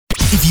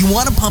If you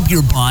want to pump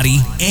your body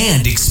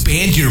and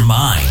expand your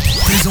mind,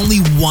 there's only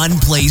one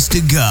place to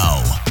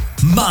go.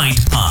 Mind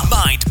Pump.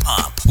 Mind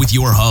Pump with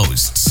your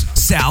hosts,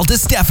 Sal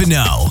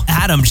DiStefano,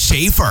 Adam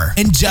Schafer,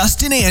 and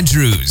Justin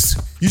Andrews.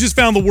 You just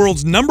found the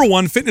world's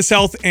 #1 fitness,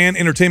 health, and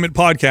entertainment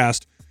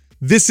podcast.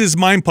 This is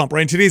Mind Pump,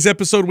 right? In today's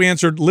episode, we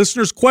answered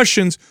listeners'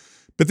 questions,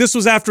 but this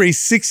was after a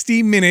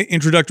 60-minute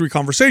introductory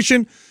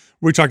conversation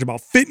where we talked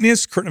about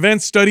fitness, current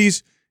events,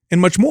 studies,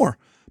 and much more.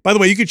 By the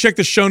way, you can check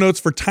the show notes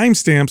for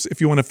timestamps if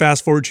you want to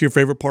fast forward to your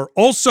favorite part.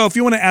 Also, if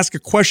you want to ask a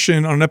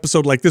question on an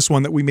episode like this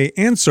one that we may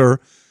answer,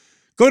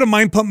 go to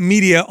Mind Pump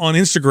Media on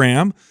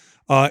Instagram.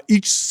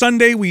 Each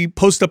Sunday, we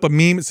post up a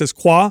meme. It says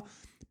Qua.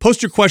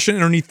 Post your question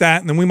underneath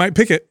that, and then we might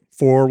pick it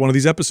for one of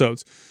these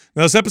episodes.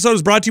 Now, this episode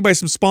is brought to you by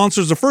some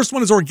sponsors. The first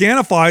one is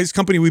Organifi, a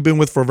company we've been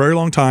with for a very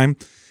long time.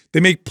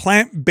 They make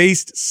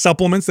plant-based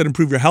supplements that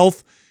improve your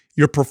health,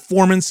 your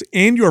performance,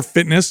 and your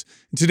fitness.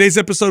 In today's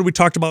episode, we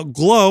talked about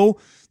Glow.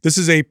 This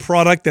is a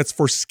product that's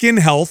for skin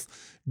health.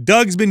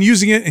 Doug's been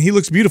using it, and he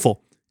looks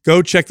beautiful.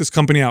 Go check this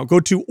company out. Go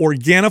to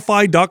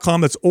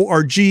Organifi.com. That's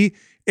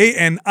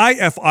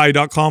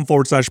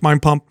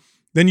ORGANIFI.com/Mind Pump.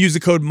 Then use the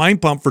code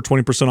MindPump for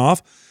 20%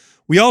 off.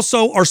 We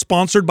also are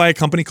sponsored by a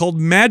company called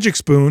Magic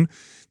Spoon.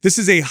 This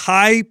is a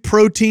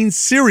high-protein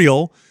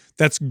cereal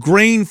that's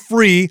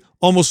grain-free,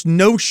 almost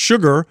no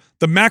sugar.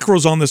 The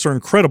macros on this are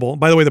incredible.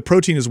 By the way, the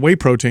protein is whey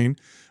protein,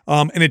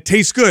 and it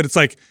tastes good. It's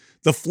like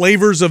the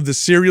flavors of the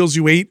cereals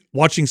you ate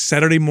watching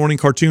Saturday morning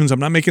cartoons.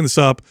 I'm not making this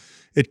up.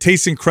 It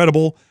tastes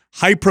incredible.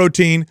 High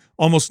protein,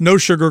 almost no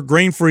sugar,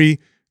 grain-free.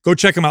 Go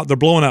check them out. They're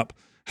blowing up.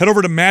 Head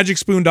over to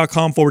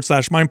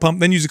magicspoon.com/mindpump.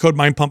 Then use the code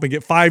mindpump and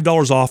get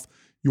 $5 off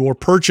your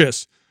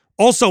purchase.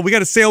 Also, we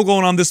got a sale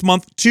going on this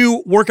month.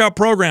 2 workout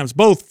programs,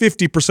 both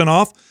 50%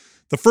 off.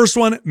 The first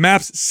one,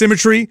 MAPS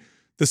Symmetry.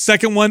 The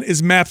second one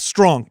is MAPS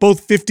Strong,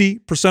 both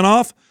 50%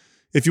 off.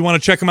 If you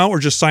want to check them out or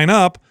just sign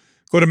up,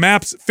 go to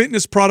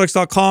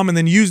mapsfitnessproducts.com and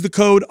then use the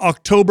code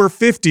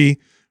October50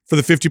 for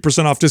the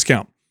 50% off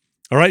discount.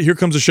 All right, here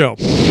comes the show.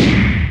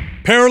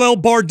 Parallel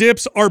bar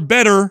dips are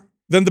better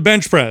than the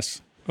bench press.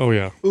 Oh,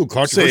 yeah. Ooh,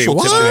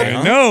 controversial.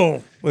 I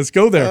know. Let's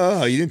go there.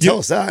 Oh, you didn't tell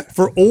us that.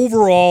 For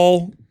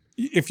overall,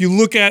 if you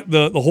look at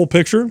the whole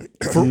picture,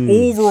 for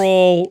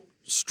overall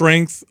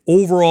strength,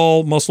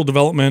 overall muscle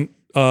development,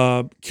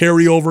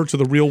 carryover to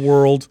the real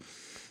world,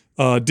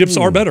 dips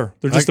are better.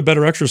 They're just a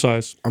better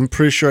exercise. I'm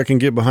pretty sure I can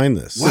get behind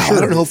this. Wow, I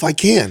don't know if I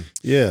can.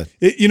 Yeah.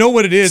 You know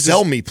what it is?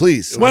 Sell me,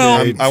 please.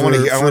 Well, I want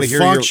to hear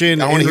function,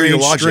 your, I want to hear your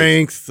logic.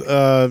 strength.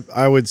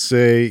 I would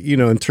say,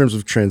 in terms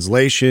of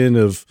translation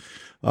of,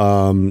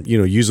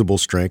 usable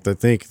strength, I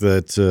think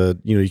that,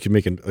 you can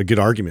make a good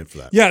argument for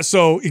that. Yeah,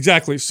 so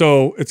exactly.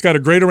 So it's got a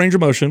greater range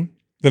of motion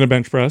than a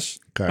bench press.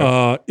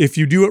 Okay. If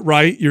you do it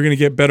right, you're going to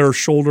get better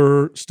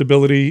shoulder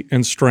stability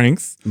and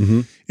strength.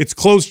 Mm-hmm. It's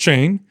closed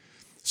chain,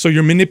 so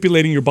you're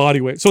manipulating your body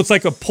weight. So it's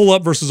like a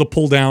pull-up versus a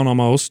pull-down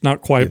almost.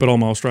 Not quite, but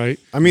almost, right?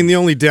 I mean, the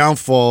only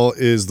downfall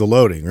is the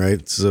loading,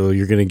 right? So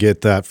you're going to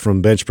get that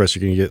from bench press.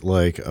 You're going to get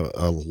like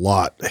a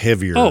lot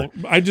heavier. Oh,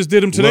 I just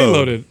did them today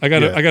loaded. I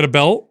got a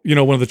belt,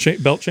 one of the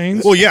belt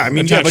chains. Well, yeah, I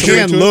mean, Attached but you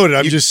can load it.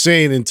 I'm just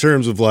saying in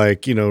terms of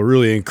like,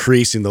 really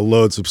increasing the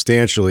load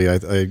substantially.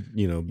 Bench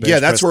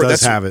that's press where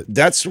does have it.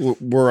 That's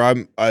where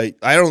I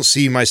don't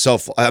see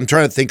myself. I'm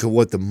trying to think of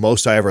what the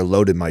most I ever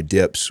loaded my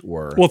dips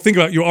were. Well, think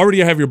about it. You already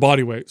have your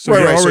body weight. So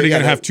you're already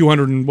going to have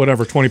 200 and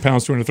whatever, 20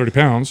 pounds, 230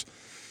 pounds.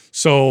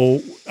 So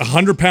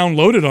 100-pound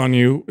loaded on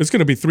you, it's going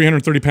to be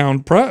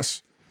 330-pound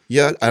press.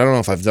 Yeah, I don't know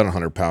if I've done a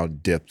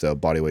 100-pound dip, the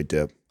body weight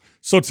dip.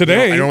 So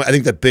today, I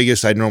think the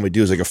biggest I normally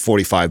do is like a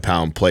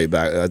 45-pound plate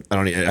back. I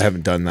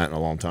haven't done that in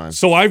a long time.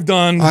 So I've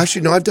done.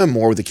 Actually, no, I've done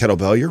more with the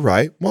kettlebell. You're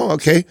right. Well,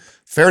 okay,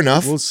 fair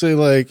enough. We'll say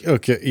like,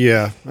 okay,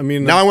 yeah. I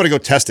mean, now I want to go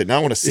test it. Now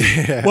I want to see.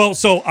 Yeah. Well,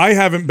 so I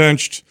haven't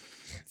benched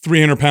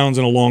 300 pounds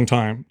in a long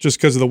time, just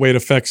because of the way it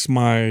affects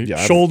my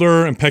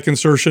shoulder and pec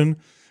insertion.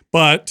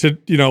 But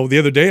the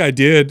other day I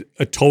did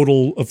a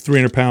total of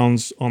 300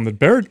 pounds on the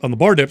bar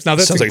dips. Now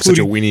that sounds like such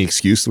a weenie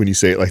excuse when you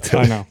say it like that.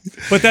 I know,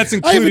 but that's I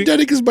including. haven't done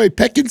it because my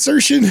pec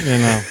insertion. I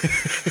know.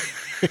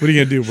 What are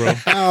you gonna do, bro?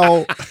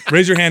 Ow.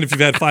 Raise your hand if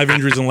you've had 5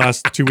 injuries in the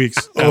last 2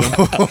 weeks. Adam.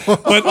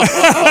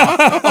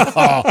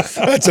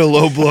 That's a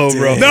low blow,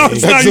 bro. No,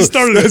 it's not. You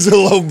started it. That's a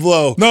low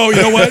blow. No,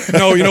 you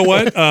know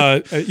what?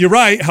 You're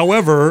right.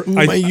 However,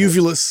 my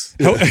uvulus.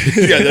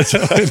 That's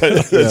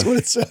what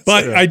it says.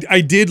 But I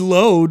did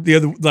load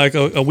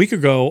a week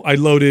ago. I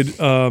loaded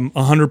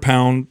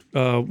 100-pound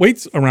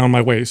weights around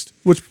my waist,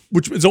 which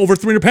is over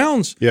 300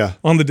 pounds. Yeah.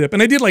 On the dip,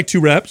 and I did like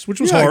 2 reps,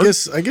 which was hard.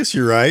 I guess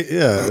you're right.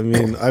 Yeah, I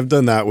mean, I've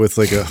done that with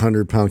like a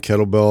 100-pound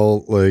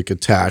kettlebell like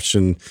attached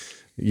and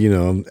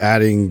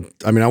adding.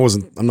 I mean,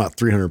 I'm not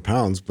 300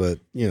 pounds, but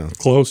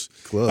close.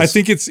 I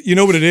think it's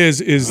what it is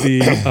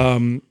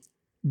the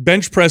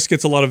bench press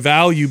gets a lot of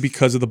value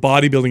because of the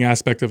bodybuilding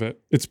aspect of it.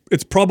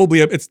 It's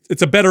probably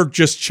it's a better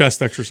just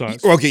chest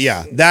exercise. Okay,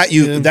 yeah,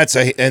 and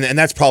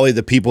that's probably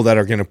the people that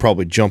are going to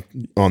probably jump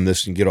on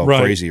this and get all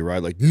crazy,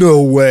 right? Like,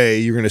 no way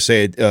you're going to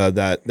say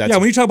that's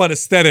when you talk about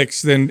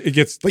aesthetics, then it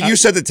gets. But you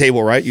said the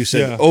table, right? You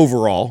said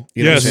overall,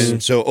 you know what I'm saying?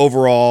 So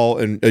overall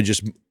and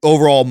just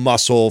overall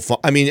muscle.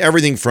 I mean,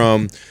 everything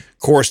from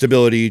core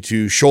stability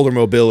to shoulder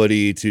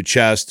mobility to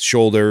chest,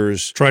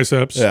 shoulders,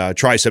 triceps,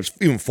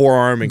 even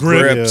forearm and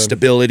grip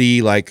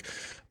stability. Like,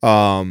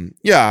 I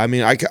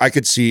mean, I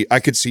could see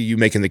you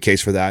making the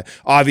case for that.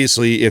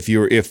 Obviously,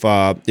 if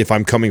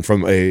I'm coming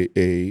from a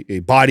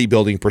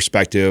bodybuilding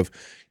perspective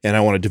and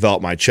I want to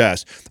develop my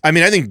chest, I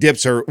mean, I think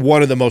dips are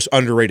one of the most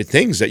underrated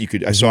things that you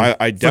could. So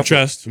I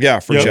definitely,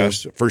 for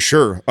chest, chest for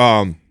sure.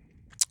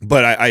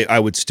 But I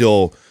would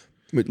still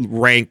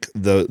rank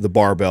the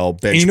barbell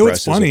bench press. And you know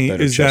what's funny as a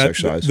better is chest that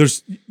exercise.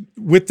 there's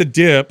with the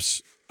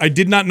dips. I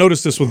did not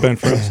notice this with bench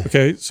press.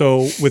 Okay,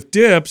 so with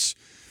dips,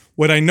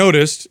 what I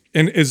noticed,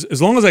 and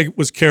as long as I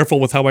was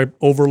careful with how I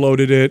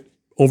overloaded it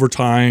over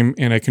time,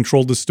 and I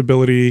controlled the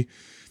stability,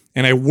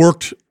 and I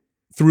worked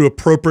through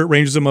appropriate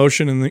ranges of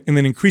motion, and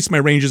then increased my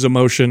ranges of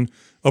motion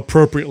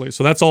appropriately.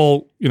 So that's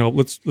all.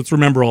 Let's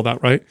remember all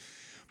that, right?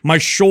 My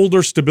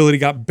shoulder stability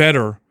got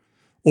better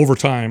over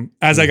time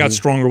as I got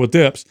stronger with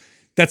dips.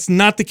 That's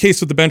not the case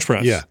with the bench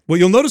press. Yeah. What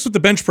you'll notice with the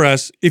bench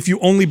press, if you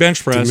only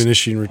bench press,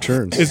 diminishing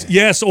returns. is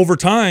yes, over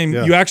time,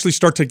 you actually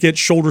start to get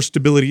shoulder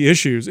stability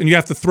issues, and you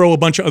have to throw a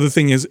bunch of other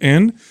things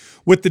in.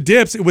 With the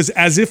dips, it was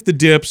as if the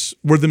dips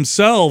were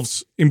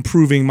themselves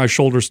improving my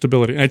shoulder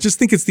stability. And I just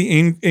think it's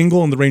the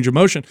angle and the range of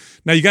motion.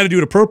 Now, you got to do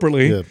it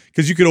appropriately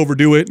because you could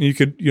overdo it and you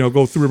could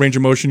go through a range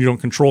of motion you don't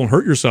control and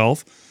hurt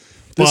yourself.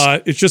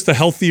 But it's just a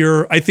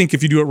healthier, I think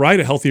if you do it right,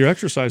 a healthier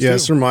exercise. Yeah,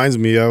 this reminds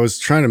me, I was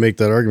trying to make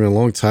that argument a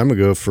long time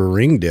ago for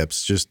ring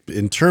dips, just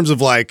in terms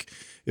of like,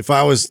 if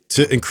I was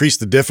to increase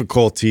the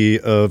difficulty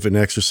of an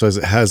exercise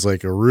that has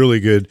like a really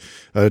good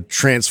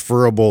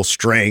transferable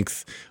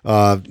strength,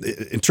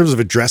 in terms of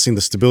addressing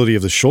the stability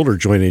of the shoulder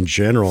joint in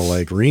general,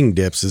 like ring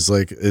dips is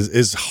like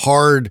as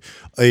hard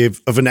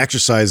of an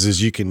exercise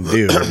as you can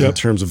do in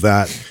terms of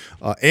that.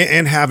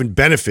 And having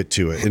benefit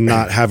to it and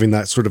not having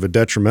that sort of a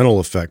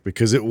detrimental effect,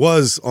 because it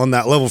was on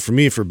that level for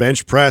me for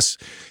bench press.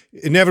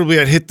 Inevitably,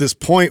 I'd hit this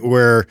point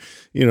where,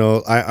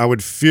 I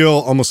would feel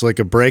almost like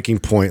a breaking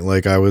point,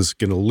 like I was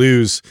going to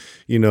lose,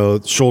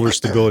 shoulder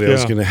stability. I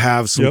was going to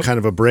have some kind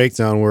of a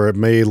breakdown where it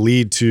may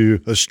lead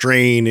to a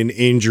strain, an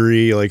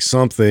injury, like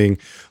something.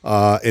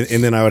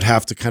 And then I would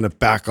have to kind of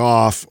back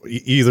off,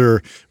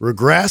 either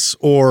regress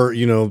or,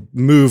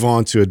 move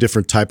on to a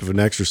different type of an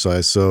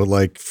exercise. So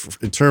like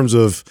in terms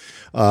of,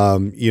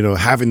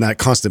 having that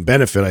constant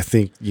benefit, I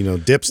think,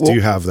 dips do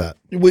have that.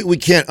 We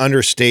can't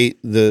understate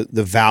the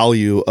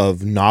value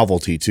of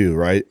novelty too,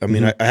 right? I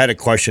mean, I had a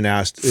question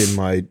asked in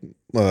my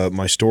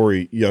my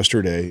story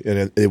yesterday,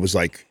 and it was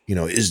like,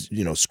 is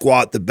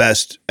squat the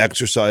best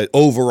exercise,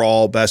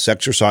 overall best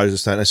exercise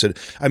this time? And I said,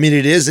 I mean,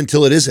 it is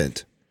until it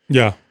isn't.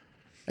 Yeah.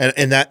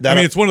 And that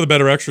it's one of the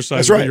better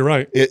exercises. That's right. You're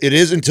right. It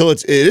is until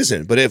it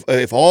isn't. But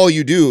if all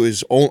you do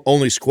is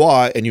only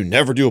squat and you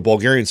never do a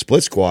Bulgarian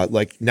split squat,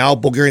 like now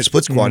Bulgarian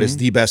split squat is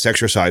the best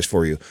exercise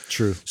for you.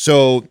 True.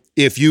 So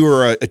if you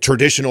were a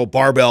traditional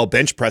barbell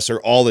bench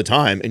presser all the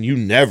time and you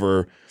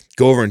never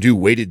go over and do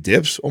weighted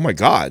dips, oh my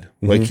God,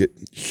 like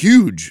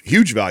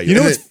huge value.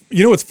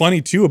 You know what's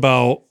funny too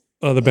about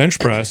the bench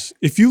press?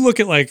 If you look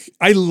at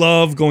I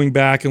love going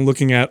back and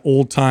looking at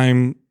old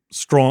time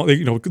strong,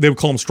 they would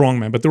call them strong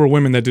men, but there were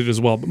women that did it as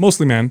well, but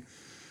mostly men,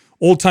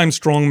 old time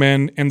strong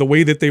men, and the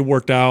way that they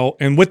worked out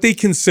and what they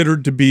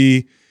considered to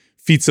be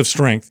feats of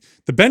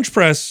strength. The bench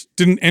press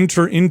didn't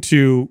enter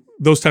into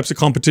those types of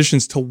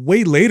competitions till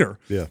way later.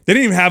 Yeah. They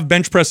didn't even have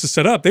bench presses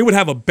set up. They would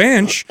have a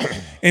bench,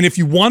 and if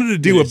you wanted to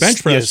do a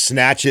bench press,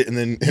 snatch it, and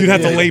then you'd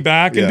have to lay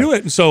back and do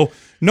it. And so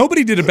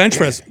nobody did a bench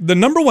press. The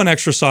number one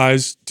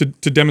exercise to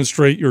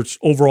demonstrate your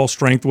overall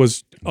strength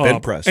was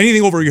bench press.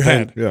 Anything over your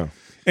head. Yeah.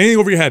 Anything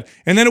over your head.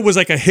 And then it was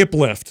like a hip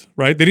lift,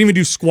 right? They didn't even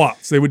do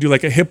squats. They would do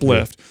like a hip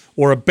lift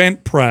or a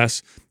bent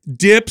press.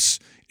 Dips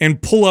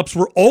and pull-ups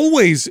were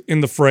always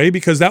in the fray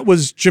because that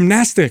was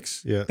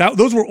gymnastics. Yeah.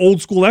 Those were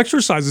old school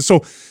exercises.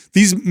 So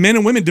these men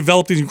and women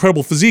developed these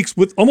incredible physiques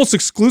with almost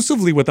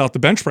exclusively without the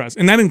bench press.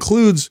 And that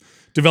includes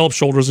developed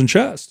shoulders and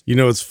chest.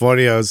 It's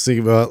funny. I was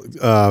thinking about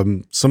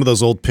some of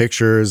those old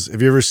pictures.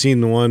 Have you ever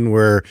seen the one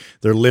where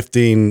they're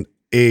lifting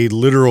a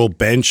literal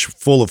bench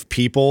full of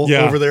people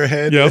over their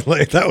head? Yep.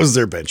 Like that was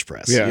their bench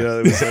press. Yeah.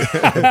 It was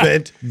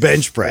a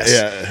bench press.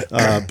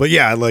 Yeah. But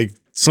yeah, like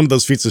some of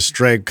those feats of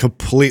strength,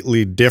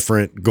 completely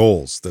different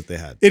goals that they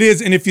had. It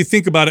is, and if you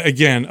think about it,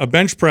 again, a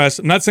bench press,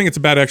 I'm not saying it's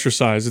a bad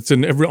exercise. It's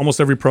in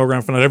almost every program,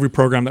 if not every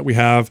program that we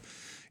have.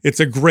 It's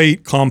a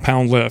great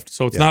compound lift,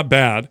 so it's not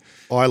bad.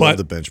 Oh, I love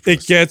the bench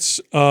press. It gets,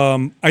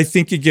 I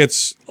think it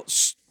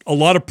gets a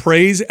lot of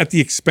praise at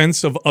the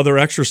expense of other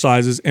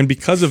exercises, and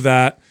because of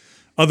that,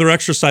 other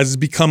exercises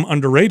become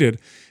underrated.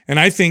 And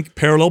I think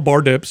parallel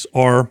bar dips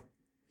are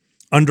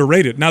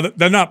underrated. Now,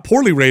 they're not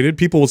poorly rated.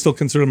 People will still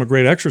consider them a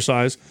great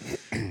exercise,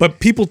 but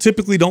people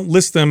typically don't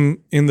list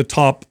them in the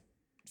top,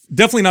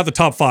 definitely not the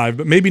top 5,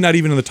 but maybe not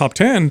even in the top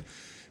 10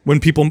 when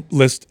people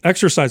list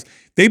exercise.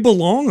 They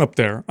belong up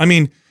there. I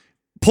mean,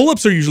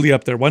 pull-ups are usually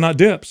up there. Why not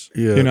dips?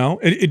 Yeah. You know,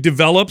 it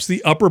develops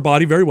the upper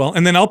body very well.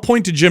 And then I'll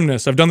point to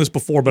gymnasts. I've done this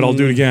before, but I'll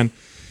do it again.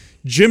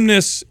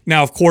 Gymnasts,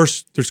 now, of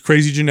course, there's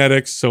crazy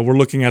genetics. So we're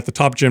looking at the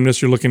top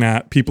gymnasts. You're looking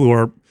at people who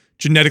are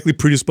genetically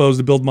predisposed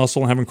to build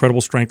muscle and have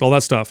incredible strength, all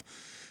that stuff.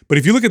 But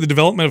if you look at the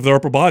development of their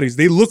upper bodies,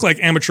 they look like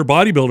amateur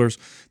bodybuilders.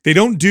 They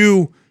don't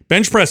do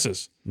bench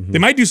presses. They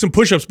might do some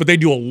push-ups, but they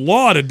do a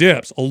lot of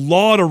dips, a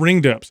lot of ring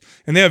dips,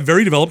 and they have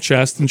very developed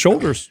chest and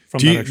shoulders from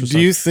that exercise.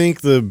 Do you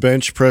think the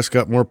bench press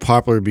got more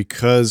popular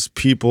because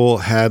people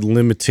had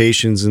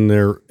limitations in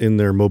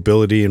their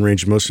mobility and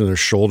range of motion in their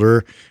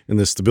shoulder and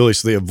the stability,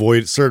 so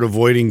they started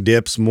avoiding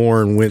dips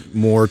more and went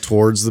more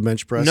towards the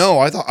bench press? No,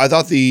 I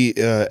thought the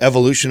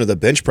evolution of the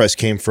bench press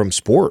came from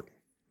sport.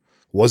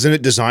 Wasn't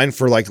it designed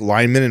for like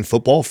linemen in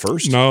football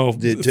first? No,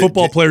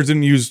 football players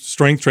didn't use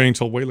strength training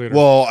until way later.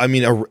 Well, I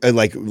mean,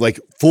 like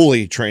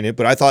fully train it,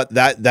 but I thought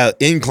that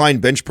incline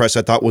bench press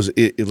I thought was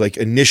like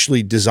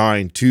initially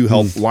designed to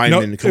help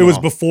linemen. It was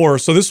before.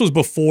 So this was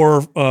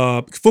before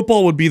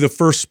football would be the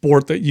first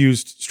sport that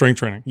used strength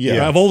training.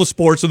 Yeah. Of all the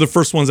sports, are the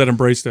first ones that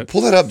embraced it.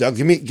 Pull that up, Doug.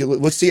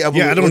 What's the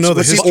I don't know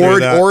the history the of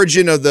that.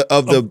 origin of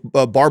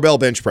the barbell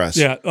bench press?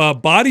 Yeah,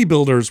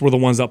 bodybuilders were the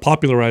ones that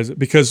popularized it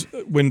because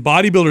when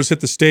bodybuilders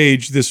hit the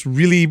stage, this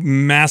really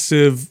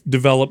massive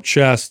developed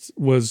chest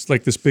was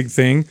like this big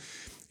thing.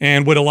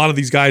 And what a lot of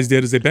these guys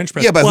did is they bench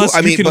press. Yeah, but plus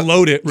you can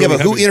load it. Really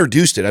who heavy.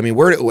 introduced it? I mean,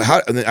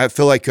 I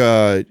feel like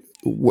it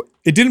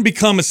didn't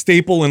become a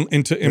staple in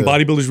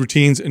bodybuilders'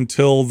 routines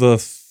until the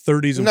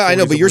 30s. And no, 40s. I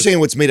know, but you're saying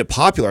what's made it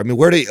popular. I mean,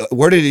 where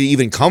did it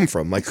even come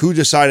from? Like, who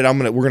decided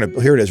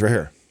here it is right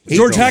here.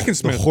 George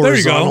Hackensmith. The horizontal there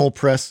you go.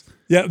 press.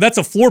 Yeah, that's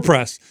a floor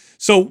press.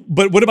 So,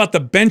 but what about the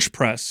bench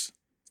press?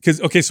 Because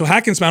so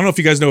Hackensmith, I don't know if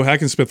you guys know who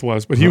Hackensmith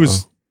was, but he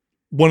was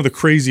one of the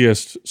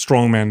craziest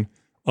strongmen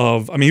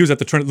he was at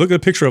the tournament. Look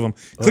at the picture of him.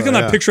 Click on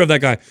that picture of that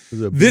guy.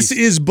 This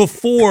is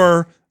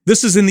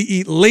in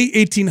the late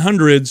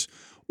 1800s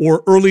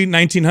or early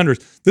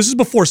 1900s. This is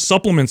before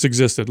supplements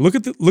existed. Look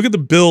at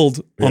the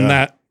build on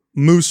that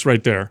moose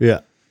right there. Yeah.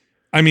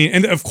 I mean,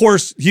 and of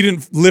course, he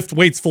didn't lift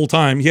weights full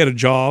time. He had a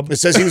job. It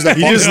says he was the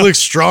He just looks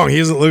strong. He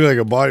doesn't look like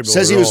a bodybuilder. It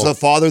says he was the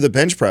father of the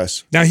bench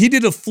press. Now, he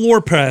did a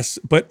floor press,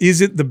 but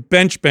is it the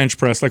bench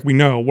press like we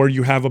know, where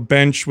you have a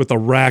bench with a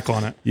rack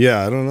on it?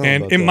 Yeah, I don't know.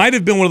 And it might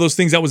have been one of those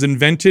things that was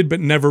invented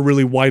but never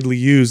really widely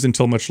used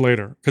until much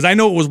later. Because I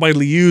know it was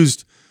widely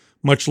used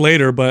much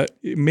later, but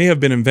it may have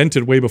been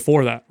invented way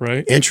before that,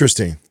 right?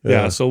 Interesting.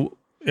 Yeah. So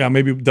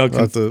maybe Doug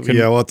we'll have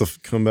to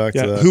come back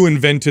to that. Who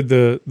invented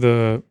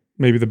the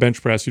maybe the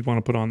bench press you'd want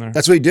to put on there?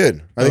 That's what he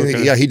did. I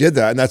think he did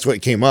that, and that's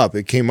what came up.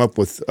 It came up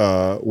with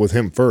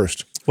him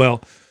first.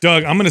 Well,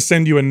 Doug, I'm going to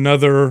send you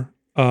another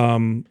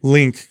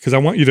link because I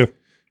want you to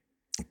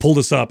pull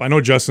this up. I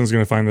know Justin's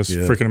going to find this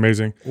freaking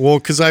amazing. Well,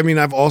 because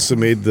I've also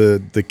made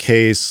the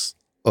case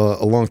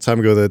a long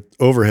time ago that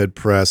overhead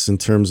press in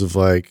terms of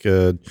like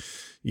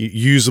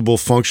usable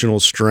functional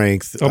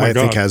strength, I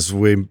think has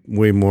way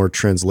more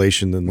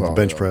translation than the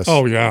bench press.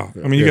 Oh yeah,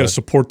 I mean you got to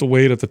support the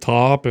weight at the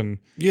top, and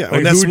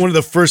and that's one of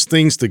the first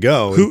things to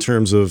go in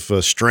terms of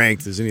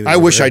strength. Is anything? I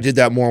wish I did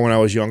that more when I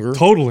was younger.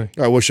 Totally.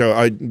 I wish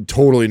I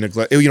totally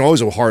neglect. It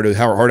was a hard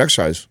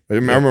exercise. I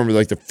remember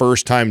like the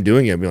first time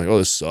doing it, being like, "Oh,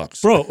 this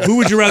sucks." Bro, who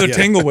would you rather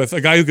tangle with? A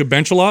guy who could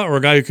bench a lot or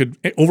a guy who could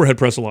overhead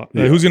press a lot?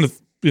 Who's going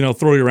to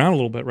throw you around a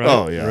little bit, right?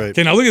 Oh yeah.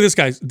 Okay, now look at this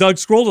guy. Doug,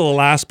 scroll to the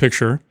last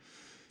picture.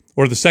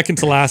 Or the second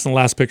to last and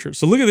last picture.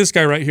 So look at this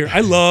guy right here.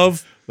 I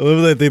love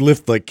that they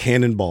lift like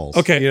cannonballs.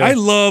 Okay, I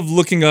love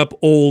looking up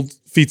old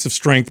feats of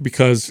strength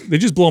because they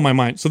just blow my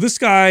mind. So this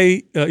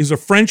guy, he's a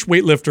French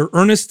weightlifter.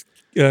 Ernest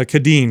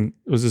Cadine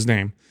was his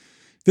name.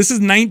 This is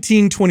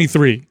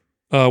 1923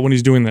 when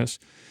he's doing this.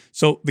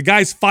 So the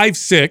guy's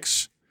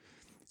 5'6",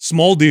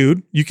 small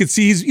dude. You could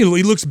see he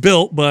looks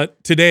built,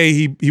 but today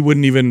he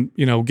wouldn't even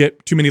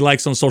get too many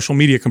likes on social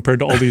media compared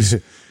to all these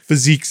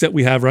physiques that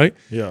we have, right?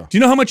 Yeah. Do you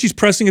know how much he's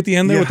pressing at the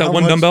end there with that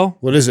one dumbbell?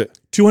 What is it?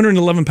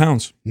 211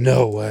 pounds.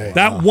 No way.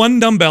 That one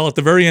dumbbell at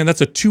the very end,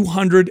 that's a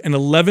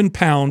 211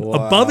 pound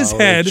above his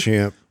head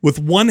with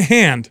one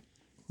hand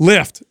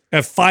lift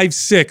at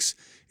 5'6"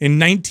 in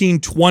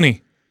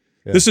 1920.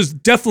 Yeah. This is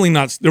definitely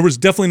not. There was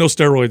definitely no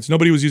steroids.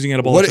 Nobody was using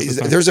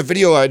anabolics. There's a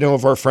video I know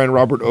of our friend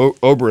Robert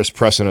Oberus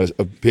pressing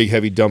a big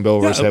heavy dumbbell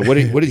over his head. What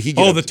did he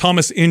get? Oh, the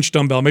Thomas Inch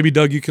dumbbell. Maybe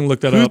Doug, you can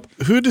look that up.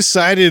 Who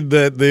decided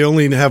that they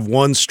only have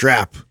one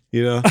strap?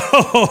 Show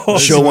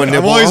one nipple.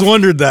 I've always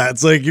wondered that.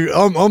 It's like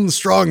I'm the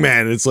strong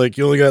man. It's like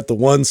you only got the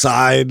one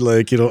side.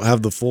 Like you don't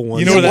have the full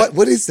one. You know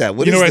what is that?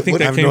 What I think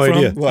that came from?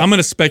 Idea. I'm going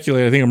to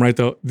speculate. I think I'm right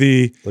though.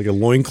 Like a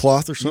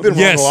loincloth or something. You've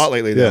been wrong a lot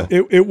lately. Though.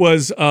 It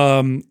was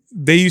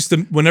they used to,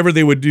 whenever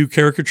they would do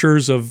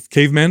caricatures of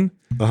cavemen,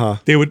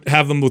 they would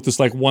have them with this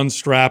like one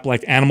strap,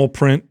 like animal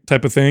print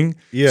type of thing.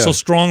 Yeah. So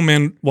strong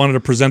men wanted to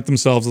present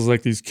themselves as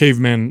like these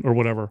cavemen or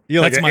whatever.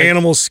 Yeah, like That's an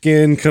animal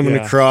skin coming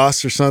Yeah.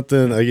 across or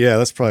something. Yeah,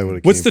 that's probably what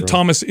it What's came the from.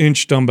 Thomas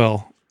Inch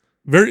dumbbell?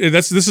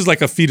 This is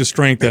like a feat of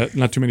strength that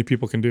not too many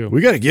people can do.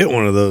 We got to get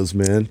one of those,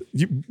 man.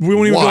 We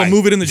won't even go Why? and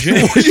move it in the gym.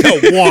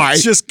 Yeah, why?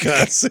 Just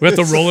cuts. We have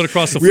to roll it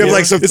across the We floor. have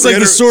like some. It's like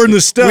the 300 sword and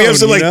the stone. We have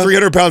some you like know?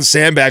 300-pound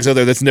sandbags out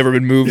there that's never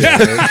been moved. Yeah.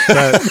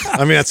 I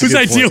mean, that's a Whose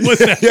good idea point. was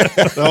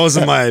that? That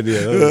wasn't my idea.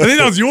 That was- I think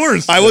that was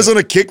yours. I was on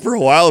a kick for a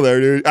while there,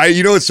 dude.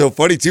 You know, it's so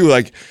funny too.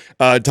 Like,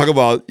 talk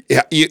about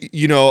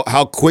you know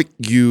how quick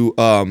you.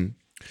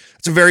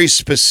 It's a very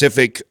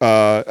specific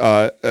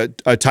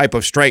a type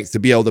of strength to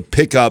be able to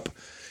pick up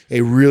a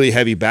really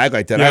heavy bag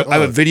like that. Yeah. I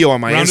have a video on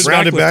my Rounded Instagram.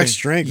 rounded back backlifting.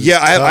 strength. is Yeah,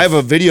 I tough. have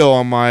a video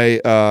on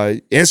my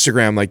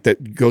Instagram like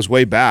that goes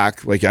way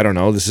back. Like I don't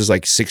know, this is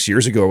like 6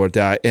 years ago with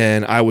that,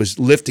 and I was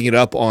lifting it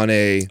up on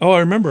a Oh, I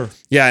remember.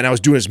 and I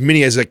was doing as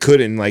many as I could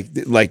in I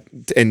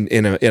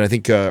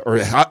think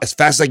as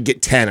fast as I could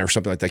get 10 or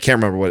something like that. I can't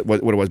remember what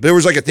it was, but there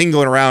was like a thing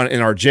going around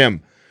in our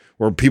gym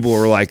where people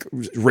were like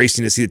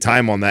racing to see the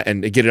time on that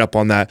and to get it up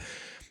on that.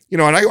 You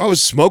know, and I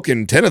was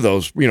smoking 10 of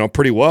those, you know,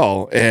 pretty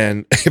well.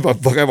 And if I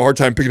have a hard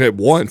time picking it up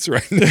once,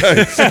 right?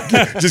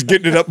 Just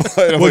getting it up.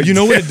 Well, you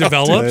know what it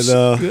develops? I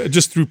know.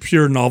 Just through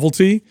pure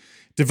novelty.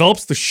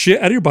 Develops the shit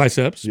out of your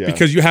biceps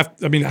because you have.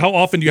 I mean, how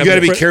often do you you have?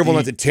 got to be to careful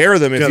not to tear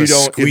them if gotta you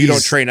don't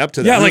squeeze. train up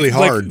to that. Yeah, really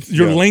like hard.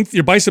 your Yeah. length,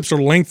 your biceps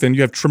are lengthened.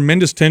 You have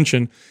tremendous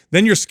tension.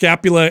 Then your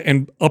scapula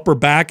and upper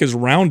back is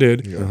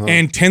rounded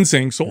and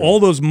tensing. So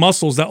all those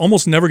muscles that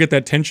almost never get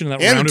that tension in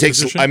that And it rounded takes,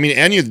 position. I mean,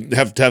 and you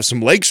have to have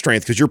some leg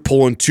strength because you're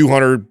pulling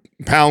 200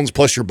 pounds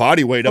plus your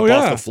body weight up Oh, yeah.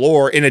 off the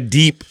floor in a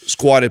deep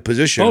squatted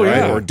position, Oh, right?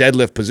 yeah. Or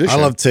deadlift position. I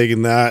love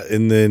taking that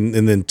and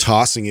then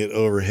tossing it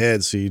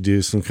overhead, so you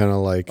do some kind of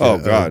like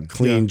God.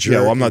 clean jerk.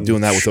 Yeah, well, I'm not and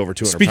doing that with over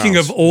 200 Speaking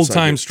pounds. of old It's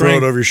not time good. Throw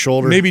strength, it over your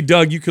shoulder. maybe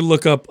Doug, you could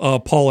look up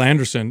Paul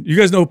Anderson. You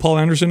guys know who Paul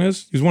Anderson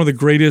is? He's one of the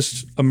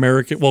greatest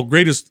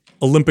greatest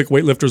Olympic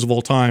weightlifters of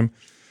all time.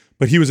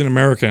 But he was an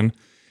American,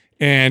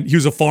 and he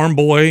was a farm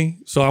boy.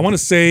 So I want to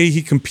say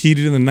he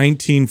competed in the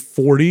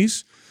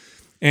 1940s.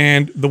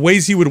 And the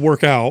ways he would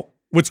work out.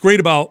 What's great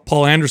about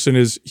Paul Anderson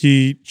is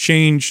he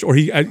changed, or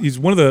he's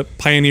one of the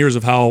pioneers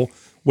of how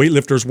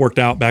weightlifters worked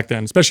out back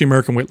then, especially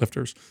American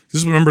weightlifters.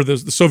 Just remember, the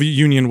Soviet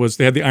Union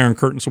they had the Iron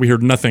Curtain, so we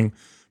heard nothing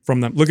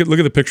from them. Look at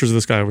the pictures of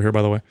this guy over here,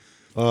 by the way.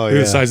 Oh Look at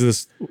yeah, the size of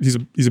this.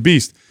 He's a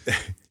beast.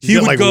 he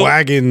got like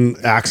wagon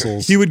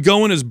axles. He would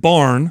go in his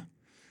barn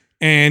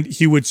and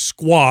he would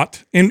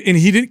squat, and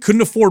he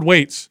couldn't afford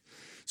weights.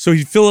 So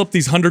he'd fill up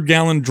these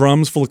 100-gallon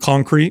drums full of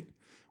concrete,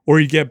 or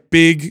he'd get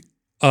big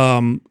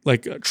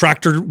like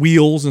tractor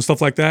wheels and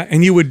stuff like that,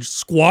 and he would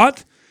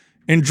squat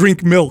and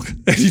drink milk.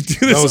 And he'd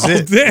do this was all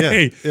it.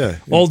 day. Yeah.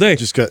 All day.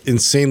 Just got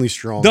insanely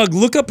strong. Doug,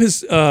 look up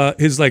his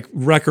like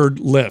record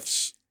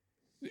lifts.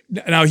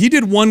 Now he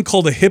did one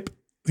called I think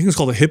it was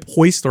called a hip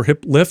hoist or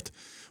hip lift,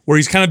 where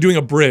he's kind of doing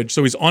a bridge.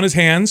 So he's on his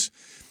hands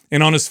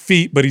and on his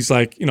feet, but he's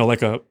like, you know,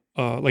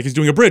 like he's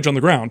doing a bridge on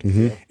the ground.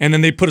 And then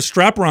they put a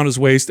strap around his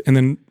waist and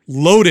then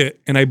load it.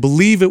 And I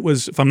believe it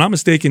was, if I'm not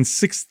mistaken,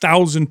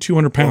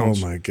 6,200 Oh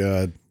pounds. my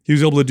god, He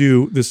was able to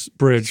do this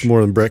bridge. more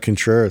than Brett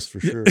Contreras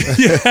for sure.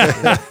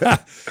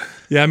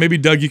 Yeah, maybe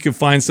Doug, you can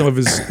find some of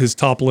his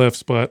top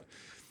lifts, but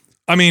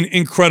I mean,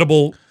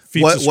 incredible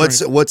feats of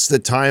strength. What's the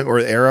time or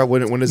era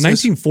when is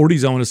this?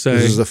 1940s, I want to say.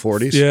 This is the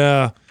 40s.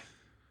 Yeah.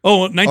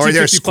 Oh, Or there,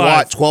 1955.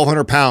 squat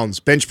 1,200 pounds,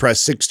 bench press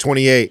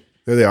 628.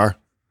 There they are.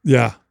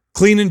 Yeah.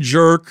 Clean and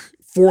jerk,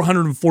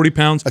 440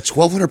 pounds. A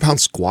 1,200 pound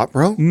squat,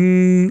 bro.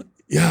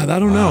 Yeah, I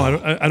don't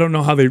know. I don't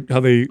know how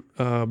they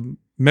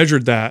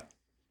measured that,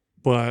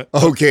 but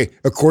Okay,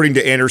 according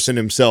to Anderson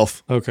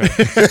himself. okay.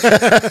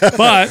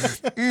 but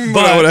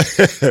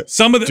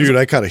some of the Dude,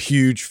 I caught a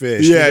huge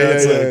fish. Yeah,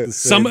 That's yeah, like yeah. the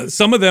same.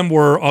 some of them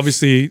were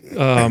obviously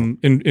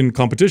in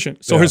competition.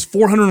 So his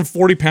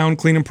 440 pound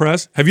clean and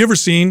press. Have you ever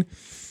seen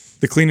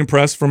the clean and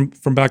press from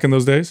back in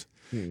those days?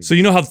 So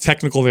you know how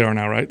technical they are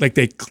now, right? Like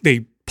they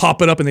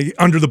pop it up and they get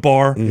under the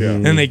bar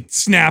and then they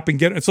snap and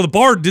get it. So the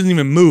bar didn't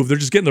even move. They're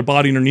just getting their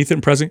body underneath it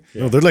and pressing.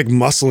 No, they're like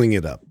muscling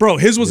it up. Bro,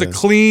 his was a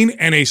clean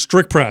and a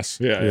strict press.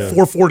 Yeah.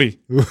 440.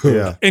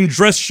 Yeah. And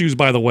dress shoes,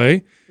 by the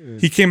way.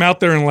 He came out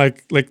there in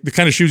like the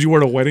kind of shoes you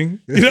wear to a wedding,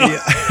 you know?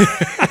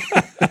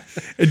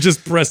 And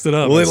just pressed it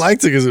up. Well, they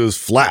liked it because it was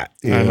flat.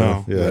 you I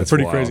know. Yeah, It's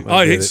pretty wild. crazy.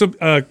 I Oh, get it's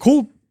a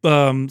cool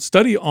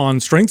study on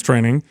strength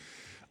training.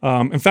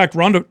 In fact,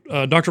 Dr.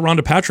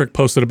 Rhonda Patrick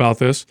posted about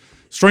this.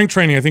 Strength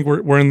training, I think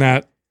we're in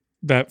that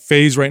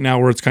phase right now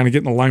where it's kind of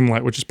getting the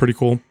limelight, which is pretty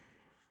cool.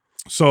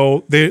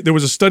 So there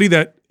was a study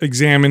that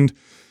examined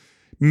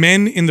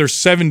men in their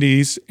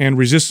 70s and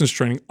resistance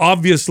training.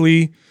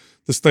 Obviously,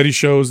 the study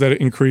shows that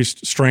it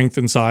increased strength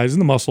and size in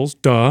the muscles,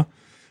 duh.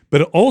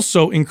 But it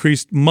also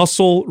increased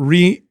muscle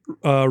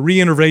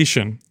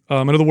reinnervation.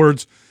 In other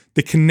words,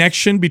 the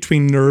connection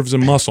between nerves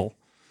and muscle.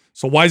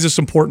 So why is this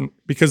important?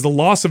 Because the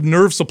loss of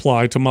nerve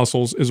supply to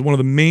muscles is one of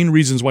the main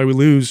reasons why we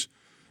lose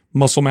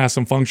muscle mass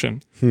and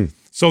function.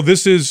 So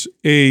this is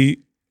a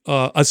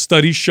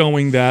study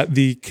showing that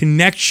the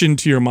connection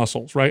to your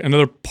muscles, right?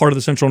 Another part of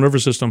the central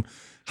nervous system,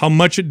 how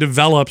much it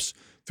develops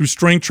through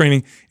strength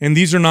training. And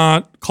these are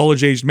not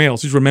college-aged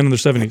males. These were men in their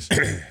 70s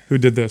who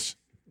did this.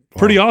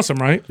 Pretty awesome,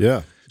 right?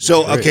 Yeah.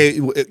 So, okay,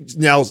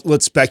 now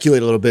let's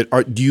speculate a little bit.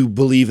 Do you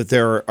believe that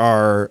there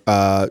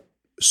are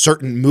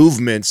certain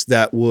movements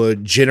that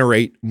would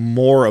generate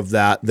more of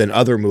that than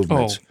other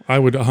movements? Oh, I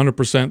would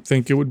 100%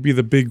 think it would be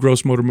the big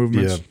gross motor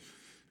movements. Yeah.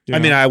 You I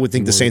know? mean, I would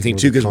think the same thing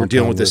too, because we're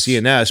dealing with the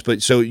CNS.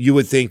 But so you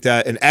would think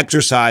that an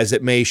exercise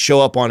that may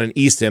show up on an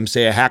E-stim,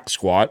 say a hack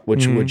squat,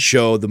 which would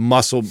show the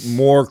muscle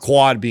more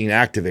quad being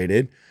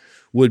activated,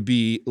 would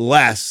be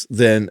less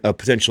than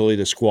potentially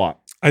the squat.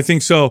 I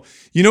think so.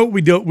 You know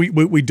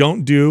what we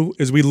don't do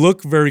is we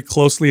look very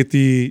closely at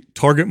the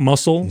target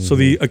muscle, so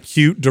the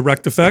acute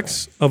direct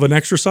effects of an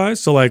exercise.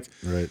 So like,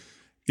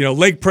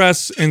 leg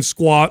press and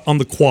squat on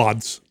the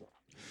quads.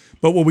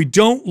 But what we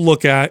don't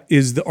look at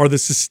are the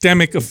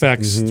systemic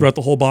effects throughout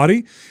the whole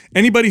body.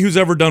 Anybody who's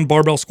ever done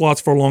barbell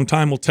squats for a long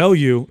time will tell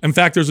you. In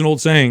fact, there's an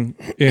old saying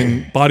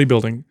in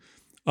bodybuilding: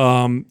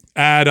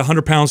 add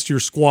 100 pounds to your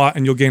squat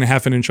and you'll gain a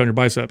half an inch on your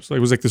biceps. Like,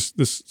 it was like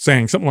this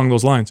saying, something along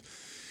those lines.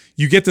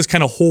 You get this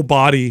kind of whole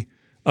body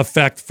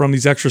effect from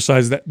these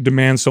exercises that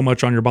demand so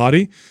much on your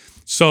body.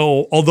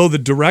 So although the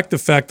direct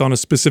effect on a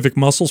specific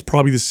muscle is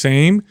probably the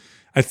same,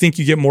 I think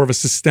you get more of a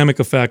systemic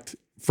effect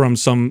from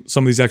some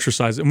of these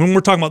exercises. And when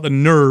we're talking about the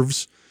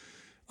nerves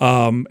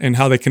and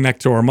how they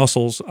connect to our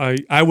muscles,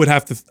 I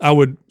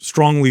would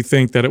strongly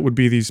think that it would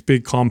be these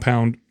big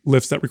compound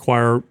lifts that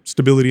require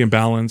stability and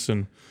balance.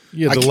 And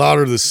the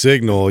louder the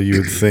signal,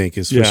 you would think,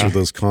 especially with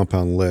those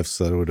compound lifts,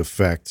 that it would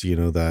affect,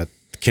 that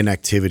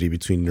connectivity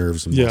between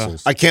nerves and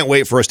muscles. I can't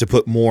wait for us to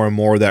put more and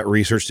more of that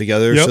research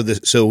together,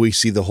 so we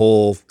see the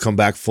whole come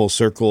back full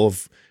circle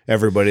of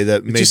everybody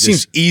that made this. It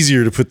just seems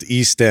easier to put the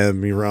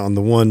E-stim around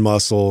the one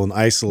muscle and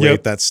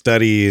isolate that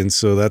study, and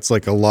so that's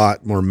like a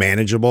lot more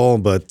manageable.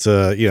 But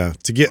to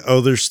get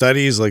other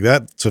studies like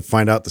that to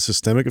find out the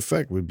systemic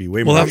effect would be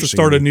way more. We'll have to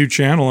start a new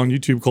channel on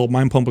YouTube called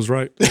Mind Pump Was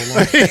Right.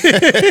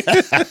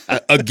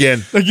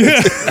 Again.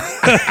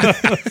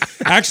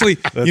 Actually,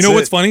 you know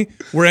what's funny?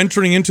 We're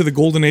entering into the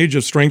golden age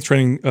of strength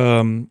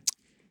training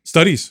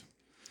studies.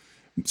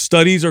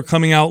 Studies are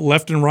coming out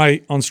left and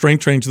right on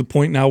strength training to the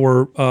point now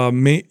where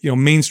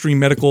mainstream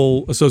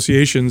medical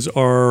associations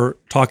are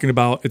talking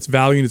about its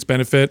value and its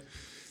benefit,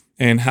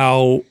 and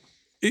how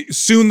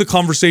soon the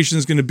conversation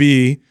is going to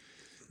be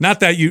not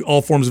that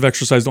all forms of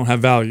exercise don't have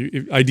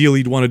value. Ideally,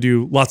 you'd want to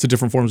do lots of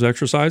different forms of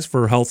exercise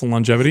for health and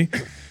longevity.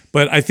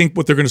 But I think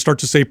what they're going to start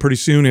to say pretty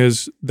soon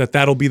is that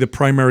that'll be the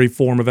primary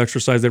form of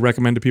exercise they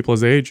recommend to people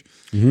as they age.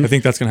 I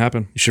think that's going to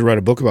happen. You should write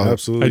a book about it.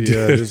 Absolutely.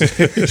 I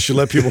did. You should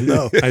let people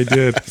know. I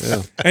did.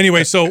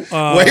 Anyway, so wait.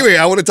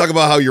 I want to talk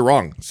about how you're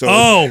wrong.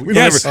 So we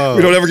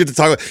don't ever get to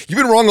talk about. You've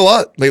been wrong a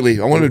lot lately.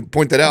 I want to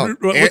point that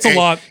out. What's a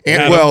lot?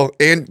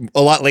 And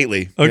a lot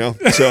lately.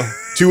 So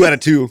 2 out of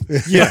 2.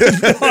 Yeah.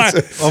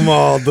 I'm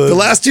all the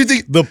last 2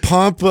 things. The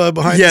pump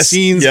behind the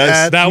scenes.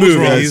 That was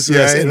wrong.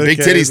 Yes, and big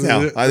titties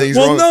now. I think he's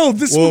wrong. No,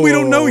 this we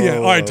don't know yet.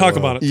 All right, talk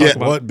about it.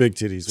 What big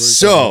titties?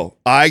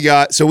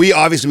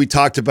 We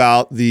talked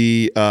about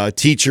the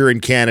teacher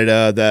in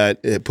Canada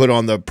that put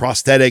on the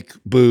prosthetic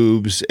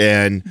boobs,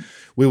 and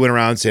we went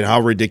around saying how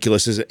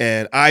ridiculous is it.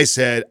 And I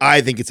said, I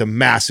think it's a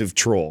massive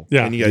troll.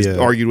 Yeah. And you guys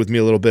argued with me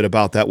a little bit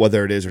about that,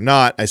 whether it is or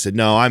not. I said,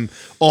 no, I'm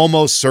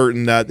almost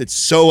certain that it's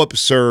so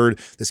absurd.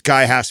 This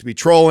guy has to be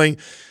trolling.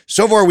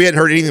 So far, we hadn't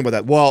heard anything about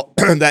that. Well,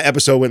 that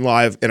episode went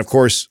live, and of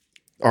course,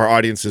 our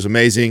audience is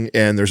amazing,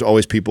 and there's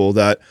always people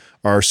that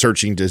are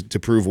searching to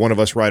prove one of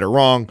us right or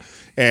wrong.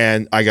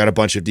 And I got a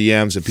bunch of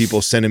DMs of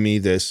people sending me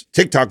this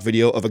TikTok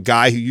video of a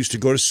guy who used to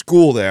go to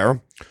school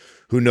there,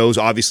 who knows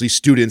obviously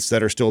students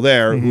that are still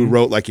there, who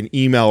wrote like an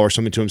email or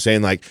something to him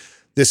saying like,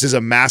 this is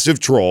a massive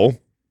troll.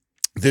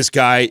 This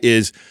guy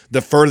is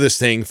the furthest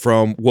thing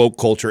from woke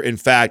culture. In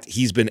fact,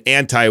 he's been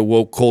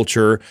anti-woke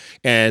culture,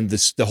 and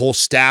the whole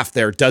staff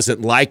there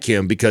doesn't like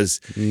him because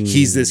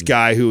he's this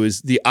guy who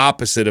is the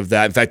opposite of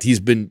that. In fact,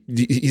 he's been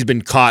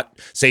caught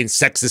saying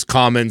sexist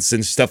comments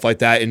and stuff like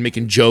that, and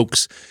making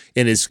jokes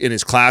in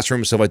his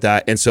classroom and stuff like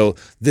that. And so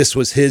this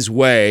was his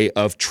way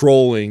of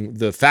trolling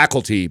the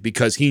faculty,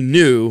 because he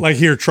knew, like,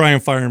 here, try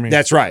and fire me.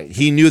 That's right.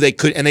 He knew they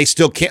could, and they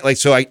still can't. Like,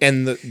 so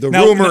the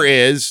rumor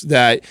is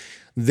that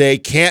they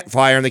can't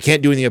fire him, they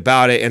can't do anything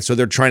about it, and so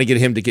they're trying to get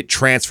him to get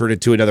transferred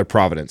into another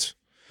province.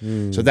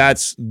 So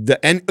that's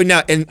and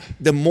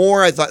the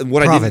more I thought,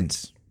 what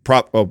province.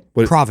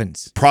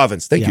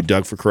 Province. Thank you,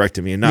 Doug, for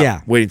correcting me and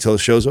not waiting until the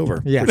show's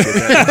over. Yeah. For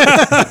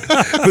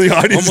the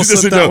audience who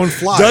doesn't know,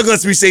 Doug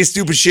lets me say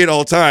stupid shit all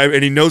the time,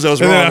 and he knows I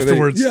was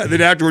wrong.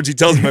 Then afterwards, he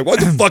tells me, like, "What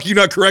the fuck? You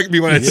not correct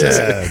me when I say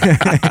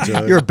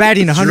it." You're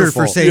batting 100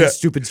 for saying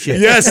stupid shit.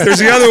 Yes, there's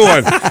the other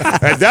one.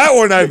 And that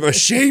one I'm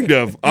ashamed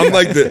of. I'm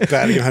like the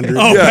batting 100.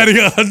 Oh, batting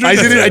 100.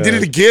 I did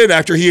it again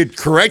after he had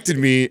corrected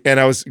me, and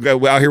I was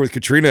out here with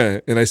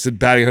Katrina, and I said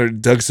batting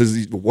 100. Doug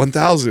says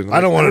 1,000. I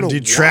don't want to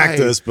detract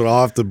us, but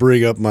I'll have to to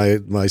bring up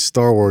my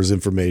Star Wars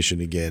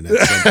information again at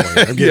some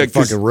point. I'm getting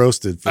fucking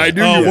roasted. I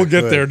knew we'll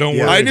get there. Don't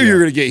worry. I knew you were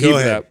going to get heat for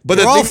that. But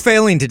we're all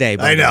failing today.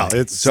 I know.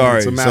 It's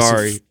sorry. a massive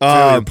failure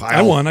I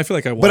pile. won. I feel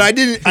like I won. But I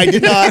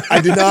did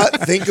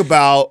not think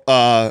about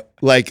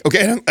like,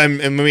 okay, and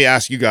let me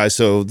ask you guys.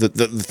 So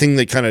the thing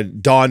that kind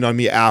of dawned on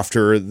me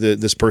after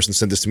this person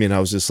sent this to me, and I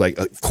was just like,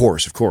 of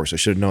course, I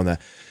should have known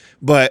that.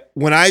 But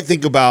when I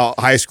think about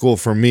high school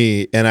for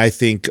me, and I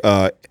think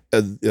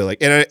like,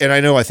 and I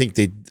know I think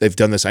they've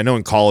done this. I know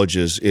in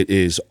colleges it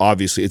is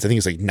obviously I think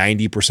it's like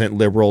 90%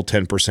 liberal,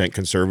 10%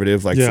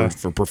 conservative, like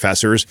for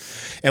professors.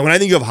 And when I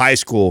think of high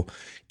school,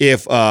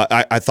 if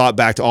I thought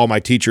back to all my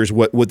teachers,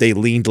 what they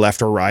leaned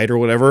left or right or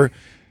whatever.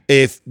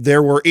 If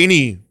there were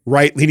any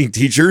right-leaning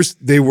teachers,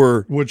 they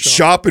were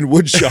shop and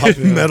wood shop.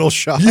 Metal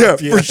shop. Yeah,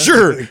 for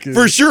sure.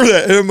 For sure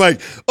that. And I'm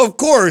like, of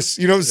course,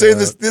 you know what I'm saying?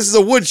 This is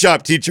a wood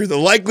shop teacher. The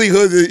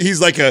likelihood that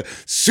he's like a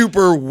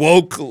super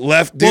woke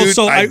left dude,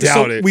 I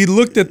doubt it. We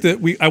looked at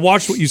I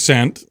watched what you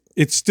sent.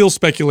 It's still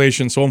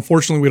speculation, so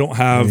unfortunately we don't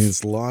have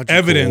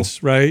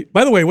evidence, right?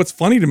 By the way, what's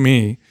funny to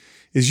me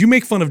is you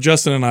make fun of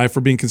Justin and I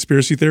for being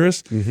conspiracy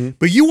theorists,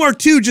 but you are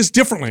too, just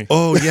differently.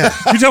 Oh yeah,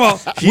 you're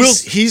talking about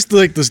he's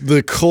like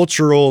the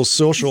cultural,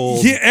 social,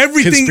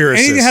 anything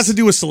that has to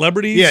do with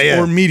celebrities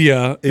or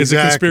media is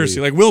a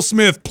conspiracy. Like Will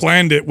Smith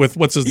planned it with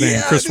what's his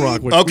name, Chris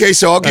Rock. Okay,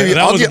 so I'll give you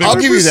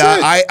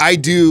that. I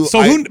do.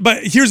 So but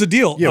here's the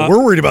deal. Yeah,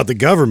 we're worried about the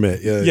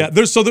government. Yeah,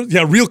 there's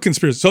real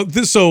conspiracy.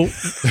 So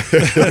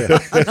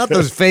not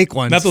those fake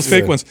ones. Not those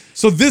fake ones.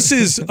 So this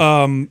is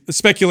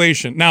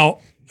speculation. Now.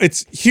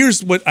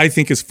 Here's what I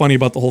think is funny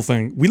about the whole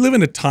thing. We live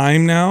in a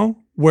time now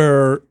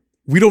where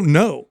we don't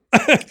know.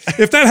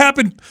 If that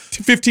happened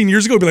 15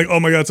 years ago, it'd be like, oh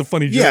my God, it's a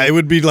funny joke. Yeah, it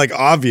would be like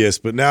obvious,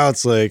 but now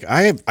it's like,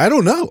 I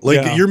don't know.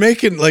 Like you're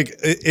making, like,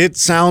 it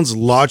sounds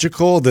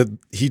logical that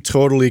he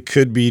totally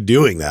could be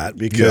doing that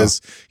because,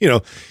 you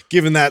know,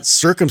 given that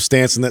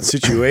circumstance and that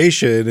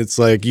situation, it's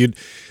like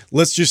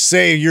let's just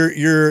say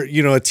you're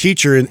you know, a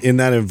teacher in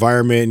that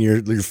environment and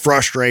you're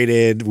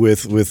frustrated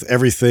with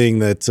everything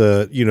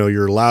that you know,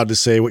 you're allowed to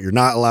say, what you're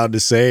not allowed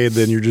to say, and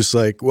then you're just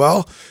like,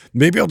 well,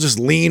 maybe I'll just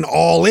lean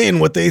all in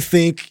what they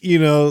think, you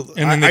know,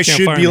 and I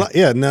should be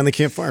and then they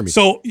can't fire me.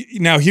 So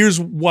now here's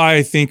why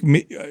I think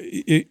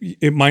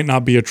it might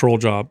not be a troll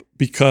job,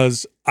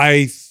 because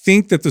I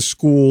think that the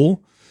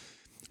school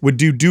would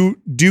do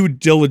due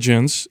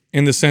diligence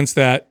in the sense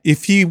that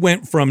if he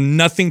went from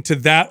nothing to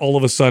that all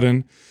of a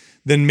sudden,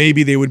 then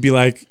maybe they would be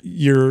like, we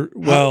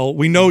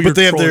know you're. But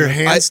they have their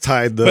hands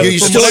tied though. You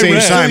still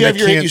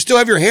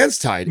have your hands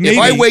tied. Maybe.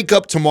 If I wake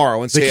up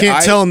tomorrow and say, they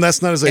can't tell him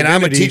that's not his identity.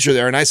 And I'm a teacher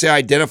there, and I say I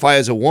identify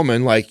as a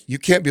woman, like, you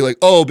can't be like,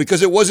 oh,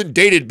 because it wasn't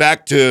dated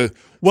back to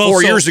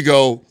 4 years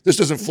ago, this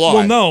doesn't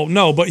fly. Well,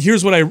 no, but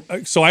here's what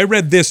I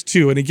read this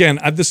too, and again,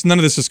 none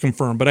of this is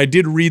confirmed, but I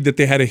did read that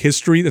they had a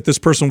history that this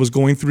person was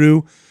going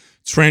through.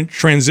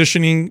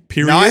 Transitioning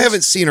periods. Now I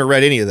haven't seen or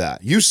read any of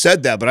that. You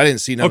said that, but I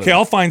didn't see none of that.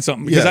 I'll find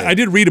something because I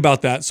did read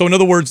about that. So in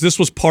other words, this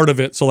was part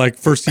of it. So like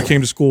first he came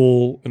to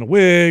school in a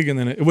wig, and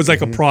then it was like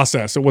a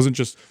process. It wasn't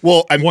just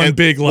maybe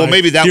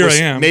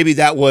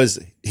that was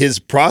his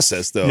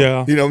process though.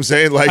 Yeah. You know what I'm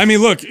saying? Like, I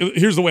mean, look,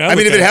 here's the way I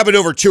mean, if it happened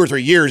over 2 or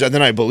 3 years,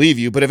 then I believe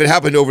you. But if it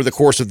happened over the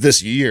course of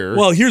this year,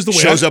 well, here's the way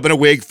shows up in a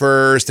wig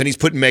first, then he's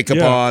putting makeup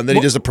on, then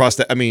he does a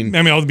prosthetic. I mean,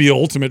 I'll be the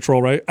ultimate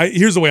troll, right?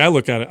 Here's the way I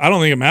look at it. I don't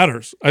think it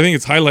matters. I think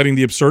it's highlighting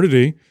the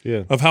absurdity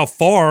of how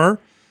far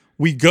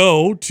we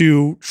go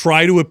to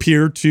try to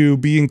appear to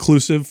be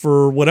inclusive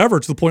for whatever,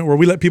 to the point where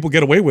we let people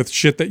get away with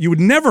shit that you would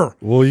never.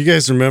 Well, you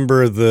guys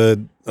remember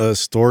the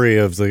story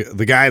of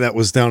the guy that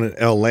was down in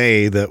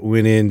L.A. that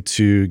went in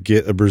to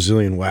get a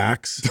Brazilian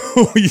wax?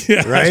 Oh,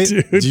 yeah, right?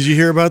 Dude. Did you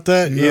hear about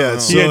that? No. Yeah.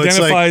 So he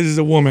identifies as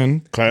a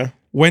woman,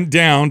 went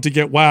down to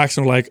get wax,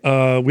 and like,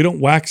 we don't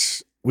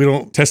wax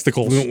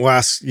testicles. We don't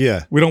wax,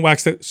 We don't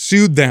wax that.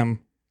 Sued them.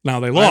 Now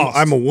they lost.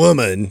 I'm a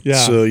woman,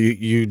 so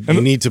you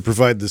need to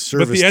provide the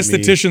service. But the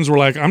estheticians were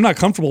like, I'm not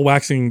comfortable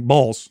waxing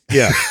balls.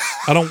 Yeah.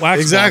 I don't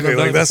wax exactly.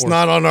 Like that's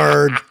not on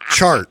our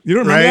chart. You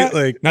don't remember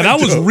that? Like, now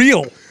that was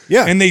real.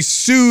 Yeah. And they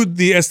sued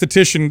the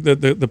esthetician,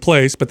 the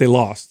place, but they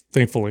lost,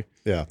 thankfully.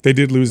 Yeah. They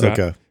did lose that.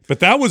 Okay. But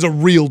that was a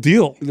real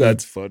deal.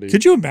 That's funny.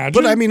 Could you imagine?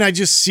 But I mean, I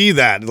just see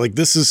that. Like,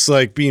 this is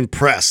like being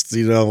pressed,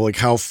 you know, like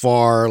how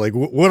far, like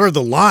what are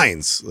the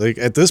lines? Like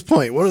at this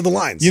point, what are the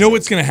lines? You know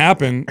what's going to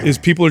happen is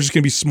people are just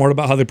going to be smart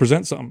about how they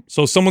present something.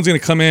 So someone's going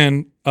to come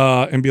in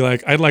and be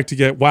like, I'd like to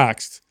get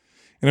waxed.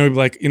 And I would be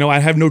like, I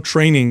have no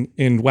training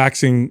in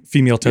waxing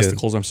female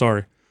testicles. I'm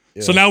sorry.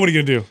 Yeah. So now what are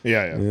you going to do?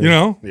 Yeah. You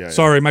know?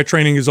 Sorry, my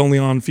training is only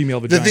on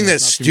female vaginas. The thing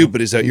that's stupid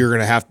is that you're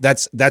going to have,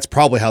 that's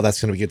probably how that's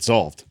going to get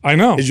solved. I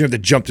know. Is you have to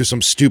jump through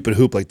some stupid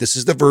hoop. Like, this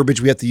is the verbiage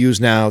we have to use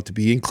now to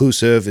be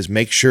inclusive, is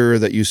make sure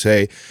that you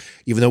say,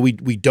 even though we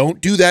don't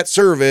do that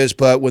service,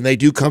 but when they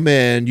do come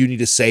in, you need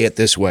to say it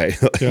this way.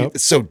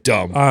 It's so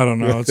dumb. I don't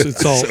know.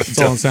 It's all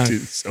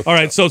insanity. All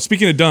right. So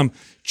speaking of dumb,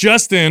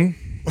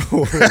 Justin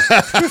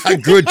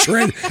Good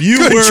trend.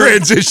 Good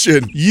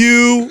transition.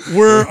 You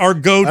were our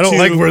go-to. I don't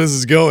like where this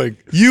is going.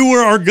 You were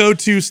our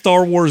go-to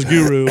Star Wars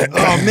guru.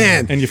 Oh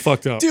man, and you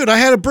fucked up, dude. I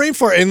had a brain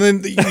fart, and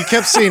then you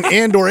kept saying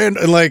Andor, and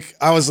like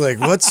I was like,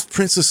 "What's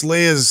Princess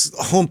Leia's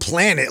home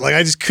planet?" Like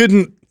I just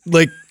couldn't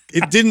like.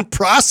 It didn't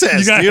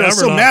process. You got Dude, I was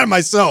so mad at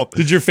myself.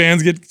 Did your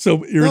fans get so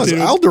No, it's irritated?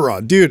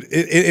 Alderaan, dude.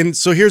 And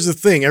so here's the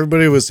thing: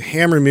 everybody was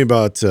hammering me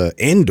about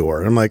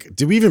Endor. I'm like,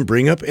 did we even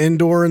bring up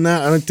Endor in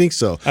that? I don't think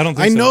so. I don't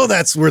think so. know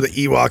that's where the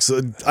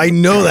Ewoks. I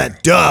know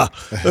that. Duh.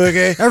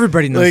 Okay.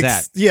 Everybody knows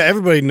that. Yeah,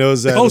 everybody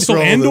knows that. Oh, That's so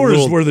where all the Andor is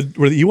little-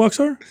 where the Ewoks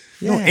are?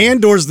 No,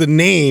 Andor's the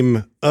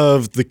name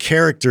of the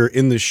character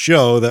in the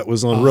show that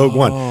was on Rogue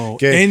One.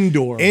 Okay,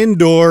 Endor.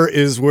 Endor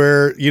is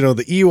where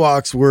the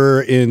Ewoks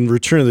were in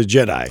Return of the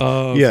Jedi.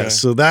 Oh, okay. Yeah,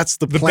 so that's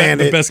the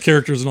planet. The best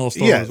characters in all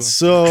Star Yeah, Wars.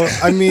 so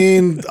I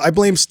mean, I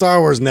blame Star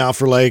Wars now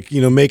for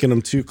making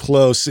them too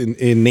close in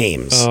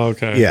names. Oh,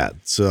 okay. Yeah.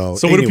 So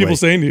So what are people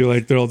saying to you?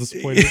 Like they're all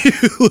disappointed.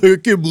 I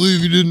can't believe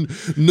you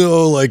didn't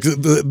know. Like You're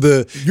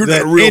that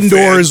not a real Endor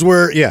fan. is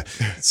where. Yeah.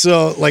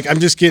 So like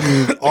I'm just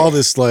getting all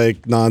this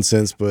like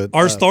nonsense, but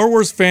Are Star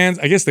Wars fans?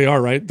 I guess they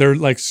are, right? They're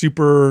like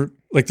super.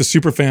 Like the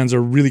super fans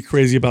are really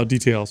crazy about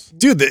details.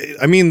 dude,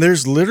 I mean,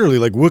 there's literally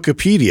like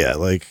Wikipedia,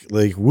 like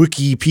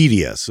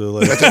Wikipedia. So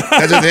like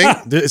That's a thing.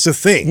 it's a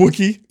thing.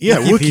 Wookiee? Yeah,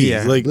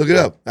 Wikipedia. Wookiee. Like Look it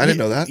up. I didn't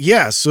know that.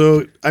 Yeah.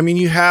 So I mean,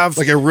 you have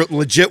Like a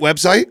legit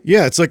website.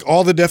 yeah, it's like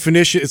all the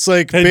definition. It's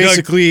like Hey, Doug,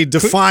 basically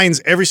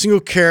defines every single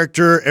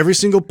character, every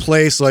single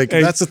place. Like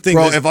Hey, that's the thing.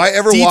 Bro, There's- if I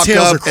ever walk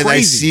details up are and I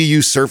crazy. see you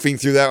surfing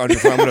through that on your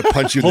phone, I'm gonna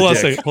punch you in Hold the on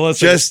a dick. second, hold on a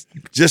second.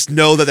 Just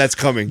know that that's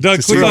coming. Doug,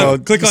 Just click so you on-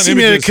 know. click you on see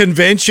me at a images.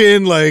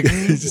 convention, like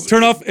Just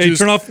turn off. Hey,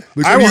 turn off.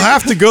 I will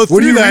have to go What do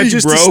through you that read,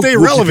 just bro? to stay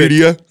relevant.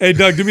 Wikipedia? Hey,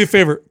 Doug, do me a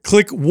favor.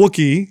 Click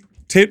Wookiee.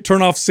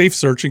 Turn off safe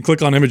search and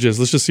click on images.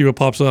 Let's just see what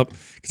pops up.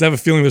 Because I have a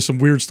feeling there's some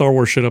weird Star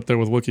Wars shit up there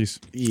with Wookiees.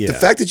 Yeah, The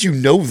fact that you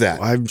know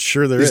that I'm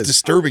sure there is is.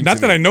 disturbing. Not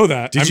to that me. I know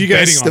that. Did I'm you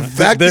guys- betting The on it.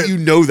 fact There- that you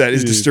know that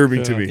is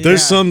disturbing to me.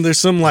 There's some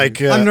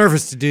like I'm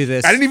nervous to do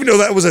this. I didn't even know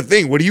that was a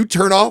thing. What do you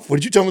turn off? What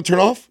did you tell them to turn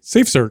off?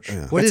 Safe search.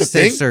 What That's is a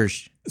thing? safe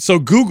search? So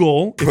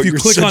Google, Bro, if you you're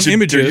click on such a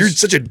images. you're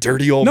such a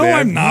dirty old No, man.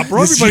 I'm not,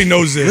 bro. Everybody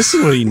knows this. listen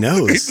to what he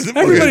knows.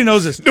 Everybody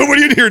knows this.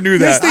 Nobody in here knew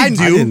that. Yes,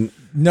 they do.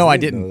 No, I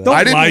didn't. Don't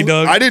I didn't, lie,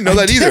 Doug. I didn't know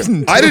that either.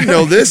 didn't. I didn't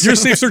know this. Your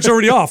safe search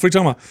already off. What are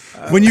you talking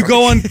about? When you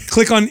go on,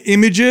 click on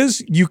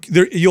images,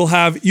 you'll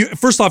have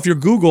first off your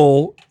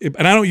Google,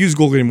 and I don't use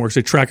Google anymore because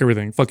they track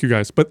everything. Fuck you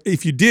guys. But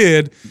if you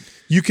did,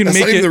 you can That's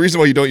make not even it. the reason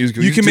why you don't use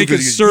Google. You can make a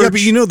search.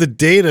 search. Yeah, but the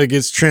data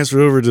gets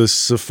transferred over to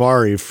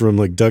Safari from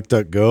like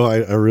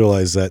DuckDuckGo. I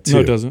realize that too. No,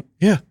 it doesn't.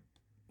 Yeah.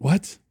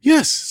 What?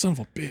 Yes. Son of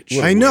a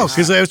bitch. I know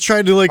because I was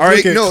trying to like All look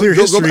right, at no, clear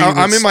go, history. and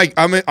I'm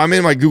it's-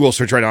 in my Google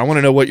search right now. I want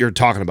to know what you're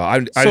talking about. I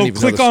didn't So even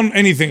click know on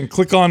anything.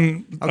 Click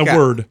on Okay. a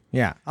word.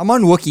 Yeah, I'm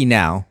on Wookiee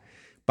now,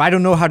 but I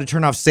don't know how to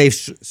turn off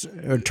safe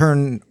or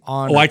turn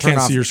on. Oh, or I turn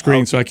can't off- see your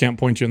screen, Oh, so I can't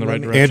point you in the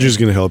right direction. Andrew's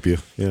gonna help you.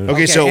 Yeah. this. Okay,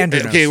 Okay, so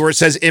Andrew knows. where it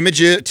says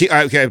images.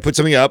 Okay, I put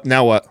something up.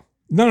 Now what?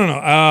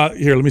 No.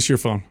 Here, let me see your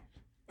phone.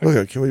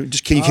 Okay,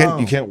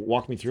 you can't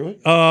walk me through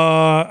it?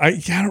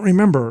 I don't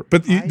remember,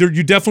 but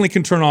you definitely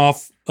can turn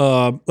off.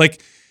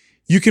 Like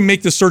you can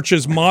make the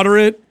searches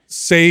moderate,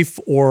 safe,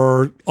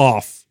 or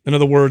off. In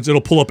other words, it'll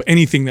pull up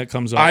anything that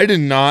comes up. I did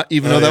not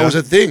even know that yeah. was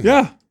a thing.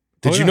 yeah.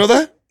 Did Oh, you yeah. know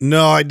that?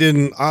 No, I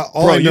didn't. All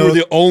Bro, I you know. were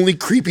the only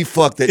creepy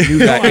fuck that knew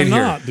that I'm in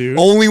here. not, dude.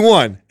 Only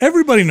one.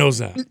 Everybody knows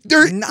that.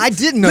 There, I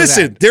didn't know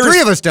listen, that. there's, Three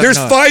of us don't there's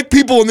know it. 5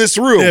 people in this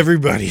room.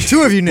 Everybody.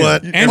 Two of you knew.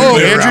 But Andrew Oh,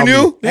 knew. Andrew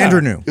knew? Yeah.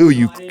 Andrew knew. Ooh,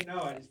 you.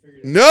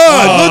 No,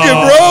 look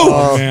at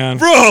Oh, man.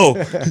 bro.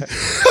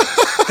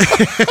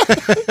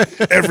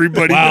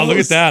 Everybody. Wow, knows. look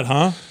at that,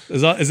 huh?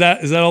 Is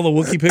that all the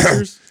Wookiee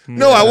pictures?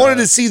 No, I wanted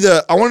to see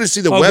the. I wanted to see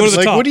the Oh, go to website. the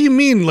like, top. what do you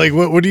mean? Like,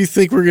 what do you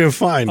think we're gonna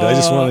find? I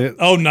just want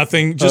to. Oh,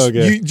 nothing. Just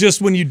Okay.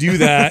 just when you do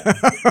that,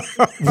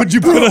 would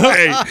you put up?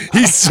 Hey,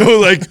 he's so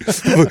like,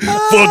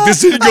 fuck.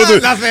 This didn't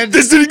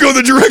go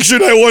the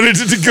direction I wanted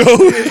it to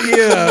go.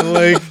 Yeah,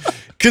 like.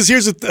 Because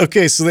here's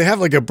okay, so they have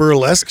like a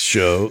burlesque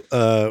show.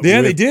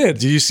 Yeah, they did.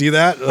 Do you see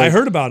that? I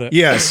heard about it.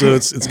 Yeah, so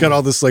it's got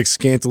all this like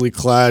scantily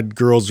clad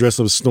girls dressed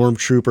up as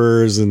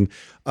stormtroopers, and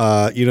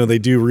they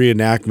do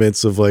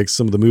reenactments of like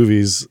some of the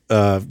movies.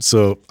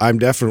 So I'm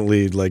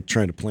definitely like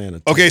trying to plan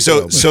it. Okay,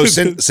 so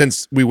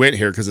since we went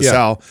here because of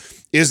Sal,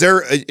 is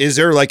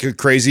there like a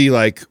crazy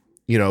like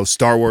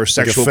Star Wars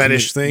Like a sexual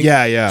fetish thing.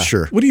 Yeah.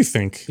 Sure. What do you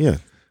think? Yeah.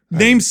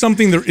 Name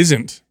something there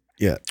isn't.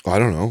 Yeah. I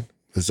don't know.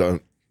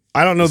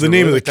 I don't know the it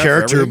name really of the like that for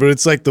character, everything? but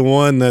it's like the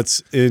one that's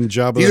in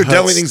Jabba These the are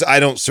definitely Hutt's- things I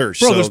don't search.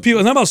 Bro, so. there's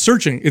people. It's not about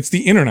searching. It's the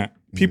internet.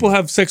 People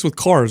have sex with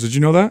cars. Did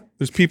you know that?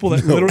 There's people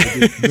that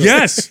literally.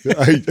 Yes.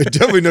 I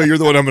definitely know you're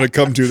the one I'm going to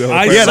come to though.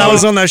 I- Yeah, that saw-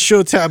 was on that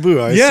show Taboo.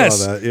 I Yes.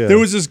 saw that. Yeah. There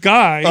was this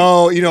guy.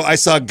 Oh, I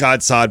saw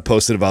Godsod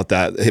posted about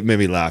that. It made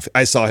me laugh.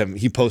 I saw him.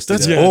 He posted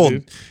That's it. Yeah, old.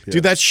 dude.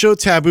 Dude, that show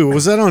Taboo,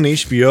 was that on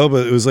HBO?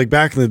 But it was like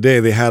back in the day,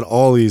 they had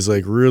all these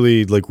like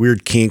really like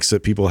weird kinks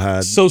that people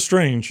had. So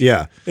strange.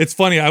 Yeah. It's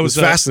funny. I was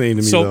fascinating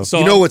to me, though. So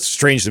You know what's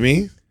strange to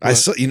me?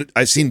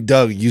 I've seen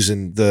Doug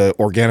using the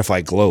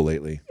Organifi Glow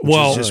lately.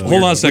 Well,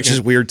 hold on a second. Which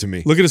is weird to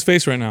me. Look at his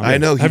face right now. I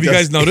know. Have you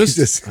guys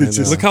noticed?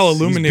 Look how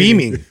illuminating.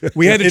 beaming.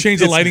 We had to change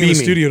the lighting in the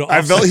studio to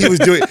I felt he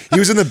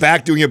was in the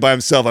back doing it by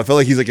himself. I felt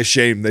like he's like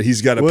ashamed that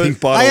he's got a pink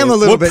bottle. I am a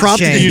little bit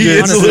prompted ashamed, you to do it?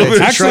 honestly. It's a little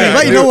bit Actually, shy.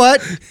 But you know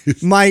what?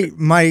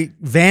 My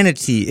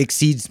vanity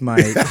exceeds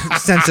my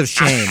sense of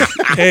shame.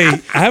 Hey,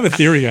 I have a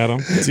theory,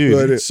 Adam.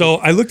 Dude. So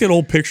I looked at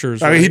old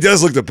pictures. I mean, he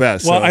does look the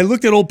best. Well, so. I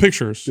looked at old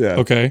pictures. Yeah.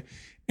 Okay.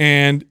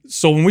 And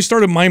so when we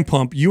started Mind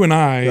Pump, you and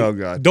I Oh,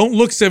 God. don't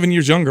look 7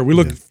 years younger. We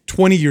look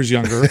 20 years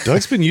younger.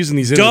 Doug's been using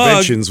these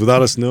interventions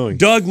without us knowing.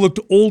 Doug looked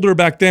older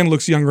back then,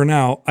 looks younger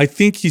now. I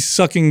think he's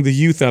sucking the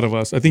youth out of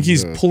us. I think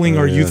he's pulling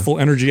our youthful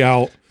energy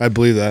out. I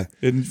believe that.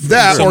 In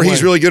That, some or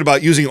he's way. really good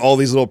about using all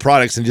these little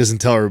products and doesn't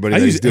tell everybody I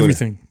that use he's doing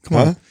everything. it. Come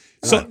on.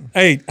 So,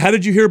 hey, how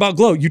did you hear about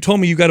Glow? You told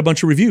me you got a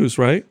bunch of reviews,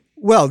 right?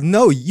 Well,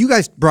 no, you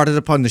guys brought it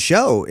up on the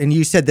show, and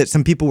you said that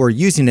some people were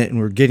using it and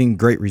were getting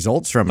great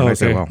results from it. I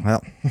said, Okay.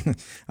 well,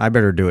 I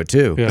better do it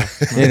too. Yeah.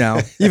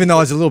 Even though I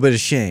was a little bit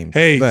ashamed.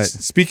 Hey, but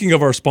speaking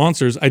of our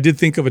sponsors, I did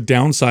think of a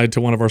downside to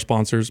one of our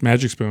sponsors,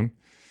 Magic Spoon.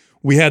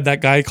 We had that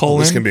guy call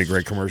This in. can be a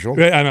great commercial.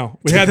 Yeah, I know.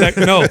 We had that.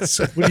 No,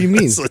 What do you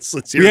mean? Let's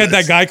hear we had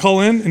this. that guy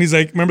call in, and he's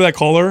like, "Remember that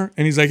caller?"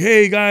 And he's like,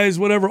 "Hey guys,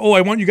 whatever. Oh, I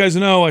want you guys to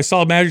know, I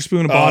saw Magic Spoon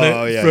and bought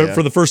Oh, it yeah.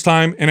 for the first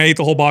time, and I ate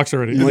the whole box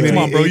already." I'm like, Yeah, come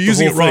on, he bro, ate you're the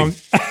using it whole wrong.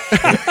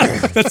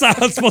 That's not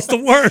how it's supposed to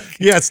work.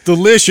 Yeah, it's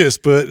delicious,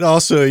 but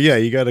also,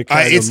 you got to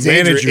kind It's of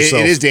manage dangerous.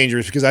 yourself. It is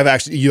dangerous because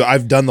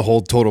I've done the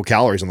whole total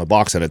calories on the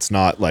box, and it's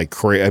not like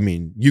crazy. I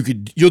mean,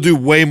 you'll do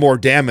way more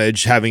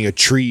damage having a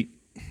treat,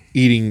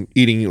 eating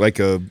like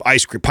a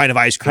pint of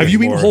ice cream. Have you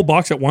eaten or- a whole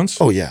box at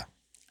once? Oh yeah,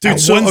 dude,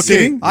 one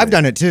sitting? I've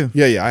done it too.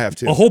 yeah, I have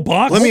too. A whole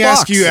box? Let me Whole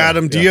ask box. you,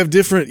 Adam. Do you have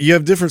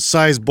different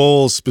size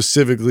bowls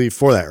specifically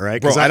for that,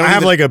 right? Because Bro, I I don't have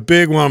even- like a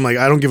big one. I'm like,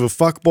 I don't give a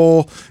fuck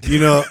bowl.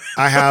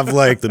 I have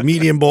like the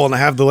medium bowl, and I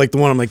have the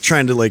one I'm like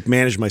trying to like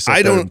manage myself.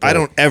 I better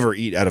don't ever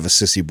eat out of a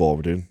sissy bowl,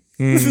 dude.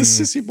 the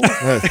sissy bowl.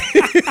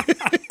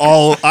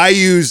 I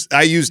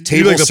use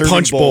table like the serving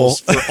punch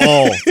bowls for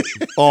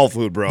all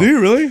food, bro. Do you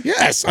really?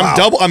 Yes,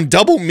 I'm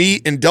double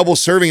meat and double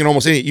serving in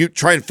almost any. You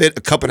try and fit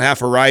a cup and a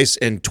half of rice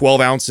and 12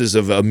 ounces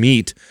of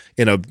meat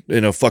in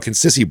a fucking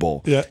sissy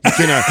bowl. Yeah.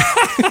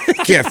 You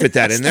can't fit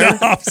that in there.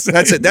 Stop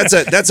saying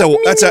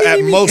That's a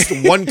at most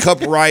 1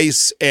 cup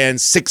rice and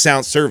 6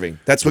 ounce serving.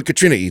 That's what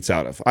Katrina eats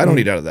out of. I don't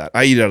eat out of that.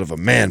 I eat out of a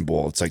man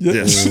bowl. It's like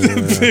this.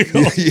 Big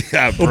old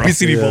Yeah, bro.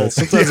 obesity Yeah, bowl.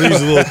 sometimes I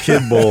use a little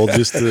kid bowl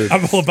just to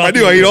I'm all about I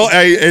do. I eat all.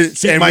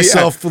 keep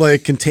myself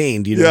like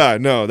contained. Yeah,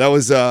 no, that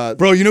was.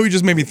 Bro, you know what you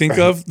just made me think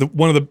of?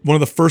 One of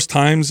the first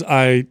times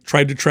I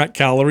tried to track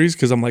calories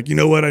because I'm like, you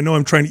know what? I know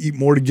I'm trying to eat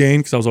more to gain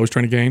because I was always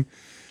trying to gain.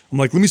 I'm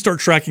like, let me start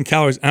tracking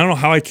calories. I don't know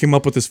how I came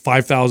up with this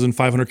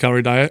 5,500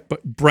 calorie diet,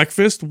 but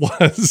breakfast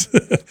was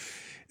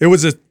it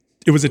was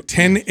a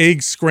 10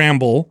 egg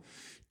scramble,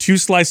 2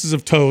 slices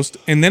of toast,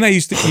 and then I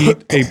used to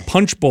eat a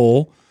punch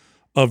bowl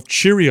of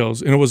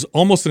Cheerios, and it was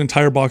almost an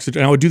entire box of,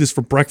 and I would do this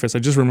for breakfast. I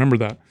just remember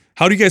that.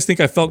 How do you guys think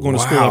I felt going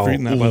to school after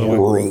eating that, by the way?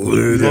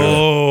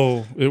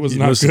 Oh, it was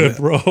not must have good,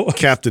 been- bro.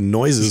 Captain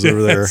Noises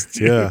over there. Yes,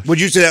 dude. Yeah. Would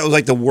you say that was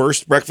like the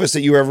worst breakfast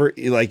that you ever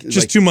like?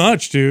 Just too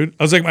much, dude.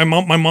 I was like, my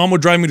mom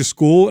would drive me to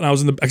school, and I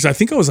was because I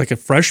think I was like a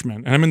freshman,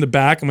 and I'm in the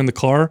back, I'm in the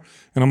car,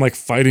 and I'm like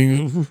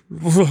fighting,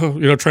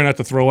 trying not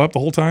to throw up the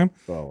whole time.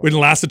 It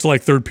lasted till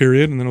like third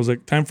period, and then it was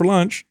like time for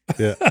lunch.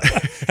 Yeah.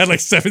 Had like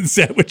 7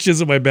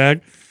 sandwiches in my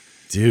bag.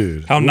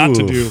 Dude. How not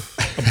to Ooh. do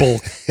a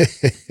bulk.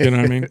 You know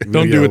what I mean?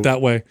 Don't do Yeah. it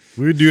that way.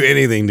 We would do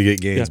anything to get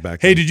gains Yeah.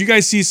 back Hey, then. did you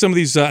guys see some of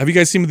these? Have you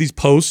guys seen these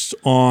posts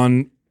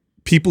on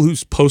people who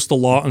post a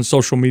lot on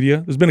social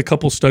media? There's been a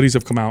couple studies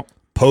have come out.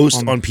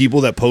 post on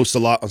people that post a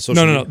lot on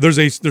social No.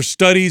 media? There's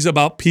studies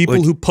about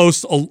people who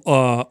post a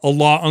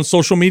lot on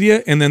social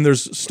media, and then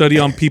there's study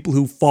on people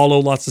who follow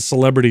lots of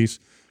celebrities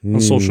on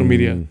social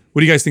media. What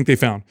do you guys think they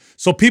found?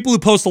 So people who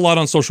post a lot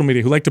on social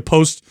media, who like to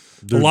post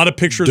a lot of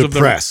pictures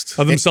depressed.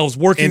 of themselves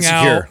working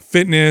Insecure. out,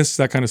 fitness,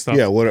 that kind of stuff.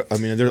 Yeah,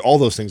 there's all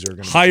those things are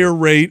going to Higher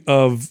rate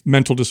of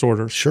mental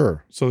disorders.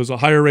 Sure. So there's a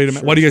higher rate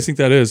of. Why do you guys think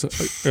that is?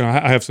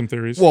 I have some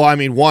theories. Well, I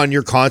mean, one,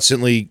 you're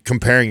constantly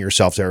comparing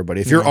yourself to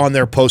everybody. If you're on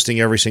there posting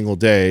every single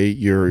day,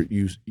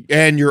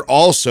 you're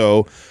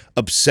also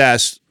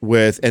obsessed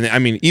with, and I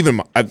mean,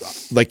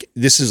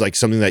 this is like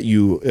something that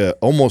you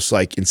almost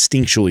like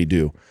instinctually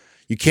do.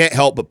 You can't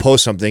help but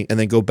post something and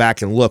then go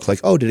back and look like,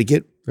 oh, did it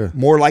get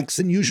more likes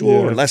than usual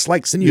or less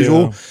likes than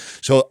usual? Yeah.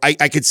 So I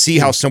could see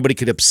how somebody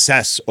could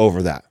obsess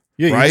over that.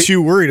 Yeah, right? you're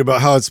too worried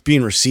about how it's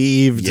being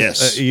received.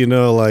 Yes.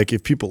 Like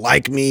if people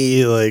like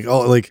me,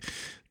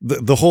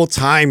 the whole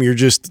time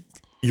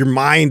your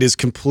mind is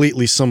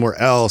completely somewhere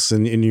else,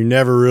 and you're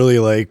never really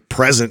like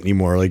present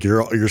anymore. Like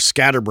you're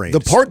scatterbrained. The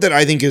part that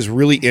I think is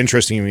really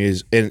interesting to me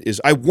is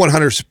I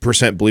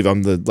 100% believe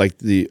I'm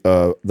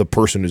the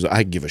person who's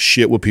I give a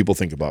shit what people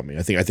think about me.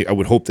 I think I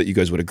would hope that you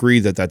guys would agree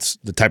that that's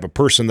the type of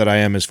person that I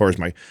am as far as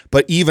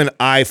but even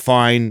I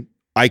find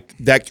I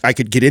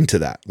could get into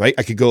that, right?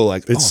 I could go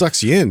like, It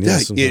sucks you in. yeah,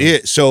 sometimes. it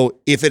is. So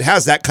if it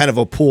has that kind of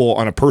a pull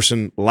on a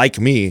person like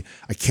me,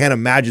 I can't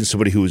imagine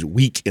somebody who is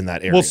weak in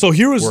that area. Well, so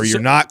here was where you're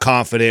not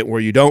confident, where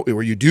you do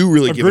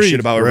really give a Agreed. shit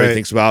about what everybody Right.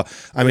 thinks about.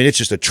 I mean, it's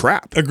just a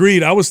trap.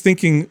 Agreed. I was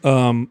thinking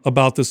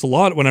about this a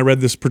lot when I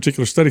read this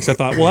particular study because I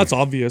thought, well, that's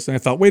obvious. And I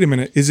thought, wait a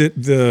minute, is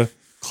it the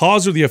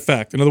cause or the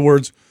effect? In other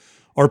words,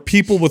 are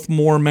people with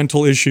more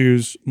mental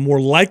issues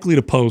more likely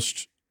to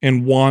post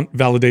and want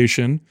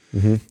validation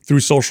through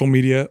social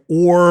media,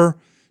 or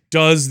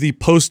does the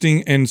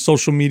posting and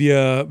social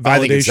media I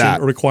think it's validation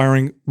that. or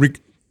requiring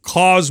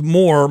cause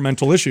more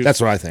mental issues? That's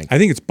what I think. I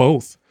think it's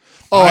both.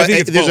 Oh, I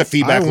think it's there's a both.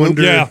 feedback I loop.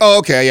 wonder- Yeah. Oh,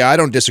 okay. Yeah, I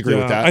don't disagree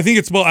with that. I think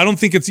it's both. I don't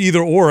think it's either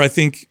or. I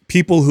think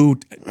people who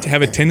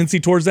have a tendency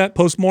towards that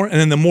post more, and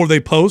then the more they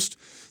post,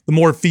 the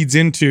more it feeds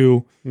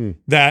into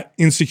that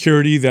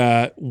insecurity,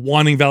 that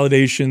wanting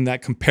validation,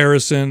 that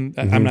comparison,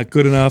 that I'm not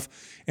good enough,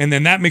 and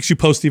then that makes you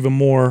post even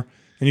more,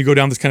 and you go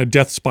down this kind of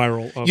death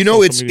spiral. Of You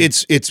know, social media.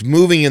 it's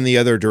moving in the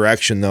other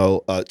direction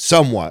though,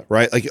 somewhat,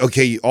 right? Like,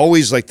 okay,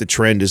 always like the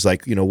trend is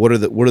like, you know, what are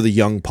the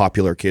young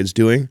popular kids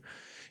doing,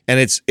 and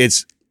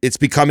it's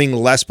becoming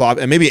less pop.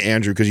 And maybe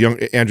Andrew, because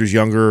Andrew's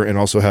younger and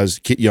also has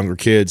younger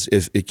kids.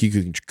 If you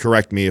could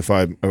correct me if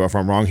I'm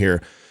wrong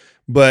here,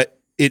 but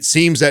it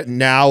seems that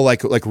now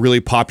like really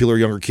popular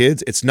younger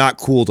kids, it's not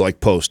cool to like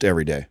post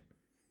every day.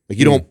 Like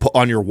you don't put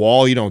on your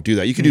wall, you don't do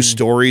that. You can do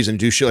stories and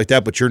do shit like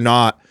that, but you're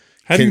not.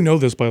 How do you know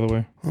this, by the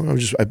way?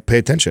 I pay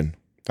attention.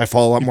 I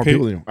follow a lot more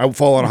people than you. I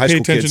follow a lot of high Pay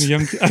school attention kids. to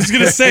young kids. I was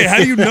going to say, how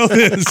do you know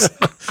this?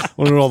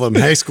 Wonder what all them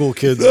high school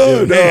kids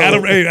do.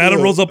 Hey,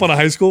 Adam rolls up on a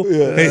high school.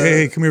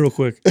 Hey, come here real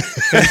quick.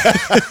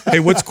 Hey,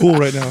 what's cool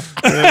right now?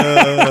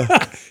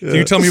 Can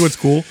you tell me what's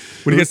cool?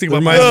 What do you guys think about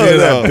Reminds my me of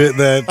that bit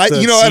that I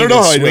don't know how I know.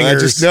 I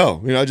Swingers. just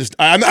know. You know,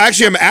 I'm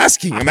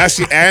asking. I'm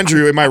asking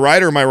Andrew. Am I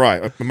right or am I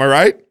right? Am I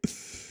right?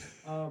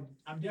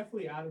 I'm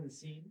definitely out of the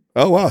scene.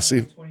 Oh wow. I'm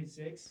See.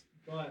 26,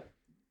 but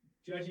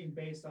judging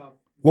based off,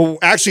 Well,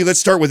 actually, let's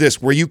start with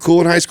this. Were you cool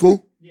in high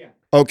school? yeah,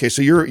 Okay,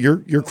 so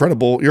you're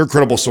credible. You're a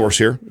credible source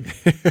here.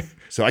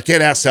 So I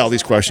can't ask Sal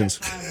these questions.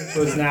 which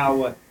was now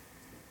what,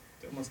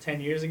 almost 10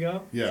 years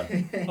ago. Yeah.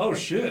 Oh,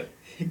 shit.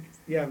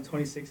 Yeah, I'm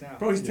 26 now.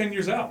 Bro, he's 10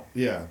 years out.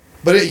 Yeah.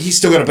 But he's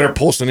still got a better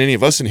pulse than any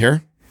of us in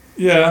here.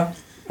 Yeah.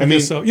 I mean,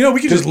 mean, so we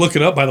can just look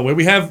it up. By the way,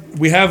 we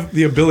have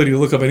the ability to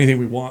look up anything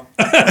we want.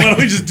 Why don't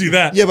we just do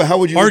that? Yeah, but how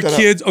would you Our look that up?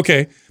 kids,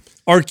 okay,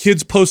 our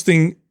kids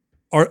posting.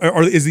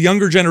 Is the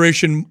younger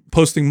generation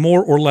posting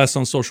more or less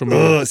on social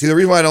media? See, the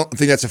reason why I don't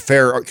think that's a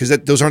fair, because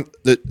those aren't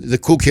the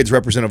cool kids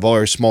represent a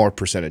very smaller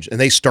percentage, and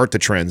they start the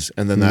trends,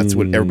 and then that's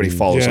what everybody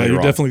follows. Yeah, later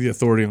you're on. definitely the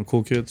authority on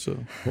cool kids. So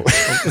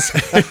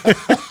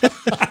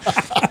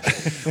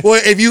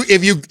Well,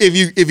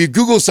 if you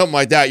Google something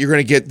like that, you're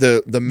going to get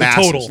the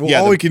masses. total. Well,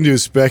 Yeah, all we can do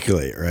is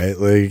speculate, right?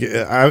 Like,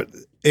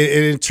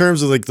 in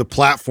terms of like the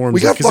platforms, we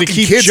got 'cause they fucking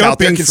keep kids out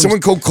there. jumping Can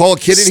from someone call a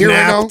kid in here right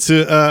now?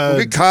 Snap to We'll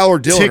get Kyle or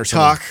Dylan or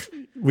something. TikTok.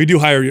 we do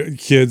hire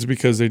kids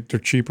because they're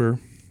cheaper.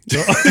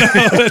 No,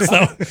 that's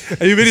not.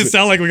 You made it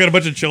sound like we got a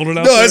bunch of children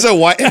out No, there. that's a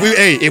why.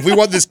 If we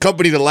want this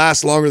company to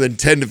last longer than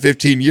 10 to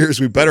 15 years,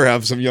 we better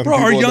have some young Bro,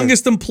 people. our in there.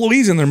 youngest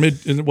employees in their mid.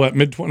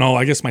 No,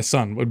 I guess my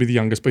son would be the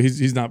youngest, but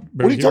he's not.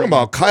 What are you talking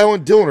about? Kyle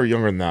and Dylan are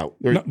younger than that.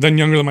 Then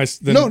younger than my.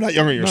 No, not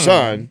younger than your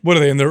son. What are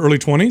they in their early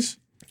 20s?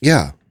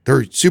 Yeah,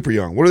 they're super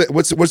young. What are they?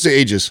 What's the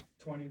ages?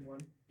 21.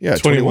 Yeah,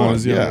 21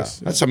 is the yeah.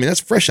 youngest, yeah. That's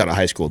fresh out of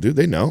high school, dude.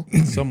 They know.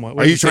 Somewhat.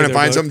 Are you trying to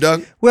find something,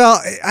 Doug?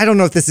 Well, I don't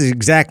know if this is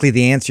exactly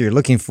the answer you're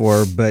looking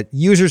for, but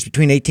users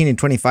between 18 and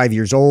 25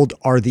 years old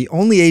are the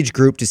only age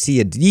group to see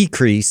a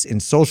decrease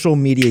in social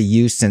media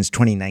use since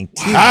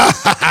 2019.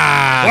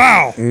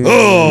 Wow.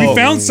 We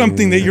found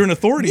something that you're an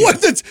authority.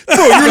 What?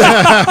 Bro,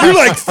 you're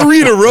like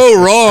 3 in a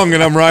row wrong,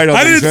 and I'm right on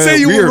I these, didn't man. say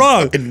you were Weird.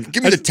 wrong. Fucking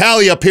Give me the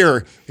tally up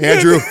here,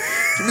 Andrew.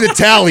 Give me the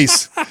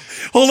tallies.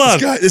 Hold on.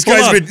 This Hold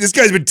on.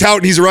 guy's been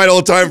touting he's right all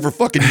the time for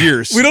fucking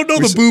years. We don't know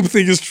the boob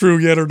thing is true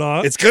yet or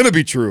not. It's gonna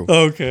be true.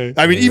 Okay.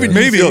 I mean,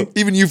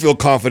 even you feel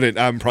confident.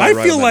 I'm probably. I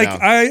right feel on like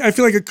that now. I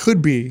feel like it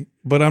could be,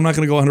 but I'm not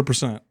going to go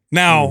 100%.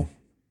 Now,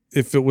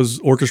 if it was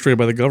orchestrated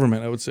by the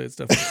government, I would say it's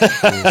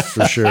definitely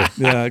For sure.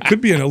 yeah. It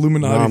could be an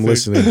Illuminati. No, I'm thing.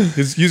 listening.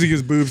 He's using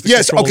his boobs. To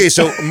Yes. control- Okay.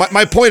 So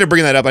my point of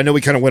bringing that up, I know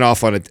we kind of went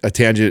off on a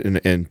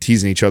tangent and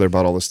teasing each other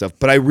about all this stuff,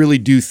 but I really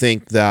do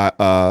think that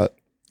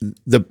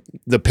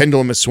the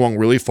pendulum has swung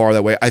really far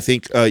that way. I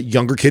think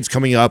younger kids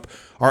coming up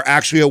are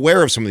actually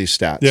aware of some of these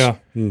stats. Yeah.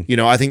 You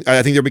know, I think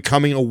they're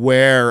becoming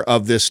aware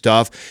of this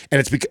stuff, and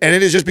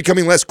it is just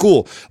becoming less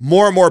cool.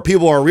 More and more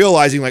people are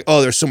realizing like,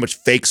 oh, there's so much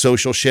fake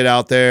social shit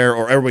out there,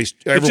 or everyone's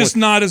just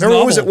not as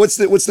everyone was novel.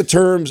 it? What's the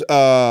terms?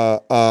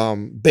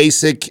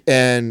 Basic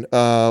and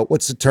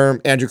what's the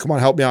term? Andrew, come on,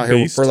 help me out here.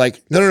 Based? For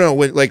like no,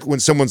 when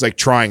someone's like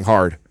trying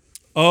hard.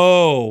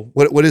 Oh.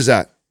 What is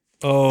that?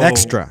 Oh.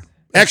 Extra.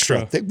 Extra.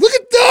 Look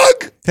at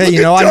Doug. Hey, Look you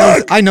at know,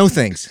 Doug. I know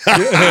things.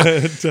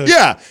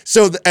 Yeah.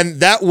 So, and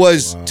that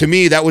was, to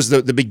me, that was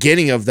the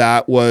beginning of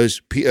that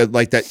was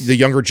like that the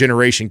younger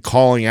generation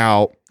calling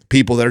out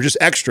people that are just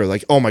extra.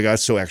 Like, oh my god,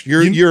 it's so extra.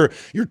 You're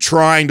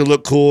trying to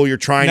look cool. You're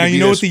trying now to. You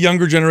know what the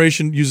younger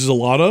generation uses a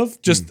lot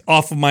of, just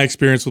off of my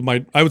experience with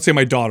I would say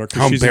my daughter.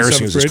 How she's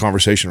embarrassing in is this grade.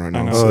 conversation right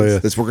now? Oh, yeah.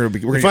 We're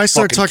gonna If I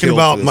start talking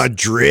about my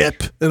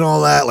drip and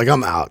all that, like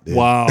I'm out. Dude.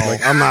 Wow,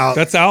 like I'm out.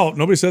 That's out.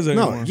 Nobody says that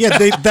anymore. No, yeah,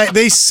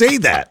 they say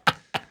that.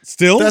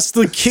 Still, That's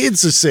the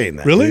kids are saying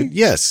that. Really? Dude.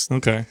 Yes.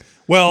 okay.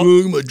 Well,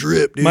 My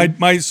drip, dude.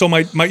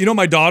 my you know,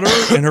 my daughter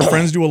and her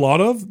friends do a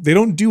lot of. They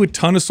don't do a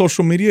ton of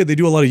social media. They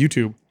do a lot of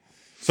YouTube.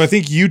 So I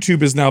think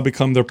YouTube has now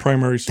become their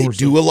primary They source.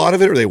 do a lot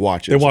of it, or they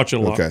watch it. They watch it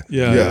a lot. Okay.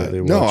 Yeah.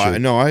 they No, watch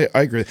it.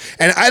 I agree.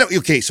 And I don't.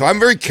 Okay, so I'm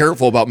very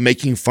careful about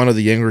making fun of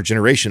the younger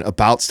generation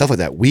about stuff like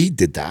that. We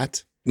did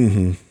that.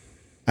 Mm-hmm.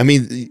 I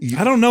mean,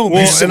 I don't know. we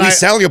man.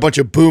 sound like a bunch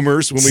of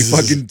boomers when we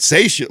fucking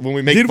say shit when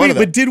we make Did fun we? of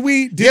that. But did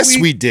we? Yes,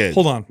 we did.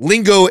 Hold on.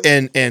 Lingo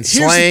and the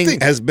slang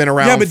thing. has been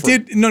around. Yeah, but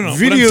for, no.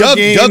 Video what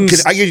I'm- Doug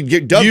games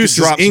could drop use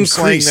some has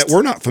slang that increased.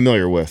 we're not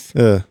familiar with.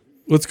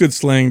 What's good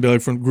slang,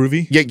 Doug, from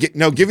Groovy? Yeah,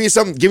 give me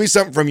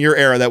something from your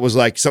era that was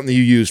like something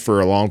you used for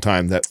a long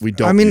time that we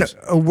don't. I mean, use.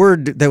 a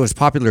word that was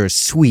popular is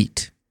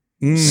sweet.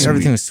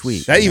 Everything was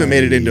sweet. That even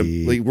made it into.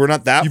 Like, we're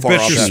not that You far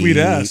bet off. your that. sweet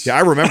ass. Yeah, I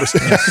remember.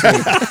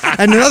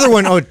 And another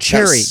one,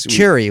 cherry. sweet.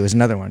 Cherry was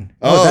another one.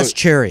 Oh. Oh, that's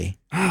cherry.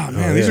 Oh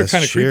man, these are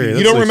kind of cherry. creepy.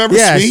 You don't remember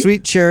Yeah, sweet?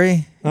 sweet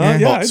cherry. Yeah,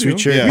 Yeah. I sweet do.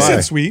 cherry We pie.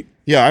 said sweet.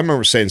 Yeah, I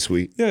remember saying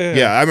sweet.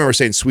 Yeah. I remember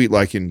saying sweet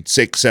like in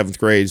 6th, 7th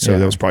grade. So Yeah.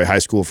 that was probably high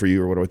school for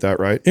you or whatever with that,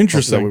 right?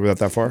 Interesting. That we were not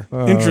that far.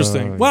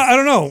 Interesting. Well, I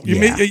don't know. You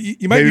yeah.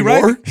 you might Maybe be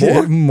right.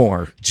 more?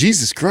 More.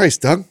 Jesus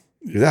Christ, Doug,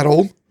 you're that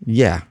old?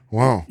 Yeah.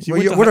 Wow. You Well,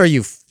 went to what hi- are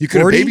you? You could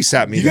have 40?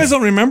 babysat me. You guys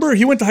don't remember?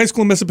 He went to high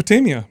school in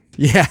Mesopotamia.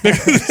 Yeah.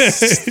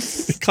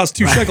 It cost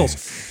 2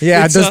 shekels.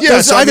 Yeah. It's, so I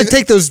I had mean- to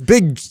take those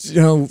big,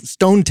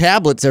 stone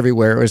tablets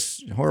everywhere. It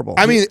was horrible.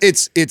 I mean,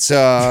 it's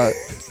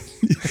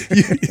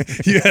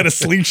You had a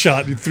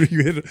slingshot. You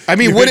hit it. I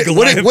mean, you what hit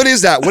Goliath. what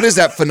is that? What is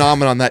that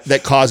phenomenon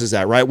that causes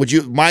that? Right? Would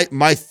you?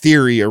 My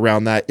theory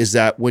around that is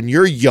that when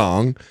you're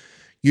young,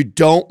 you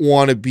don't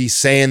want to be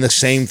saying the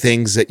same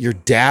things that your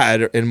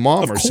dad and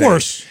mom are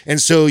course. saying,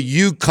 and so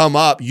you come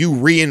up, you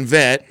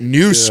reinvent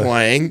new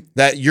slang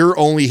that you're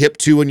only hip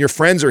to and your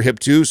friends are hip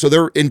to. So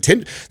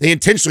they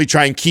intentionally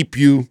try and keep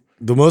you.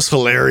 The most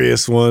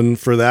hilarious one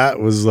for that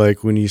was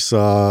like when you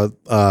saw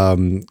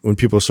when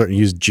people were starting to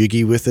use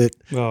jiggy with it.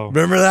 Oh.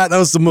 Remember that? That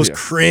was the most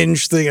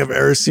cringe thing I've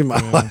ever seen in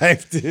my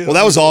life, dude. Well,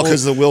 that was all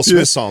because of the Will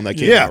Smith song that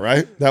came Yeah. out,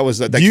 right? That was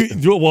that.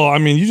 Well, I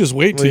mean, you just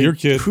wait till your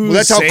kid. who- Well,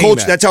 that's how saying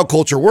culture. that? That's how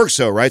culture works,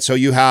 though, right? So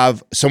you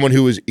have someone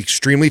who is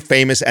extremely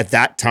famous at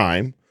that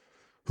time,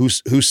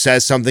 who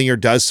says something or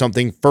does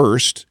something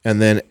first,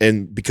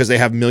 and because they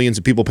have millions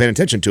of people paying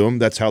attention to them,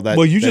 that's how that.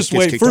 Well, you that just gets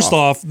wait. kicked First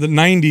off, the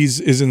 90s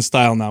is in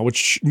style now,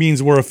 which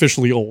means we're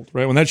officially old,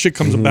 right? When that shit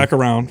comes back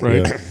around,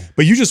 right?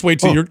 But you just wait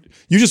till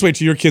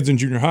your kids in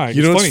junior high.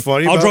 You know what's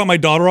funny I'll about- drop my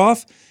daughter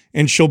off,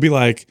 and she'll be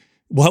like,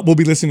 we'll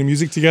be listening to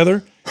music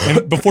together.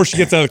 And before she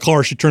gets out of the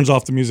car, she turns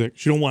off the music.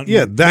 She don't want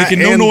that making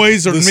no and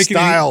noise or the making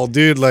style,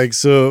 dude. Like,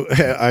 so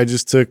I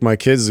just took my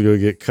kids to go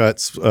get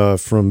cuts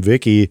from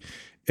Vicky,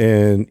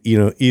 and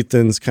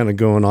Ethan's kind of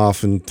going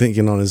off and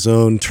thinking on his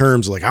own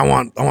terms, like I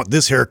want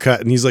this haircut,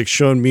 and he's like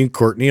showing me and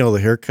Courtney all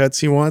the haircuts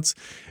he wants.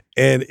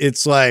 And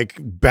it's like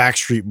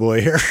Backstreet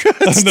Boy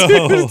haircuts.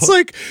 No. Dude. It's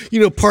like,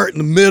 part in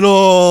the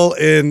middle.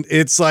 And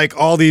it's like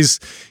all these,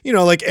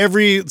 like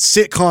every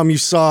sitcom you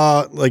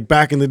saw like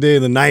back in the day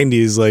in the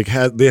 90s, like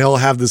they all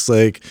have this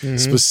like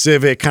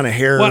specific kind of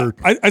hair. Well,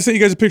 I sent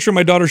you guys a picture of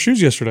my daughter's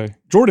shoes yesterday.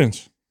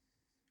 Jordans.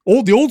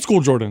 The old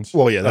school Jordans.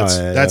 Well, yeah, that's.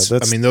 that's-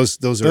 I mean, those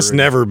are. That's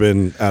never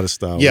been out of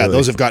style. Yeah, really.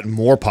 those have gotten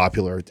more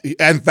popular.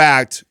 In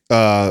fact,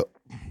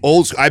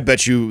 I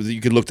bet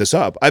you could look this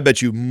up. I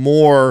bet you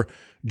more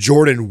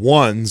Jordan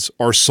 1s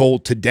are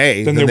sold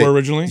today Than they were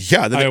originally?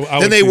 Yeah, I than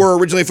would they see. were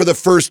originally for the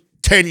first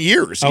 10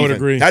 years. I would even.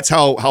 agree. That's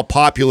how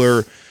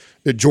popular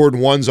the Jordan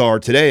 1s are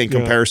today in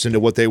comparison to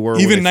what they were.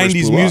 Even when they first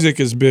 90s blew up. music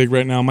is big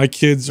right now. My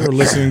kids are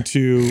listening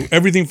to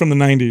everything from the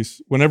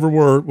 90s.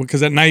 Whenever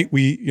because at night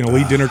we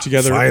eat dinner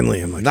together.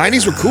 Finally, I'm like,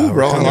 90s were cool,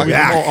 bro.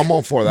 I'm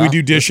all for that. We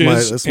do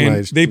dishes, that's and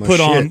my- they my put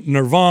on shit.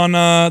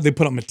 Nirvana. They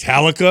put on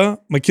Metallica.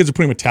 My kids are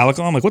putting Metallica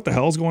on. I'm like, what the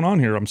hell is going on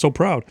here? I'm so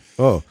proud.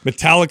 Oh.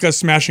 Metallica,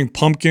 Smashing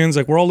Pumpkins.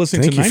 Like we're all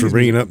listening Thank to you 90s for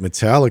bringing music. up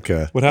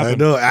Metallica. What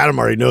happened? I know Adam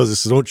already knows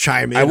this, so don't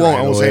chime in. I won't. right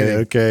I won't say away,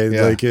 anything. Okay,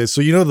 Yeah. like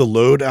so you know the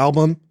Load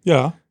album,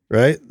 Yeah.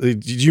 right?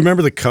 Did you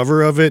remember the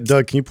cover of it,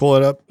 Doug? Can you pull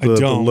it up? I The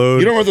don't. Load.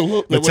 You don't remember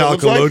what it looks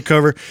Metallica like? Load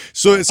cover.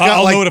 So it's got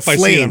I'll like know it if I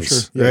see it, I'm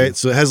flames, sure. right?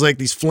 So it has like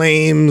these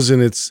flames,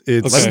 and it's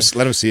Okay. Let him see it.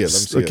 Let him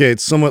see okay. it.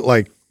 It's somewhat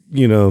like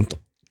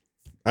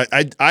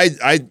I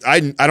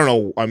don't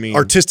know. I mean,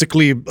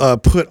 artistically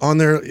put on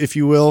there, if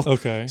you will.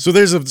 Okay. So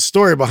there's a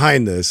story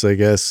behind this, I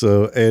guess.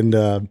 So and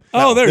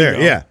Oh, there you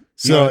go. yeah.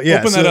 So Yeah,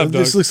 open that so up,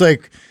 this Doug.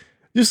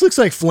 looks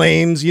like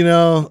flames,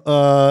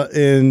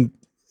 and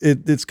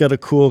it's got a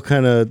cool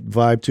kind of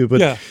vibe to it. But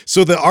Yeah.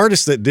 so the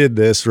artist that did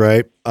this,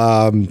 right?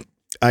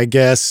 I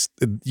guess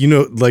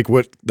like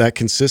what that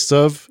consists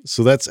of.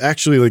 So that's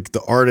actually like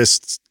the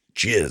artist's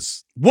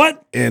jizz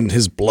What? and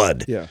his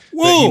blood. Yeah.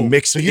 Whoa. He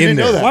mixed you in didn't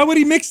know there. that. Why would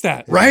he mix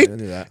that? Right? I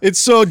knew that. And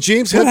so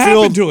James What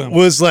happened Hetfield to him?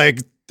 was like,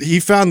 he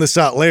found this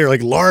out later.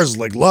 Like Lars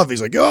like loved it.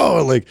 He's like,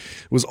 oh, like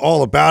was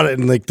all about it.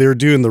 And like they were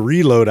doing the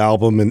Reload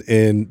album,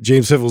 and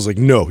James Hetfield was like,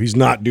 no, he's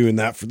not doing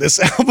that for this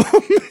album.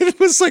 It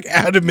was like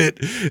adamant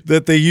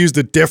that they used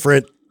a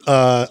different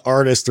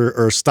artist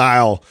or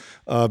style.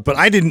 But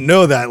I didn't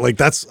know that. Like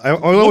I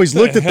always the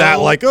looked at that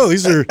hell- like, oh,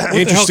 these are What the hell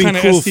interesting, kind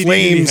of cool STD did he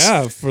flames.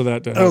 have for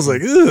that? I was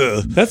like,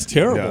 ugh. that's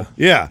terrible.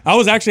 Yeah. I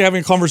was actually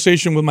having a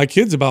conversation with my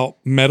kids about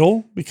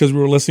metal because we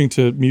were listening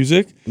to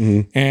music,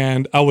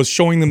 and I was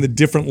showing them the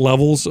different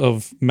levels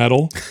of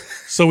metal.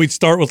 So we'd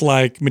start with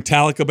like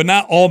Metallica, but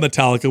not all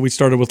Metallica. We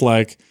started with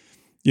like,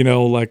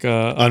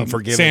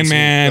 Unforgiven.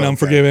 Sandman, Okay.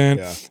 Unforgiven,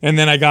 Yeah. and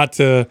then I got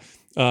to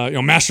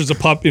Masters of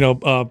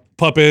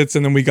Puppets,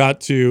 and then we got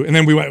to, and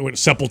then we went with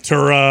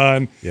Sepultura,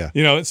 and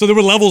so there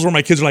were levels where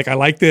my kids are like, I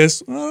like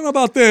this, I don't know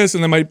about this,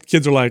 and then my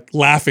kids are like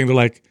laughing. They're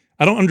like,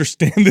 I don't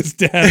understand this,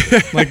 Dad.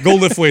 I'm like, go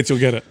lift weights, you'll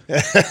get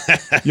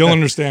it. You'll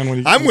understand when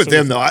you. I'm with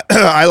them though.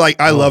 I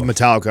love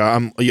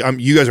Metallica.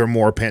 You guys are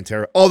more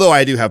Pantera. Although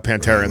I do have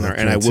Pantera in there,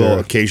 and I will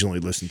occasionally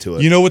listen to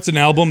it. You know what's an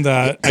album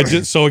that I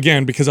just so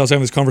again because I was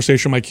having this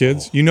conversation with my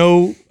kids.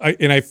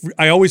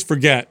 I always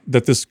forget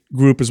that this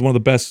group is one of the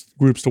best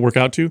groups to work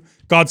out to.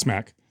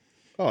 Godsmack.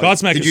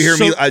 Godsmack. Did you hear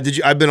me?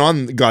 I've been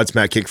on the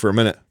Godsmack kick for a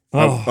minute.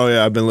 Oh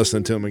yeah, I've been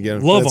listening to them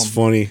again. Love That's them.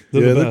 funny.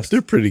 They're the best.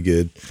 They're pretty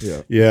good.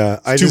 Yeah.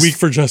 Too weak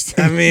for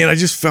Justin. I mean, I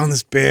just found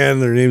this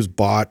band. Their name's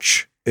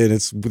Botch, and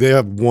they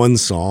have one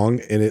song,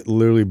 and it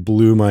literally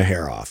blew my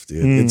hair off,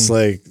 dude. It's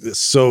like it's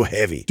so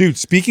heavy. Dude,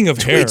 speaking of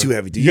hair, Way too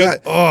heavy. Dude.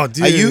 Dude,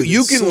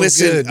 you it's can so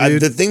listen. good,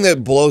 dude. The thing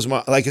that blows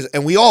my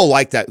and we all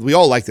like that. We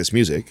all like this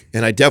music,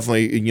 and I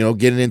definitely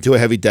getting into a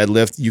heavy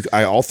deadlift.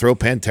 I'll throw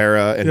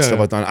Pantera and stuff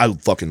like that. I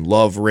fucking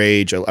love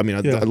Rage. I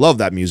love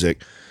that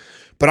music.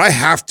 But I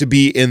have to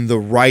be in the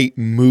right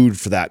mood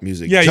for that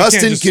music. Yeah, you can't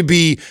Justin just- could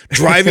be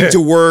driving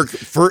to work,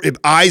 for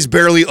eyes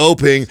barely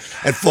open,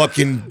 and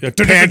fucking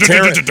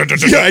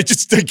Pantera. Yeah, I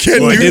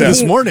can't I do did that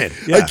this morning.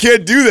 I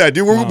can't do that,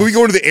 dude. We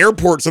go to the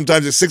airport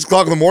sometimes at 6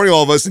 o'clock in the morning,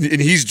 all of us, and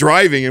he's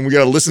driving, and we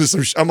got to listen to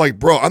some. I'm like,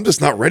 bro, I'm just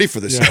not ready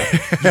for this.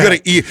 You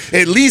got to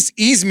at least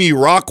ease me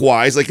rock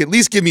wise, like at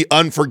least give me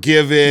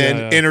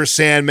Unforgiven, Inner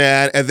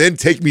Sandman, and then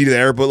take me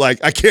there. But like,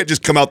 I can't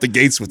just come out the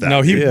gates with that.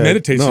 No, he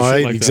meditates and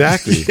shit like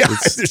exactly. Yeah,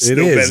 It's- there's it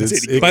no is.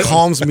 meditating. It But-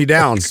 calms me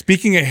down.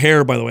 Speaking of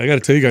hair, by the way, I got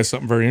to tell you guys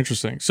something very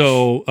interesting.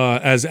 So,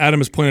 as Adam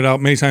has pointed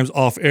out many times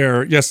off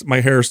air, yes,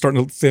 my hair is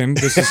starting to thin.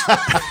 This is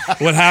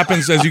what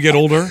happens as you get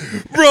older.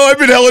 Bro, I've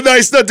been hella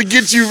nice not to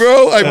get you,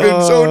 bro. I've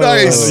been so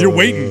nice. You're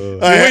waiting. You're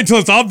waiting until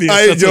it's obvious.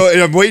 I That's know, what-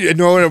 and I'm waiting.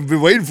 No, I've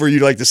been waiting for you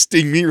to like to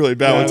sting me really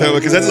bad one time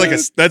because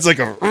that's like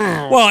a.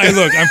 well, hey,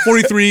 look, I'm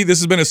 43. This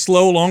has been a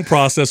slow, long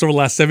process over the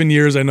last 7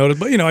 years. I noticed,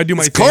 but I do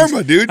my things.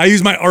 karma, dude. I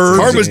use my herbs.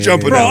 Karma's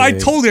jumping Bro, out. I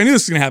told you I knew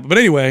this was gonna happen. But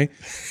anyway,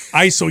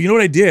 so you know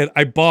what I did?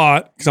 I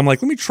bought because I'm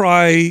like, let me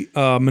try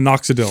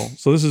minoxidil.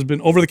 So this has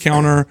been over the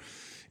counter.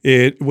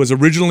 It was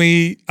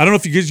originally, I don't know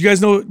if you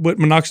guys know what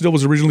minoxidil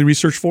was originally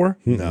researched for.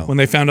 No. When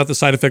they found out the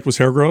side effect was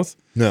hair growth,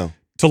 No.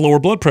 to lower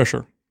blood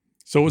pressure.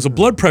 So it was a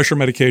blood pressure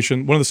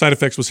medication. One of the side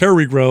effects was hair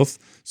regrowth.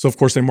 So of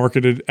course they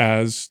marketed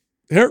as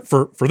hair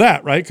for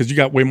that, right? Because you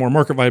got way more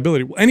market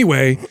viability. Well,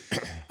 anyway,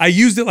 I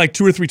used it like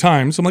 2 or 3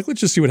 times. I'm like,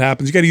 let's just see what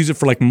happens. You got to use it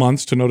for like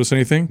months to notice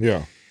anything.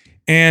 Yeah.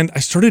 And I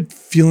started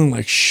feeling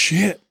like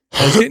shit.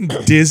 I was getting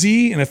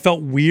dizzy and I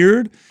felt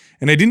weird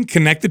and I didn't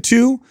connect the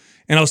two.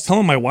 And I was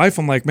telling my wife,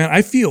 I'm like, man,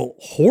 I feel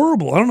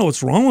horrible. I don't know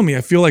what's wrong with me.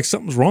 I feel like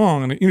something's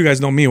wrong. And you guys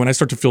know me, when I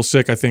start to feel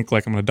sick, I think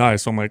like I'm going to die.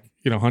 So I'm like,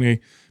 honey,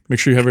 make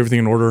sure you have everything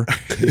in order or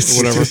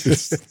whatever.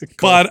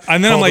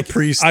 And then I'm like,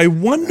 I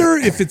wonder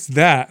if it's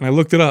that. And I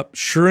looked it up.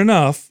 Sure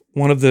enough,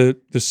 one of the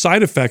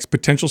side effects,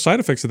 potential side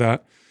effects of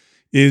that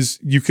is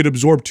you could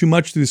absorb too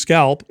much through the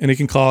scalp and it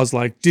can cause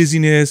like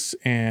dizziness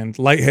and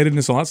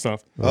lightheadedness, all that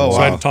stuff. So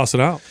I had to toss it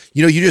out.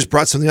 You just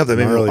brought something up that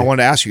maybe I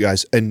wanted to ask you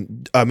guys,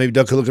 and maybe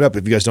Doug could look it up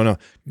if you guys don't know.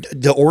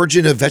 The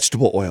origin of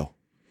vegetable oil.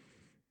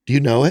 Do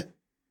you know it?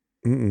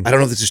 I don't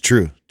know if this is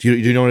true. Do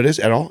you know what it is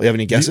at all? You have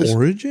any guesses? The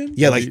origin?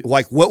 Yeah,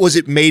 like what was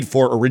it made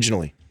for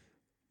originally?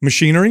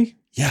 Machinery?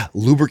 Yeah,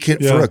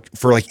 lubricant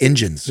for like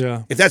engines.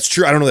 Yeah. If that's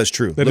true, I don't know if that's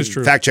true. That is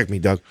true. Fact check me,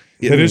 Doug.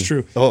 That is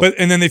true. Oh.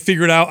 And then they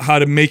figured out how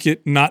to make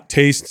it not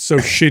taste so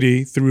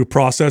shitty through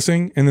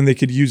processing, and then they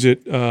could use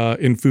it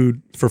in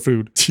food for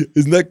food.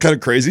 Isn't that kind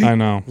of crazy? I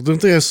know. Well,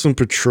 don't they have some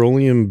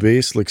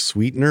petroleum-based like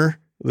sweetener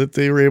that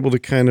they were able to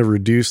kind of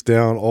reduce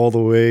down all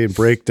the way and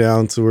break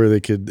down to where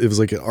it was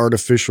like an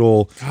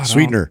artificial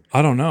sweetener?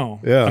 I don't know.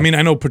 Yeah. I mean,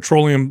 I know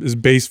petroleum is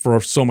based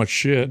for so much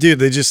shit. Dude,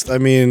 at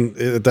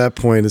that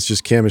point, it's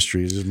just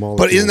chemistry. It's just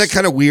molecules. But isn't that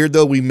kind of weird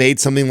though? We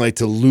made something like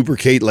to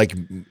lubricate like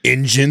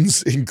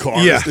engines in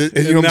cars. Yeah. And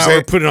And you know what now I'm we're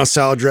saying? putting on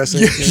salad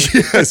dressing.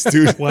 Yes,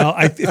 dude. Well,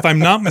 if I'm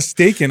not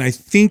mistaken, I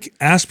think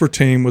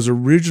aspartame was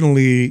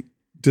originally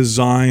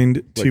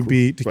designed to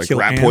like kill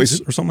rat ants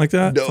poison? or something like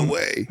that. No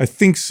way. I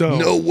think so.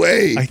 No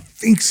way. I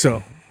think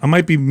so. I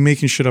might be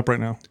making shit up right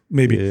now.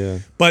 Maybe. Yeah.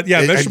 But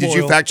yeah, vegetable Did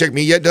you oil. fact check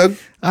me yet, Doug?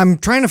 I'm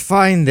trying to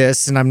find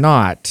this, and I'm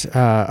not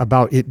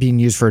about it being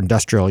used for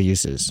industrial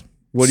uses.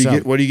 What do you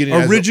get? What are you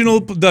getting? Original,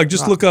 Doug,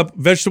 just look up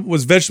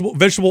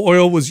vegetable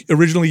oil was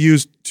originally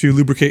used to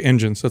lubricate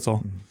engines. That's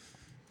all.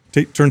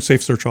 Turn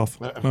safe search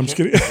off. No, I'm just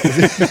kidding.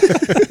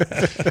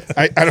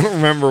 I don't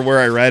remember where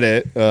I read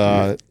it,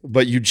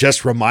 but you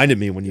just reminded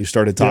me when you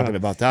started talking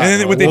about that.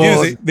 And then what they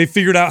did is they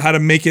figured out how to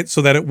make it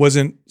so that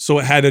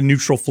it had a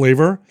neutral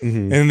flavor,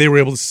 and then they were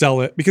able to sell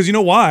it. Because you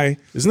know why?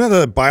 Isn't that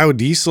a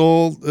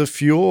biodiesel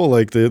fuel?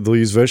 Like they'll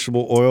use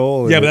vegetable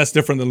oil? Yeah, but that's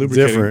different than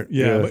lubricating. Different,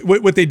 Yeah. yeah.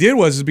 But what they did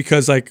was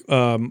because like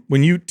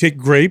when you take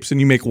grapes and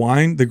you make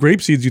wine, the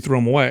grape seeds, you throw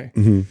them away.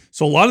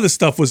 So a lot of this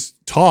stuff was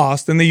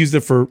tossed, and they used it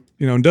for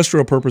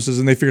industrial purposes,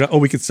 and they figured out,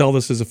 we could sell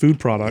this as a food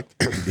product.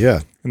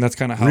 Yeah. And that's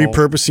kind of how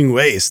Repurposing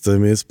waste. I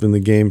mean, it's been the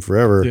game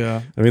forever.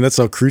 Yeah. I mean, that's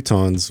how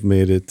croutons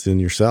made it in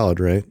your salad,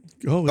 right?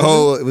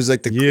 Oh, it was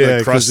like the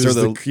crust or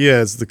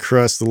it's the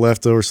crust, the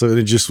leftover. So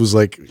it just was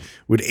like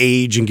would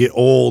age and get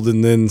old,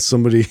 and then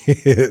somebody, Bro,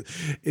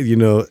 ate you it.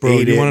 want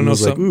to and know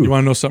was like, something? "Ooh." You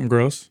want to know something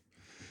gross?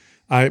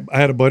 I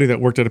had a buddy that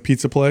worked at a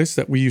pizza place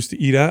that we used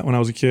to eat at when I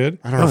was a kid.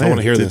 I don't know if I want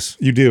to hear this.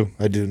 You do.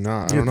 I do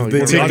not. I don't know.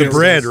 They take the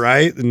bread,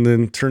 right, and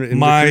then turn it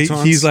into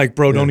croutons? He's like,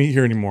 bro, don't eat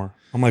here anymore.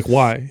 I'm like,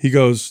 why? He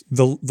goes,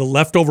 the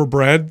leftover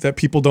bread that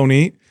people don't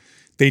eat,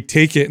 they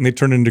take it and they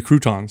turn it into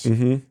croutons.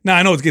 Now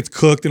I know it gets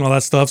cooked and all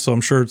that stuff, so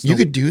I'm sure You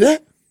could do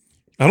that?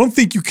 I don't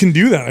think you can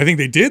do that. I think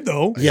they did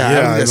though.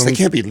 Yeah, that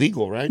can't be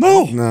legal, right?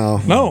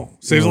 No.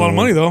 Saves a lot of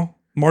money though.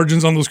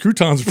 Margins on those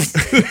croutons.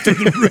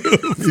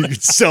 You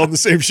could sell the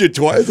same shit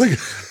twice. Like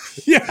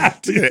Yeah.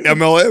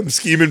 MLM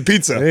scheming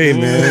pizza. Hey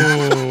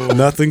man,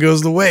 nothing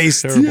goes to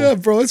waste. Terrible. Yeah,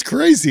 bro, it's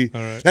crazy.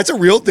 That's a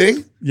real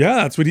thing. Yeah,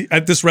 that's what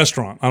at this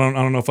restaurant. I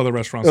don't know if other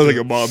restaurants. That was do.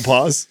 like a mom and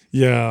pause.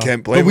 Yeah.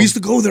 Can't blame But we them. used to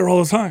go there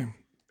all the time.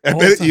 I All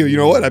bet the time. you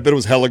know what? I bet it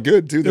was hella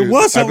good too. It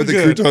was I hella bet the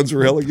good. croutons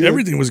were hella good.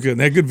 Everything was good.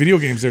 They had good video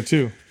games there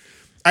too.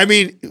 I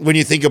mean, when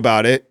you think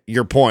about it,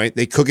 your point,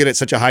 they cook it at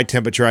such a high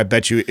temperature. I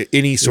bet you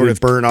any sort would of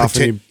burn off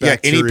any any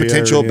bacteria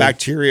potential or-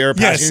 bacteria or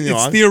Yes, passing it's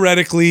on.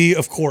 theoretically,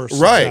 of course.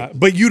 Right. that.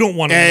 But you don't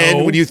want to And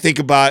know. when you think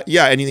about,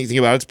 anything you think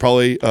about, it's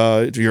probably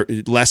you're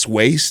less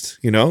waste,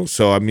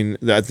 So I mean,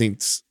 I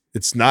think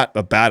it's not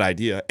a bad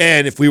idea.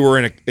 And if we were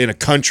in a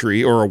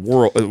country or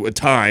a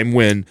time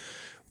when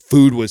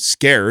food was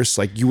scarce,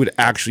 like you would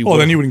actually.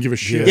 then you wouldn't give a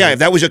shit. Yeah, if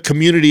that was a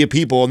community of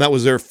people and that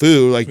was their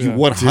food, like you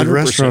 100%. Dude,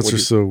 restaurants are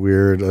so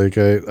weird. Like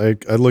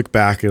I look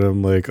back and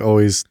I'm like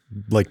always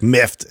like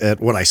miffed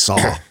at what I saw,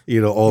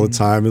 all the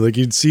time. And like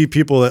you'd see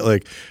people that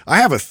like I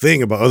have a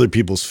thing about other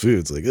people's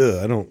foods. Like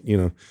I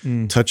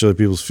don't touch other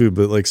people's food,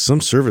 but like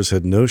some servers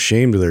had no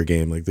shame to their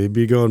game. Like they'd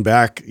be going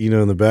back,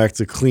 in the back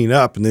to clean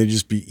up, and they'd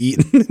just be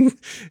eating.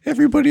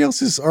 Everybody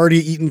else is already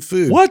eating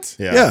food. What?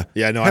 Yeah.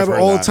 No, I've have it heard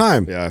all that. the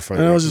time. Yeah, I've heard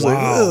and I that. was just like,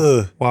 ugh.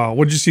 Wow.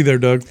 What did you see there,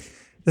 Doug?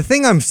 The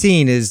thing I'm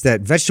seeing is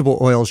that vegetable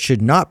oil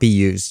should not be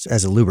used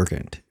as a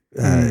lubricant.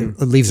 It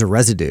leaves a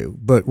residue.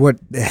 But what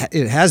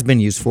it has been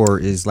used for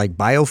is like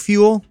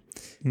biofuel.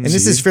 And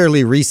this is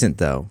fairly recent,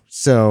 though.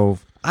 So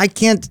I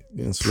can't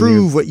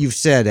prove what you've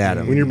said,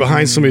 Adam. When you're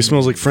behind somebody who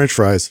smells like French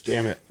fries.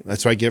 Damn it.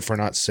 That's what I get for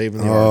not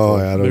saving the Oh,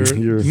 article.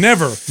 Adam, you're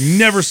Never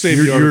save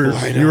the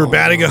article. you were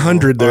batting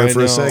 100 there I for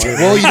know. a second.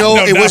 Well,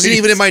 No, it no, wasn't he's-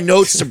 even in my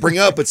notes to bring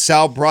up, but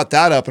Sal brought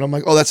that up, and I'm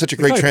like, oh, that's such a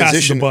great Probably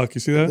passes transition. the buck.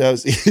 You see that? That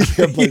was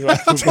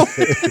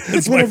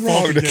That's my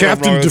fault. again.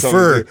 Captain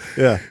Defer.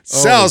 Yeah.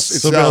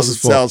 Somebody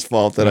else's fault. Sal's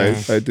fault that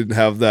I didn't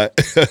have that.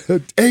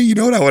 Hey, you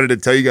know what I wanted to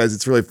tell you guys?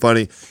 It's really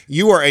funny.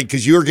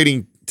 Because you are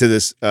getting to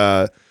this.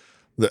 I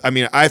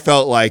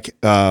felt like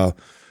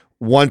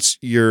once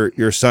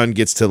your son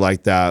gets to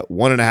like that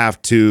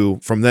 1.5, 2,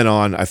 from then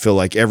on, I feel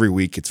like every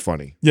week it's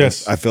funny.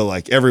 Yes. I feel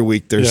like every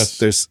week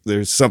there's Yes.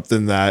 there's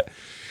something that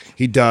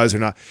he does or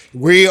not.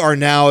 We are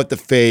now at the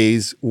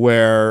phase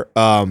where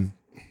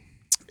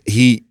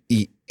he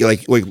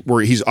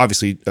where he's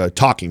obviously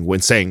talking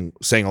when saying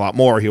a lot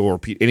more. He will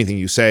repeat anything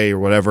you say or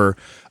whatever.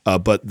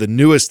 But the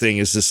newest thing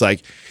is just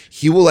like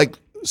he will like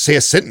say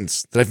a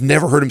sentence that I've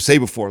never heard him say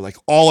before, like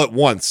all at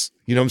once.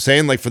 You know what I'm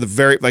saying? Like for the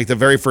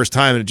very first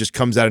time, and it just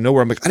comes out of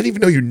nowhere. I'm like, I didn't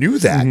even know you knew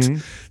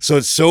that. So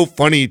it's so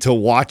funny to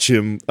watch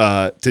him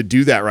to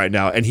do that right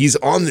now. And he's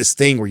on this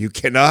thing where you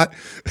cannot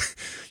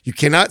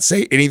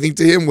say anything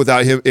to him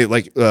without him.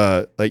 Like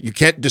you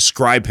can't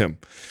describe him.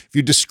 If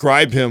you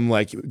describe him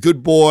like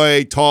good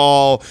boy,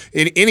 tall,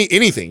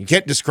 anything, you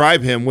can't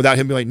describe him without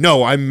him being like,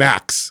 no, I'm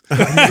Max.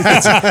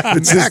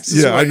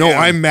 I know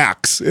I'm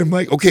Max. I'm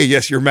like, okay,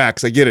 yes, you're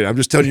Max. I get it. I'm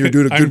just telling you, you're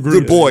doing a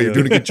good boy. You're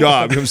doing a good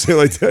job. You know what I'm saying?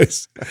 Like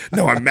this.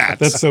 No, I'm Max.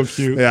 That's so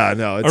cute. Yeah,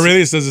 no.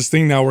 Aurelius does this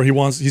thing now where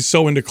he's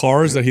so into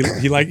cars that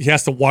he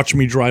has to watch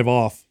me drive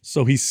off.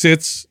 So he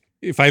sits,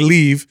 if I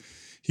leave,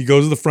 he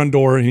goes to the front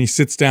door and he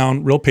sits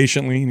down real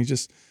patiently and he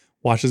just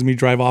watches me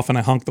drive off, and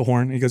I honk the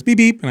horn. And he goes beep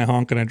beep, and I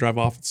honk and I drive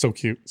off. It's so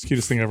cute. It's the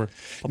cutest thing ever.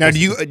 Now, do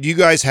you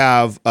guys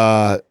have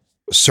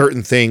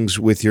certain things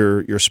with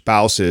your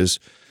spouses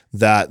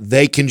that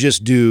they can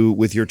just do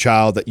with your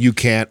child that you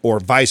can't, or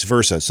vice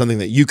versa, something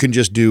that you can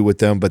just do with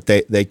them, but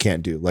they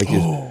can't do. Like,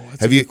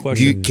 that's a good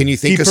question. Can you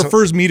think He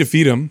prefers me to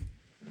feed him.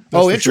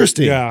 Oh,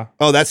 interesting. Sure. Yeah.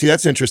 Oh,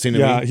 that's interesting to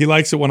me. Yeah, he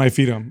likes it when I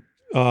feed him.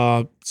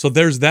 So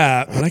there's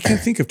that, but I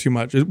can't think of too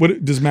much.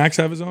 What does Max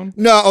have his own?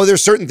 No,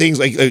 there's certain things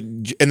like,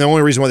 and the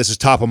only reason why this is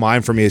top of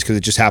mind for me is because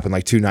it just happened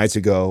like 2 nights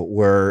ago,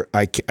 where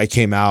I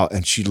came out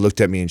and she looked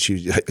at me and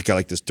she got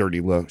like this dirty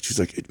look. She's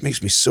like, "It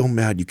makes me so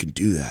mad you can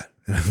do that."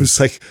 And I was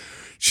like,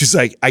 she's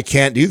like, "I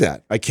can't do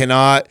that. I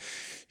cannot."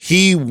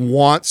 He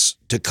wants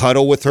to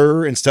cuddle with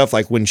her and stuff,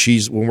 like when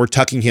we're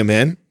tucking him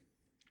in.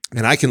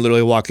 And I can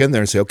literally walk in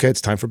there and say, "Okay,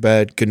 it's time for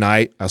bed. Good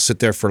night." I'll sit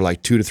there for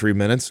like 2 to 3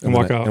 minutes and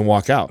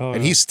walk out. Oh,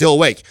 and he's still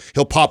awake.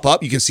 He'll pop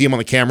up. You can see him on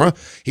the camera.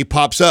 He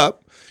pops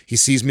up. He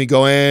sees me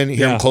go in,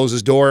 hear him close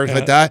his door and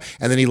like that,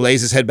 and then he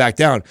lays his head back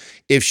down.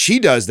 If she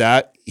does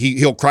that,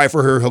 he'll cry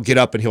for her. He'll get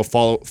up and he'll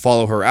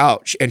follow her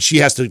out, and she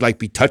has to like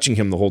be touching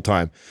him the whole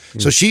time.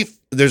 So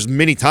there's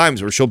many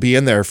times where she'll be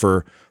in there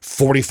for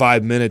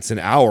 45 minutes, an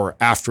hour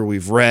after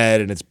we've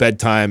read and it's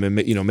bedtime, and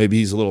maybe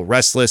he's a little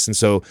restless, and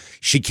so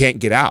she can't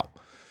get out.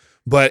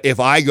 But if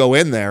I go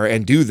in there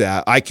and do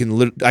that, I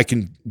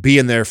can be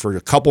in there for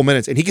a couple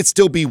minutes, and he could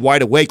still be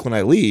wide awake when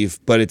I leave.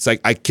 But it's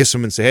like I kiss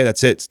him and say, "Hey,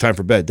 that's it. It's time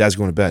for bed. Dad's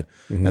going to bed,"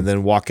 and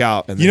then walk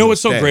out. And you know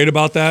what's so great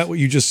about that? What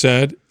you just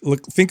said.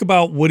 Look, think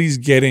about what he's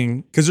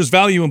getting, because there's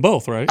value in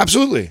both, right?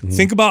 Absolutely.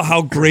 Think about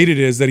how great it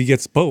is that he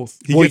gets both.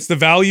 He gets the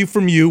value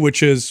from you,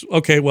 which is,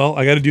 okay, well,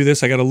 I got to do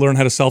this. I got to learn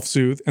how to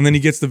self-soothe, and then he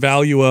gets the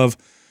value of,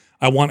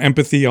 I want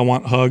empathy. I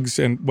want hugs,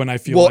 and when I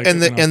feel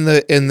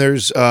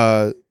there's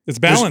it's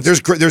balanced.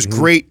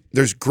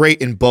 There's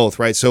great in both,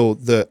 right? So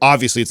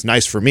obviously it's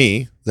nice for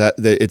me that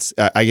it's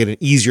I get an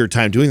easier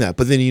time doing that.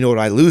 But then you know what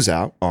I lose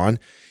out on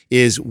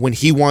is when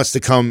he wants to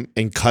come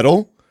and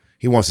cuddle,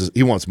 he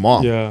wants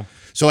mom. Yeah.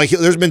 So like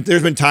there's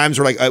been times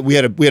where like we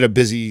had a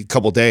busy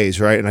couple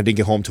days, right? And I didn't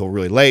get home till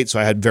really late, so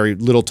I had very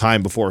little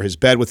time before his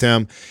bed with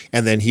him.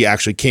 And then he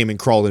actually came and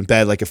crawled in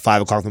bed like at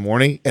 5 o'clock in the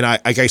morning, and I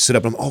sit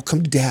up and I'm, "Oh,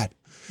 come to dad."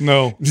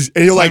 No.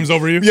 And he'll like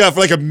over you? Yeah, for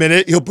like a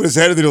minute. He'll put his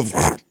head and then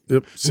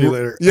he'll see you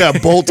later. Yeah,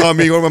 bolt on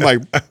me. I'm like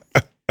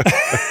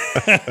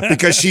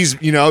because she's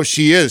the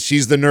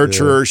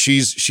nurturer. Yeah.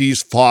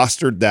 She's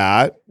fostered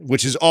that,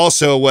 which is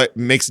also what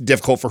makes it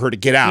difficult for her to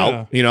get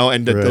out,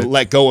 and to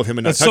let go of him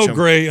and not touch him. That's so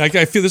great. Like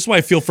this is why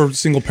I feel for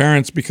single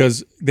parents,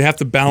 because they have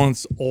to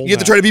balance all. You have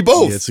to try to be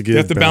both. Yeah, it's a good you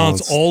have to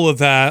balance all of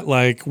that.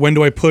 Like, when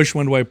do I push?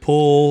 When do I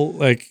pull?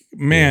 Like,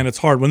 man, it's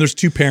hard when there's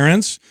 2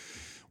 parents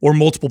or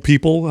multiple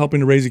people helping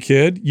to raise a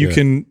kid. You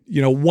can,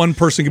 one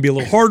person can be a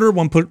little harder,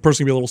 one person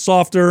can be a little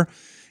softer,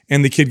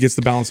 and the kid gets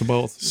the balance of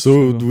both.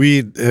 So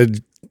we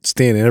had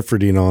Stan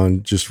Efferding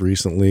on just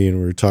recently, and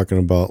we were talking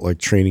about like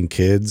training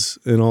kids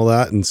and all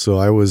that. And so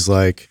I was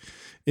like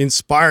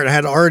inspired. I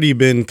had already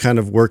been kind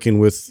of working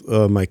with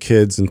my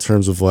kids in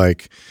terms of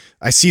like,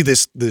 I see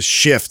this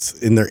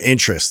shift in their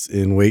interest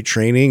in weight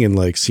training and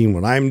like seeing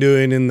what I'm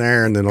doing in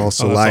there. And then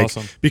also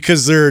awesome.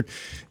 Because they're,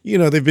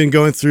 they've been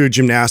going through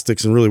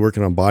gymnastics and really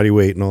working on body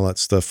weight and all that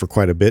stuff for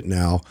quite a bit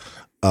now.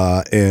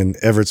 And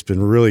Everett's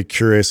been really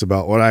curious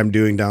about what I'm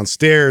doing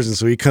downstairs. And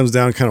so he comes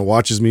down and kind of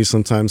watches me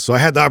sometimes. So I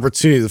had the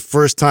opportunity the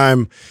first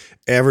time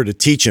ever to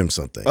teach him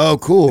something. Oh,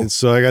 cool. And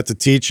so I got to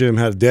teach him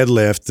how to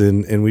deadlift,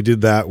 and we did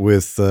that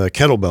with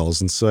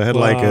kettlebells. And so I had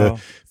like a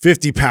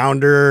 50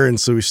 pounder. And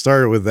so we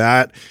started with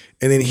that.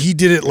 And then he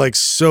did it like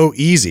so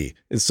easy.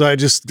 And so I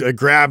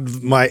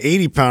grabbed my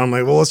 80 pound. I'm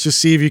like, well, let's just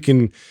see if you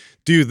can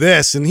do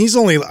this. And he's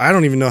only, I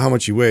don't even know how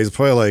much he weighs,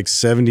 probably like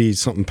 70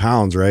 something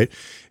pounds, right?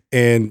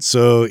 And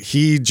so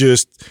he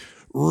just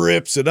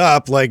rips it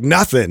up like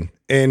nothing.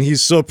 And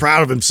he's so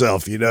proud of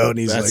himself, and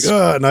he's like,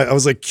 oh, and I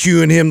was like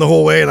cueing him the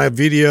whole way, and I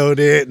videoed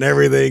it and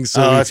everything.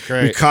 So that's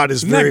great. We caught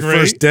his very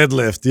first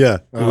deadlift. Yeah,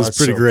 it was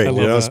pretty great. I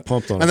was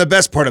pumped on it. And the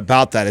best part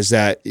about that is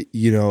that,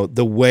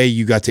 the way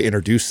you got to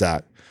introduce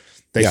that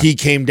he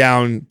came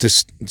down to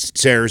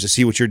stairs to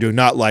see what you're doing,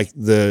 not like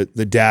the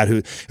dad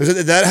who,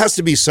 that has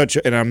to be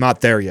and I'm not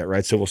there yet,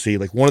 right? So we'll see.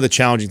 Like, one of the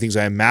challenging things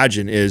I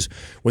imagine is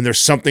when there's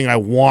something I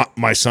want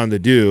my son to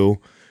do,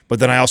 but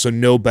then I also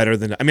know better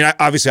than,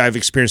 obviously I've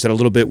experienced that a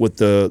little bit with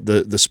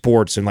the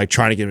sports and like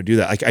trying to get him to do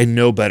that. Like, I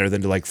know better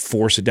than to like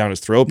force it down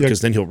his throat,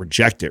 because then he'll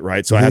reject it,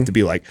 right? So I have to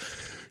be like,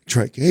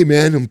 hey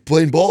man, I'm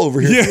playing ball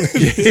over here.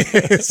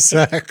 Yeah,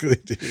 exactly.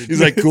 Dude. He's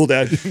like, cool,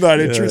 dad. I'm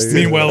not interested.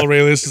 Meanwhile,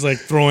 Aurelius is like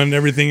throwing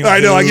everything. I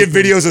know. I get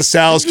videos of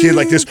Sal's kid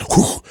like this.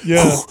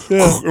 Yeah.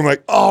 I'm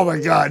like, oh my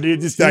god, dude,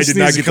 this guy did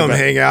not get to come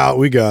hang out.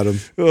 We got him.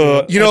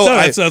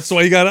 That's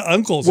why you got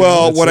uncles.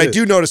 Well, what I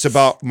do notice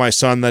about my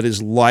son that is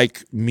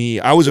like me,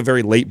 I was a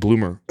very late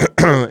bloomer,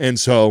 and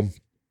so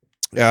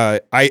he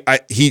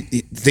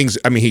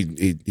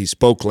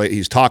spoke late.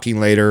 He's talking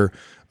later.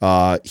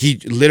 He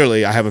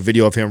literally, I have a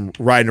video of him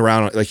riding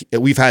around. Like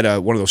we've had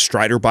one of those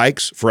Strider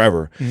bikes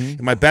forever.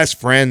 And my best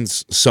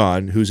friend's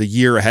son, who's a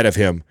year ahead of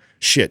him,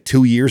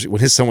 2 years, when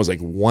his son was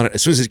like 1,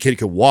 as soon as his kid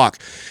could walk,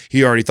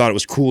 he already thought it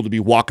was cool to be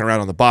walking around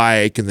on the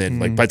bike. And then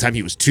like by the time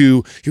he was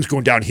 2, he was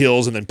going down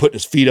hills and then putting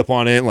his feet up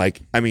on it.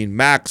 Like, I mean,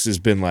 Max has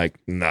been like,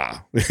 nah,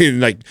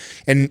 like,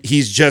 and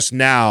he's just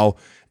now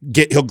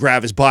he'll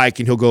grab his bike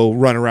and he'll go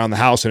run around the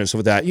house and stuff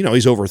like that. You know,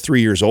 he's over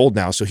 3 years old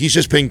now. So he's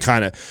just been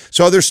kind of,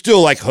 so there's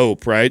still like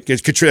hope, right?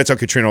 Because that's how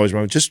Katrina always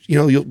runs. Just, you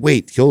know, you'll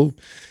wait. He'll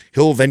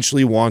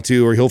eventually want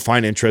to, or he'll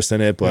find interest in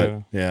it.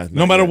 But yeah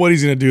no matter what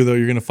he's going to do though,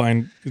 you're going to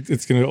find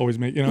it's going to always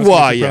make, you know.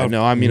 Well, yeah,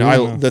 no, I mean,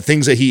 the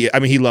things that he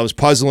loves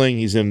puzzling.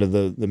 He's into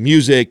the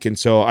music. And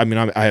so, I mean,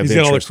 I have he's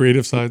got all the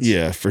creative sides.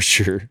 Yeah, for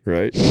sure.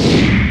 Right.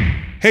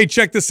 Hey,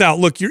 check this out.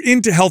 Look, you're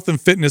into health and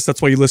fitness.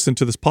 That's why you listen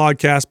to this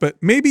podcast. But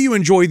maybe you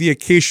enjoy the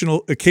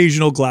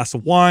occasional glass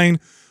of wine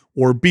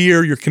or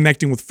beer. You're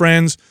connecting with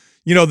friends.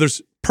 You know, there's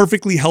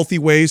perfectly healthy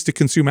ways to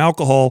consume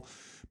alcohol,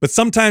 but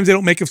sometimes they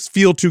don't make us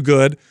feel too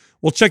good.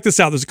 Well, check this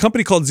out. There's a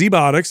company called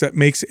ZBiotics that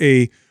makes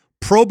a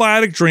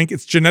probiotic drink.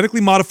 It's genetically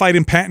modified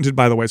and patented,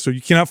 by the way, so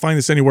you cannot find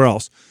this anywhere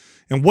else.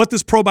 And what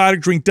this probiotic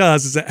drink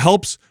does is it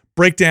helps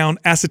break down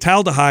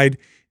acetaldehyde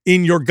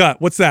in your gut.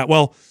 What's that?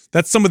 Well,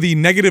 that's some of the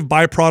negative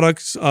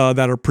byproducts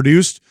that are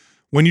produced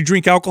when you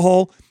drink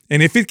alcohol.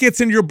 And if it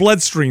gets into your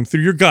bloodstream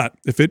through your gut,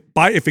 if it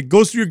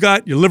goes through your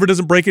gut, your liver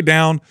doesn't break it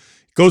down,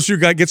 goes through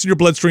your gut, gets in your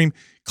bloodstream,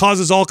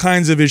 causes all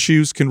kinds of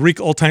issues, can wreak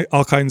all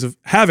kinds of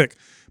havoc.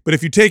 But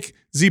if you take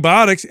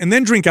ZBiotics and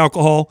then drink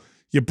alcohol,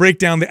 you break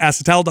down the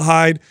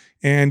acetaldehyde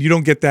and you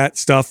don't get that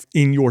stuff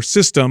in your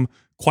system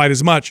quite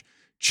as much.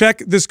 Check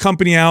this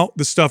company out.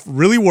 This stuff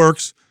really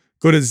works.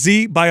 Go to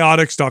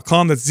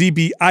zbiotics.com. That's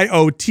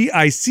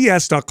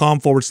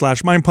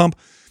zbiotics.com/mindpump.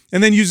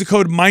 And then use the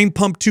code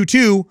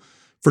MindPump22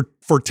 for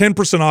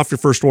 10% off your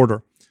first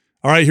order.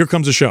 All right, here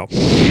comes the show.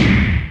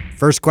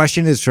 First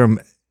question is from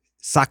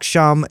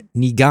Saksham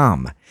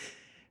Nigam.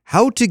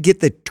 How to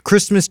get the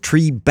Christmas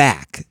tree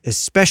back,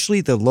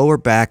 especially the lower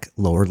back,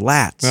 lower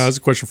lats? That's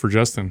a question for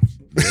Justin.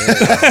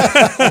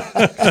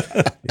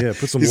 Yeah,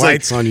 put some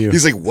lights on you.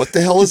 He's like, what the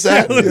hell is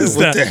that? What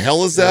the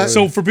hell is that?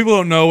 So for people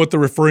who don't know what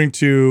they're referring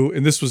to,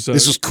 and this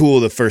was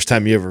cool the first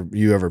time you ever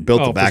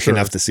built the back sure.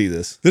 enough to see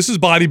this. This is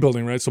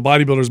bodybuilding, right? So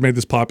bodybuilders made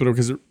this popular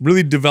because it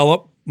really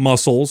developed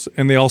muscles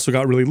and they also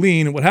got really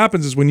lean. And what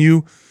happens is when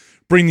you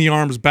bring the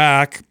arms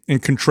back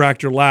and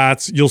contract your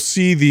lats, you'll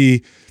see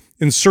the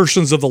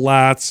insertions of the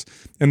lats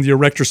and the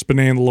erector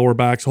spinae in the lower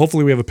back. So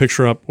hopefully we have a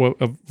picture up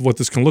of what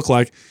this can look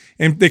like.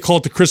 And they call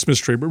it the Christmas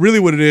tree. But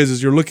really what it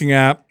is you're looking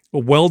at a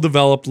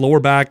well-developed lower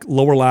back,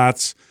 lower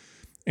lats,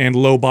 and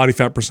low body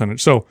fat percentage.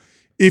 So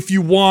if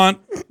you want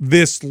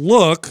this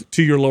look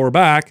to your lower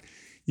back,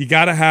 you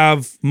got to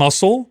have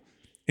muscle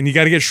and you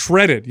got to get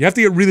shredded. You have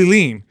to get really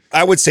lean.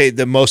 I would say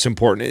the most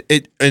important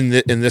in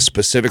this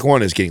specific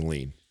one is getting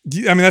lean.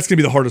 I mean, that's gonna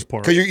be the hardest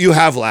part. Because you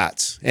have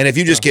lats, and if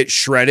you just get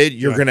shredded,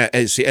 you're gonna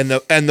see. And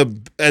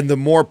the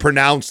more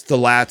pronounced the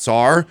lats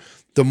are,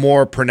 the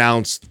more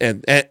pronounced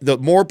and the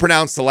more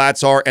pronounced the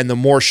lats are, and the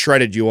more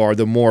shredded you are,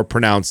 the more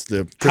pronounced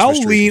the Christmas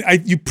tree. How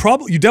lean? You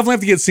definitely have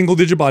to get single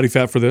digit body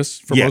fat for this.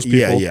 For most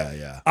people,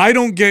 yeah. I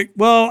don't get.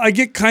 Well, I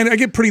get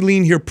pretty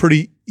lean here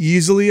pretty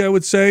easily. I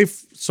would say.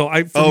 So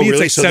me,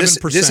 really? It's like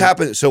 7%. This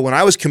happened. So when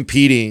I was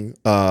competing,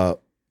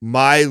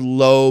 my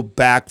low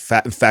back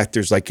fat. In fact,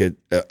 there's like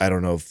I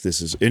don't know if this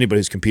is anybody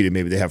who's competed.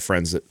 Maybe they have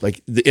friends that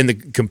like in the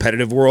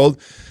competitive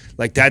world.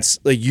 Like that's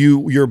like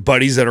your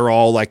buddies that are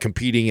all like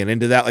competing and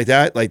into that like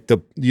that. Like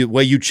the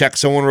way you check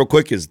someone real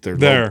quick is their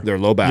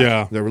low back.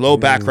 Yeah. Their low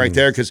back right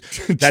there because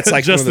that's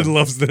like Justin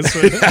loves this.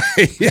 Right?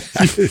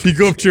 You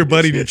go up to your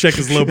buddy and you check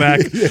his low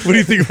back. What do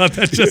you think about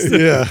that, Justin?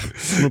 Yeah, I'm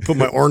gonna put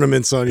my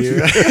ornaments on you.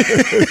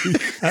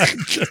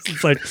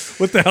 Justin's like,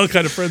 what the hell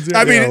kind of friends are you?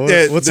 I mean,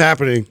 what's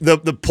happening?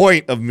 The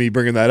point of me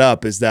bringing that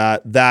up is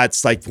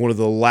that's like one of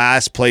the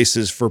last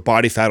places for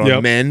body fat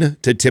on men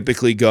to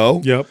typically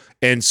go. Yep.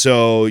 And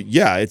so,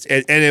 yeah,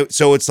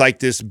 so it's like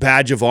this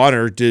badge of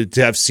honor to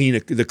have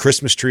seen the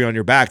Christmas tree on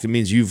your back. That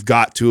means you've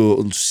got to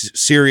a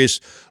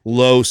serious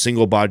low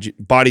single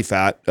body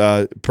fat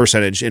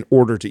percentage in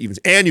order to even,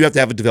 and you have to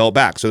have a developed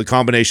back. So the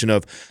combination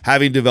of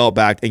having developed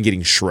back and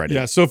getting shredded.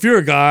 Yeah. So if you're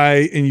a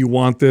guy and you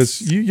want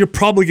this, you're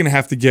probably going to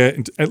have to get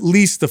into at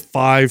least the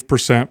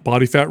 5%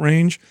 body fat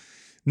range.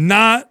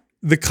 Not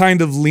the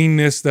kind of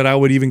leanness that I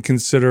would even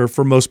consider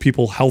for most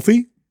people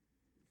healthy.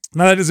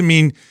 Now that doesn't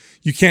mean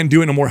you can't do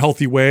it in a more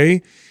healthy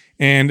way,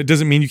 and it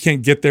doesn't mean you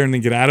can't get there and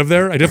then get out of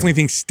there. I definitely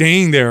think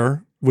staying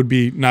there would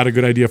be not a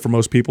good idea for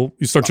most people.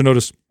 You start to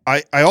notice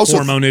I also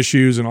hormone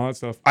issues and all that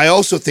stuff. I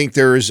also think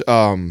there's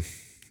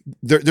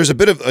there's a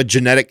bit of a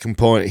genetic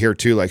component here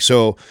too. Like,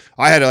 so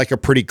I had like a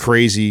pretty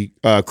crazy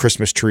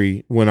Christmas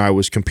tree when I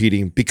was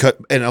competing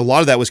and a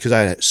lot of that was because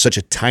I had such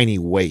a tiny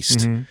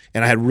waist and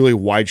I had really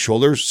wide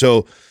shoulders.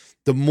 So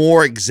the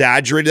more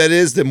exaggerated that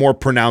is, the more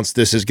pronounced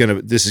this is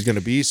gonna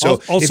be.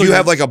 So also,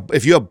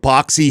 if you have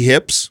boxy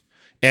hips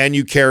and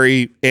you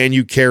carry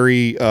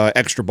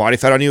extra body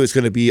fat on you, it's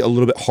going to be a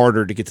little bit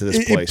harder to get to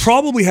this place. It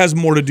probably has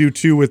more to do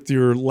too with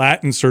your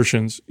lat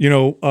insertions.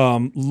 Low.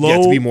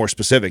 Yeah, to be more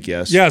specific,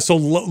 yes. Yeah, so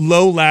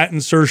low lat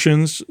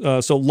insertions,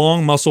 so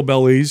long muscle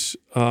bellies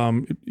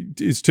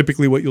is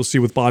typically what you'll see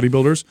with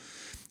bodybuilders.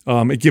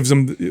 It gives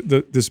them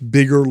this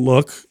bigger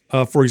look,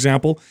 for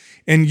example.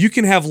 And you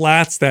can have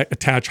lats that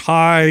attach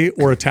high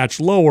or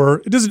attach lower.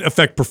 It doesn't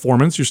affect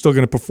performance. You're still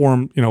going to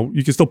perform,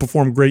 you can still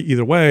perform great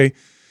either way.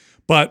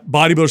 But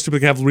bodybuilders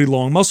typically have really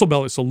long muscle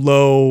bellies, so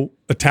low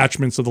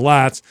attachments of the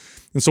lats.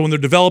 And so when they're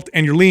developed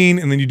and you're lean,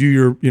 and then you do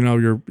your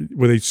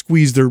where they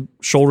squeeze their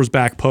shoulders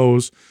back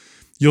pose,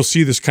 you'll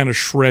see this kind of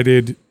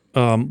shredded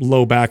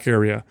low back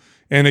area.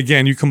 And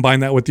again, you combine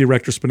that with the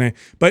erector spinae.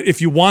 But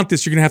if you want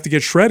this, you're going to have to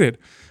get shredded.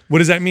 What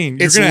does that mean?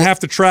 You're going to have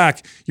to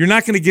track. You're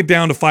not going to get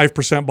down to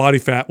 5% body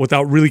fat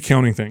without really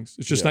counting things.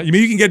 It's just not.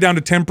 You can get down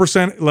to 10%,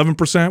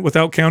 11%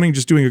 without counting,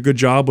 just doing a good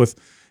job with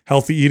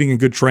healthy eating and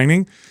good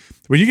training.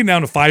 When you get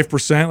down to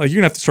 5%, you're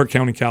gonna have to start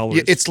counting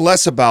calories. It's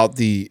less about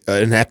the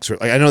an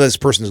exercise. I know this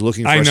person is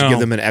looking for us to give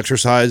them an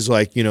exercise,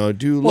 do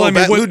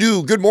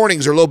good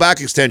mornings or low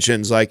back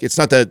extensions. It's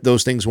not that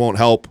those things won't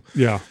help.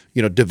 Yeah.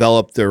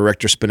 Develop the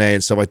erector spinae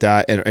and stuff like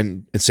that,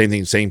 and same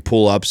thing, saying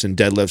pull ups and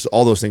deadlifts,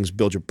 all those things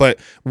build your. But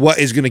what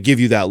is going to give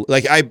you that?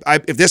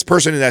 If this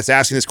person that's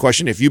asking this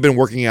question, if you've been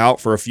working out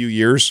for a few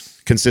years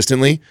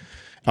consistently.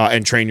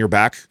 And train your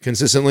back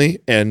consistently,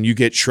 and you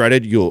get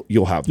shredded, you'll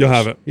have this. You'll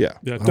have it. Yeah.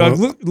 Doug,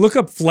 look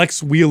up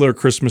Flex Wheeler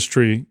Christmas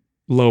tree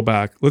low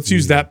back. Let's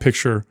use that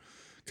picture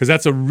because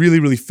that's a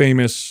really, really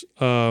famous,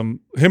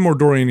 him or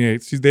Dorian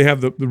Yates. They have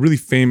the really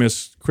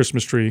famous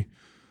Christmas tree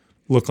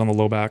look on the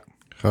low back.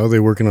 How are they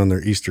working on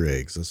their Easter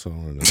eggs? That's all I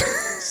want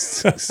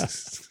to know.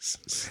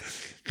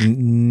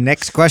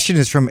 Next question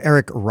is from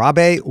Eric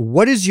Rabe.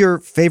 What is your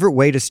favorite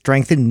way to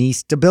strengthen knee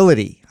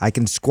stability? I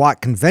can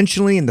squat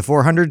conventionally in the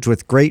 400s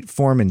with great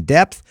form and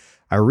depth.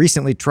 I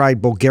recently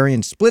tried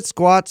Bulgarian split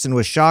squats and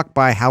was shocked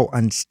by how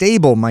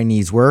unstable my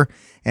knees were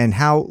and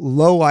how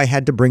low I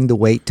had to bring the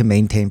weight to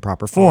maintain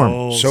proper form.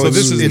 Oh, so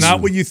this is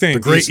not what you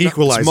think. The great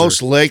equalizer. It's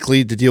most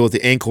likely to deal with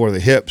the ankle or the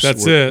hips.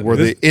 That's where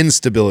the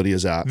instability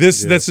is at.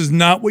 This is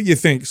not what you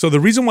think. So the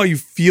reason why you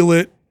feel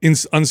it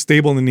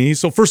unstable in the knee.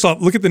 So first off,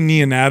 look at the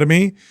knee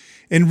anatomy,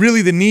 and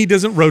really the knee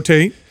doesn't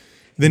rotate.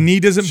 The knee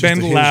doesn't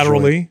bend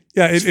laterally.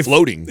 Yeah, it's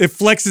floating. It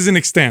flexes and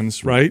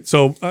extends, right?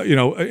 So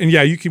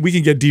we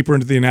can get deeper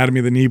into the anatomy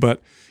of the knee,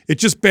 but it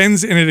just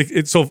bends and it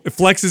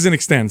flexes and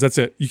extends. That's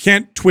it. You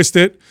can't twist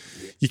it.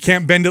 You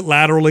can't bend it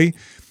laterally.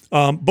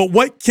 But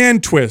what can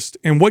twist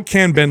and what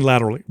can bend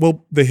laterally?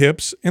 Well, the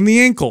hips and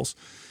the ankles.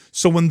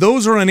 So when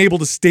those are unable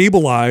to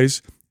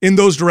stabilize in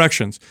those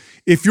directions,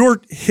 if your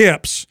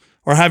hips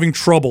are having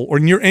trouble or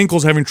your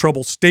ankles having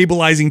trouble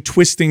stabilizing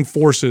twisting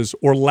forces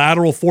or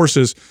lateral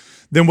forces,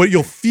 then what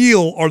you'll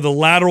feel are the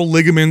lateral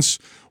ligaments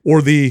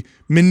or the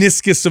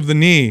meniscus of the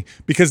knee,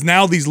 because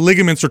now these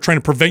ligaments are trying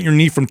to prevent your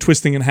knee from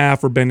twisting in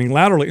half or bending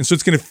laterally. And so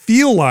it's going to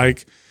feel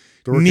like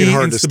knee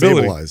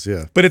instability. To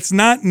stabilize, but it's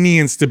not knee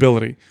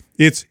instability.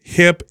 It's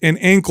hip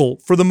and ankle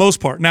for the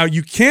most part. Now,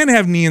 you can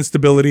have knee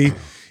instability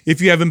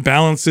if you have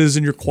imbalances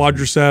in your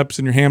quadriceps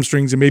and your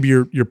hamstrings and maybe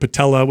your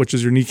patella, which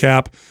is your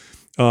kneecap,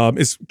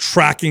 is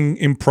tracking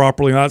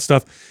improperly and all that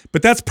stuff.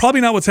 But that's probably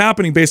not what's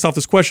happening based off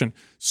this question.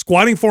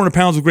 Squatting 400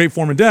 pounds with great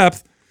form and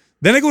depth,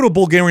 then I go to a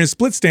Bulgarian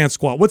split stance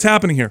squat. What's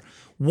happening here?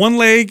 One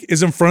leg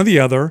is in front of the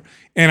other,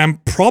 and I'm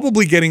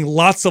probably getting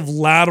lots of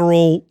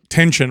lateral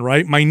tension,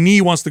 right? My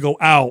knee wants to go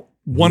out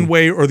one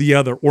way or the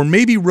other, or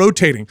maybe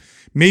rotating.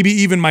 Maybe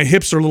even my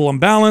hips are a little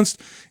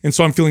unbalanced, and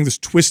so I'm feeling this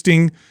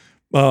twisting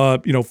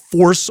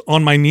force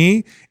on my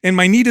knee, and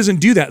my knee doesn't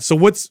do that. So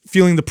what's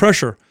feeling the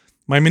pressure?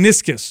 My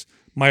meniscus,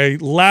 my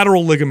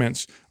lateral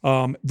ligaments.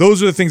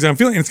 Those are the things that I'm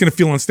feeling, and it's going to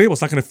feel unstable.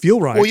 It's not going to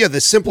feel right. Well, yeah,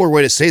 the simpler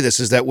way to say this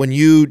is that when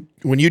you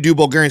do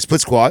Bulgarian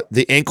split squat,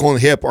 the ankle and the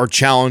hip are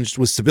challenged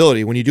with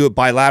stability. When you do it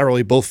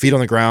bilaterally, both feet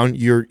on the ground,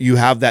 you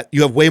have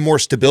way more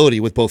stability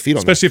with both feet on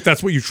the ground. Especially if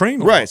that's what you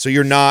train on. Right. So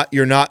you're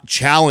not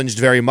challenged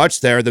very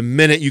much there. The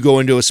minute you go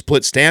into a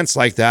split stance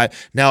like that,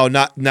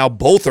 now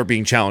both are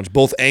being challenged.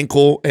 Both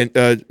ankle and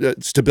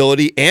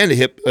stability and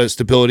hip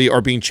stability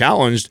are being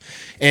challenged.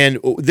 And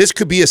this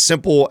could be as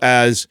simple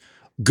as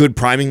good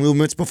priming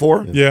movements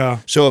before. Yeah.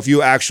 So if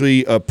you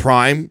actually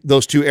prime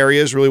those two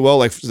areas really well,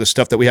 like the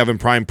stuff that we have in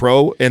Prime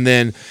Pro, and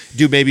then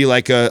do maybe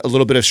like a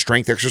little bit of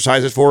strength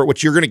exercises for it,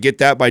 which you're going to get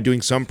that by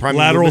doing some priming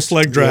lateral movements.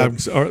 sled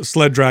drags. Or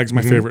sled drags,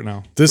 my favorite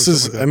now. This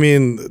is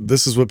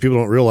what people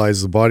don't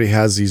realize. The body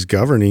has these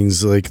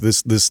governings, like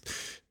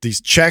these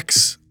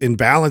checks and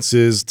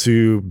balances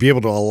to be able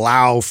to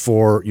allow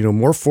for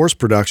more force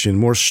production,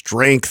 more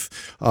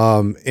strength,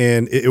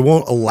 and it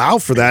won't allow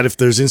for that if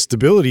there's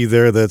instability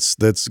there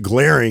that's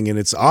glaring and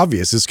it's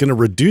obvious. It's going to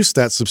reduce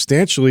that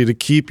substantially to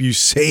keep you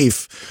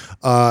safe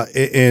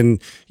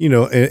and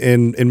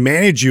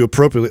manage you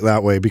appropriately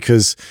that way,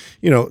 because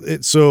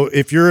so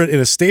if you're in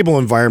a stable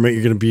environment,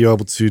 you're going to be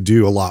able to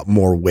do a lot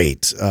more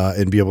weight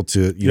and be able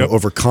to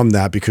overcome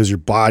that, because your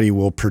body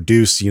will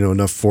produce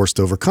enough force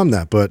to overcome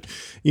that. But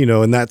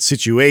in that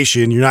situation,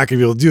 situation, you're not going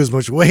to be able to do as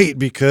much weight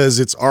because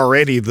it's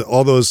already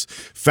all those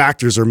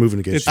factors are moving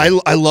against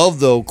you. I love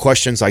though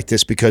questions like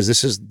this because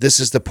this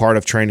is the part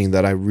of training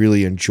that I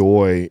really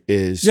enjoy.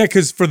 Is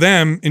because for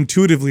them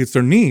intuitively it's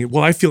their knee.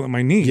 Well, I feel it in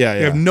my knee. Yeah,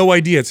 They have no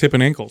idea it's hip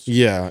and ankles.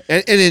 Yeah,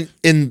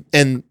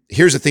 and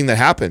here's the thing that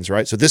happens,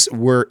 right? So this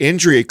where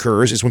injury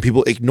occurs is when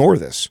people ignore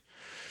this.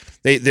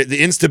 The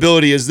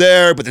instability is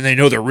there, but then they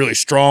know they're really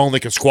strong. They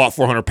can squat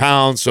 400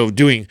 pounds. So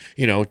doing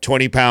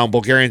 20-pound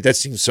Bulgarian, that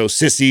seems so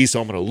sissy.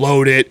 So I'm going to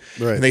load it,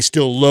 Right. and they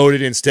still load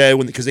it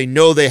instead because they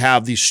know they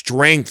have the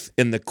strength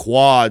in the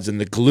quads and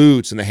the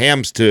glutes and the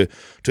hams to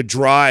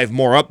drive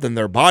more up than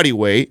their body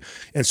weight,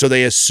 and so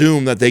they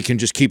assume that they can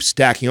just keep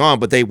stacking on.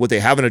 But what they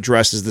haven't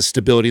addressed is the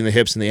stability in the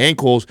hips and the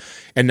ankles,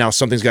 and now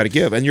something's got to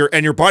give. And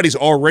your body's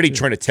already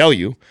trying to tell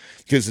you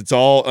because it's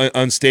all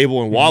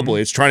unstable and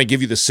wobbly. It's trying to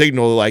give you the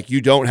signal like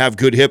you don't have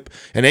good hip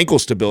and ankle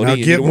stability. Now and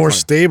you get don't more wanna-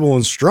 stable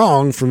and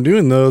strong from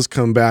doing those.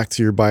 Come back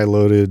to your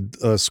bi-loaded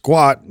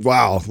squat.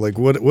 Wow, like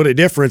what a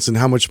difference in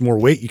how much more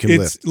weight you can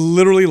lift. It's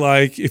literally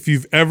like if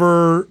you've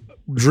ever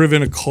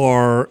driven a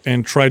car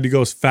and tried to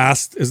go as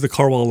fast as the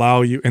car will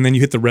allow you, and then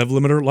you hit the rev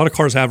limiter. A lot of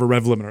cars have a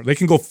rev limiter. They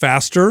can go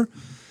faster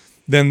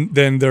than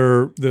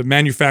the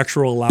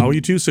manufacturer will allow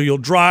you to. So you'll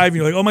drive, and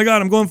you're like, oh my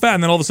God, I'm going fast.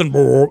 And then all of a sudden,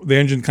 the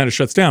engine kind of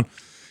shuts down.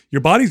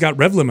 Your body's got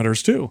rev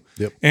limiters too.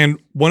 Yep. And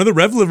one of the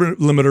rev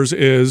limiters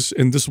is,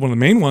 and this is one of the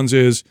main ones,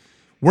 is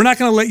we're not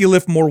going to let you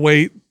lift more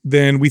weight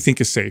than we think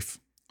is safe.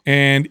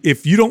 And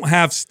if you don't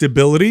have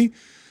stability,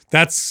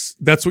 that's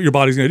what your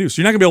body's going to do.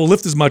 So you're not going to be able to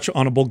lift as much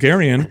on a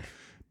Bulgarian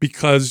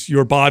because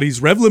your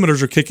body's rev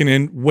limiters are kicking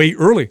in way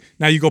early.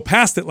 Now you go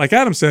past it, like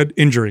Adam said,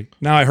 injury.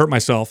 Now I hurt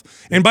myself.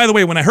 And by the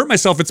way, when I hurt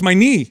myself, it's my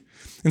knee.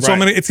 And so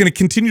Right. it's going to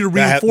continue to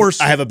reinforce.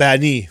 I have a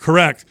bad knee.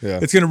 Correct. Yeah.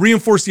 It's going to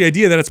reinforce the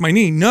idea that it's my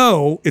knee.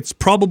 No, it's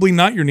probably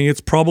not your knee.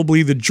 It's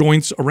probably the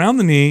joints around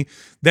the knee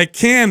that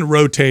can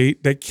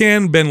rotate, that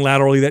can bend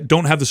laterally, that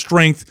don't have the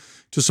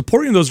strength to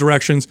support you in those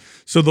directions.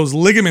 So those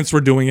ligaments were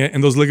doing it,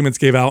 and those ligaments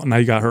gave out, and now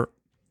you got hurt.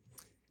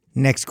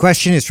 Next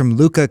question is from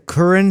Luca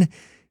Curran.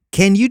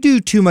 Can you do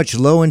too much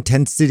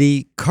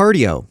low-intensity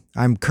cardio?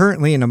 I'm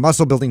currently in a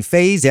muscle-building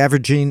phase,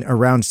 averaging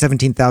around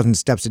 17,000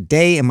 steps a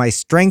day, and my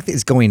strength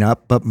is going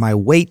up, but my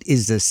weight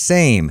is the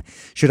same.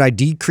 Should I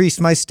decrease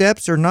my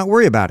steps or not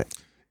worry about it?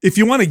 If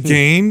you want to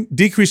gain,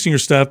 decreasing your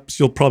steps,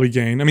 you'll probably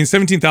gain. I mean,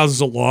 17,000 is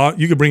a lot.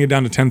 You could bring it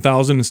down to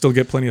 10,000 and still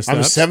get plenty of steps.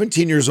 I'm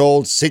 17 years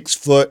old, 6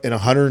 foot, and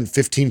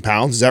 115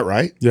 pounds. Is that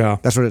right? Yeah.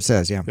 That's what it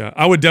says, yeah. Yeah.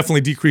 I would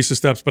definitely decrease the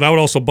steps, but I would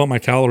also bump my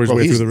calories Bro,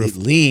 way he's through the roof.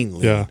 lean.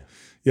 Yeah.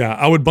 Yeah.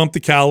 I would bump the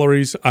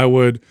calories. I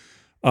would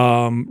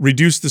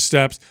reduce the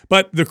steps.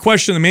 But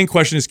the main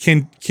question is,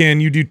 can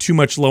you do too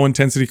much low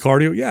intensity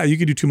cardio? Yeah, you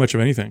could do too much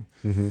of anything.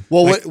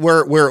 Well,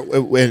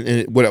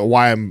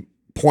 why I'm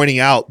pointing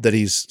out that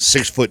he's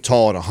 6 foot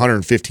tall and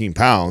 115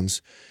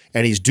 pounds,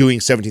 and he's doing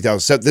 17,000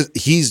 steps.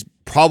 He's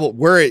probably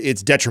where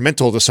it's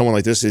detrimental to someone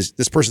like this is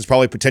this person's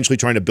probably potentially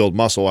trying to build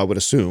muscle. I would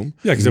assume.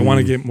 Yeah, because they want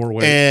to get more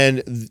weight.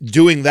 And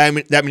doing that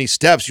many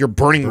steps, you're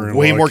burning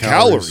way a lot more of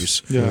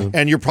calories. calories. Yeah.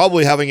 And you're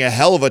probably having a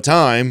hell of a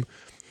time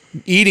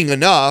eating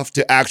enough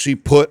to actually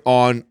put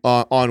on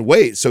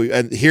weight. So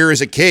and here is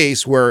a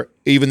case where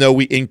even though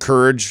we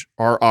encourage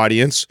our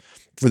audience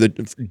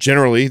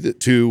generally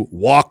to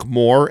walk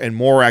more and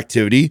more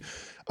activity,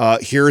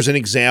 here's an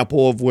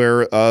example of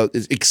where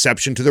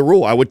exception to the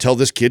rule. I would tell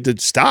this kid to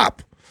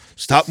stop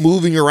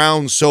moving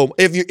around. So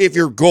if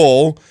your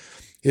goal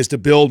is to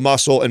build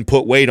muscle and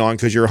put weight on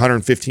because you're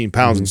 115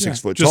 pounds and 6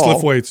 foot just tall,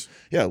 lift weights.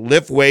 Yeah,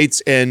 lift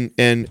weights and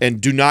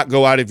do not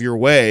go out of your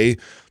way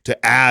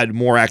to add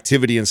more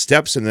activity and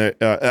steps in the.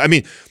 I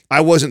mean, I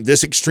wasn't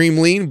this extreme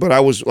lean, but I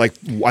was like,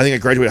 I think I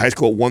graduated high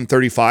school at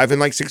 135 and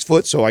like 6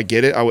 foot, so I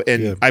get it.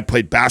 I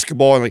played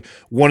basketball, and like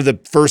one of the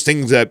first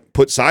things that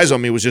put size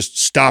on me was just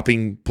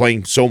stopping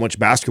playing so much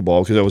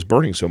basketball because I was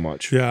burning so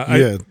much. Yeah.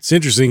 Yeah, it's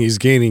interesting. He's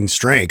gaining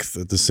strength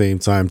at the same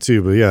time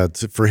too. But yeah,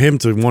 for him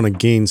to want to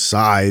gain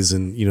size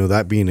and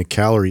that being a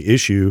calorie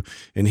issue,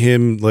 and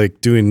him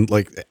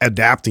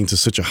adapting to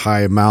such a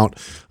high amount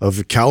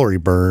of calorie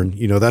burn,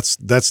 that's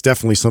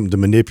definitely something to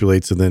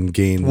manipulate to then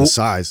gain the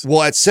size.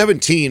 Well, at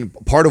 17,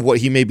 part of what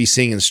he may be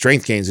seeing in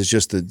strength gains is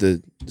just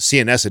the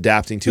CNS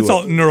adapting to It's it.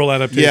 all neural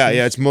adaptation.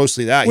 Yeah, it's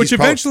mostly that. Which He's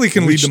probably- eventually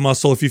can lead to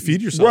muscle if you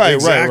feed yourself. Right,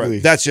 Exactly.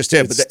 right. That's just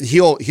it. But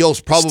he'll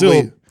probably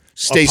still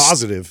stay a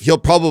positive. He'll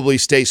probably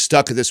stay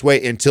stuck at this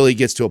weight until he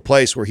gets to a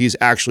place where he's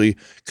actually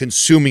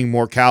consuming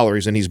more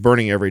calories and he's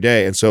burning every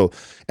day. And so,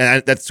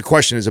 that's the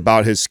question is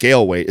about his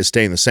scale weight is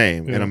staying the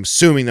same. And I'm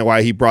assuming that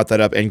why he brought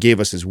that up and gave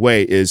us his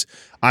weight is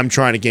I'm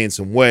trying to gain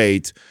some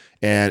weight.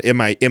 And am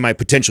I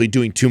potentially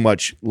doing too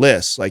much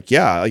less? Like,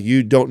 yeah,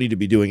 you don't need to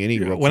be doing any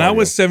real When cardio. I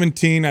was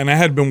 17, and I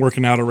had been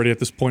working out already at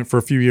this point for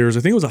a few years, I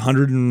think it was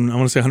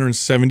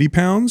 170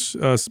 pounds,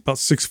 about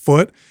 6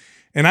 foot.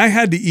 And I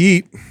had to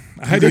eat.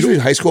 You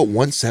graduated high school at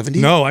 170?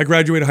 No, I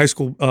graduated high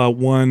school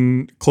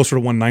closer to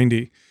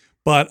 190.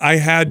 but I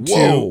had to.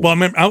 Whoa. Well, I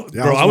mean, I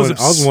was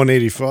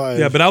 185.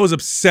 Yeah, but I was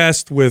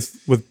obsessed with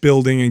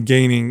building and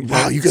gaining.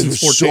 Wow, you guys were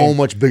since 14. so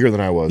much bigger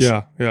than I was.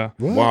 Yeah, yeah,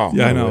 Wow.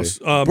 yeah. I No know,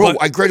 way. Bro, but-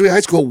 I graduated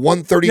high school at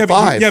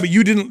 135. Yeah, but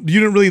you didn't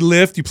really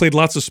lift. You played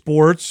lots of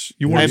sports.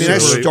 You weren't. I mean, I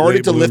super-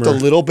 started to lift a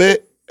little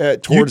bit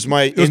towards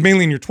my. It was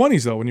mainly in your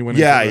 20s though when you went.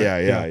 Yeah,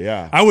 into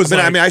yeah. I was.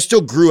 I mean, I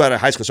still grew out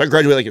of high school, so I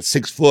graduated like at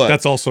 6 foot.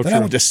 That's also then true. I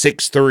went to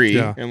 6'3",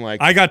 Yeah. and like,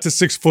 I got to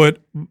 6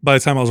 foot by the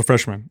time I was a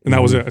freshman, and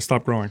that was it. I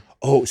stopped growing.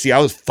 oh, see, I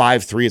was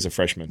 5'3" as a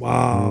freshman.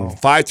 Wow.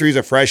 5'3" as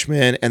a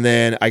freshman, and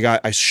then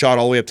I shot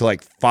all the way up to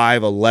like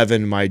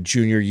 5'11" my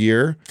junior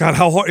year, God,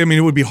 how hard? I mean,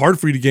 it would be hard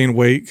for you to gain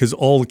weight because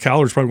all the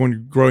calories probably going to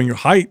growing your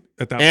height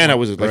at that. and point. I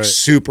was like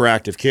super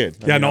active kid.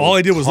 Yeah, no, all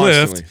I did was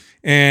lift,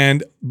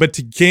 but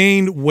to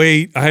gain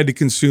weight, I had to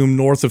consume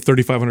north of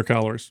 3,500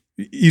 calories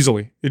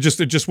easily. It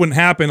just wouldn't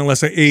happen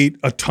unless I ate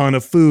a ton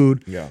of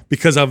food. Yeah.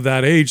 Because of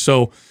that age.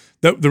 So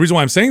the reason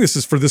why I'm saying this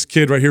is for this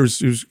kid right here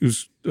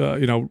who's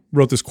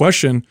wrote this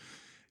question.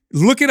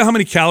 Look at how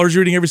many calories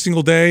you're eating every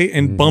single day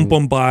and bump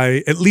them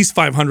by at least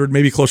 500,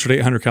 maybe closer to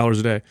 800 calories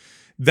a day.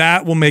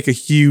 That will make a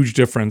huge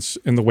difference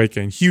in the weight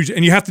gain. Huge,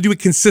 and you have to do it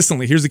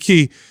consistently. Here's the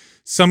key.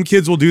 Some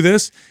kids will do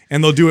this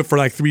and they'll do it for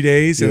like 3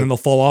 days and then they'll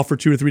fall off for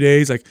 2 or 3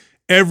 days. Like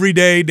every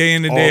day, day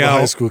in and All day the out.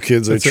 high school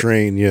kids I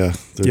train, they're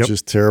Yep.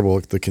 just terrible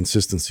at the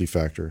consistency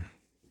factor.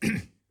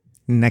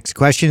 Next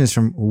question is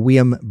from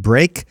William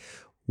Brake.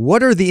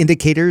 What are the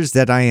indicators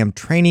that I am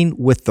training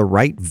with the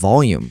right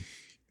volume?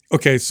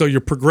 Okay, so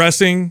you're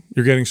progressing,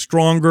 you're getting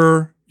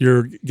stronger,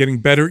 you're getting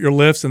better at your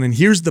lifts, and then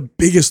here's the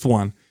biggest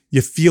one.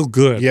 You feel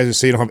good. Yeah,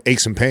 just so you don't have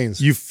aches and pains.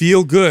 You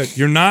feel good.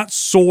 You're not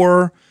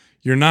sore.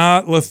 You're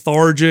not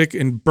lethargic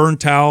and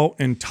burnt out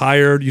and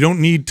tired. You don't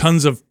need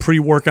tons of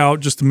pre-workout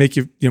just to make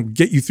you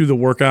get you through the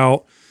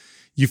workout.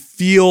 You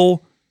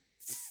feel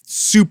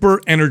super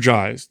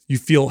energized. You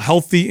feel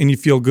healthy and you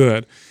feel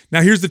good.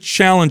 Now, here's the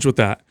challenge with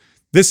that.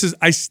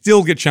 I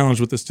still get challenged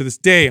with this to this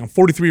day. I'm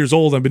 43 years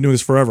old. I've been doing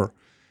this forever.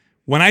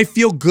 When I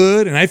feel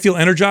good and I feel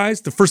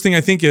energized, the first thing I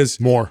think is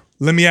More.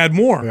 Let me add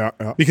more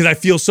because I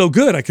feel so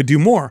good. I could do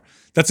more.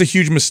 That's a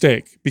huge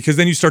mistake because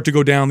then you start to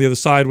go down the other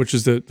side, which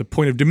is the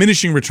point of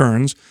diminishing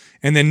returns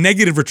and then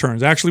negative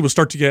returns. Actually, we'll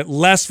start to get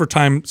less for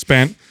time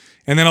spent,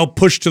 and then I'll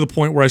push to the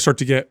point where I start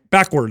to get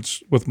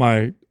backwards with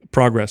my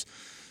progress.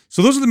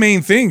 So those are the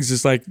main things.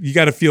 It's like you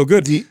got to feel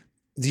good.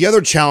 The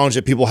other challenge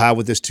that people have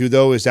with this too,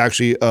 though, is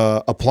actually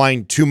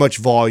applying too much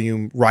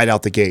volume right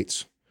out the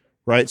gates.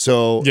 Right.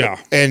 So, Yeah.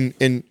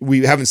 And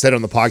we haven't said it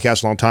on the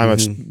podcast in a long time.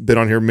 I've been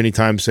on here many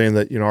times saying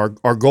that,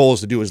 our goal is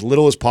to do as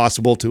little as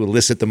possible to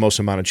elicit the most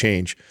amount of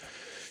change.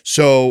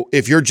 So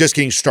if you're just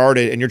getting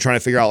started and you're trying to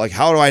figure out like,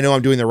 how do I know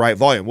I'm doing the right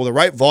volume? Well, the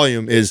right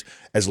volume is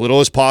as little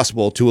as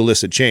possible to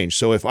elicit change.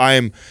 So if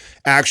I'm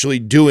actually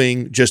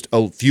doing just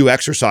a few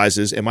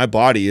exercises and my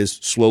body is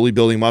slowly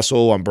building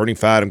muscle, I'm burning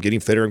fat, I'm getting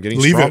fitter, I'm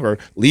getting stronger,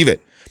 leave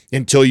it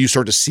until you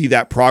start to see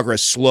that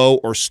progress slow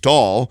or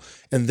stall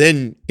and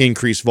then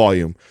increase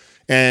volume.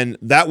 And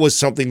that was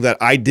something that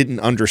I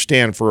didn't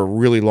understand for a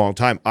really long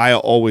time. I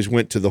always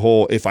went to the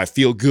whole, if I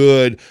feel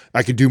good,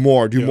 I can do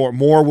more, more.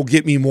 More will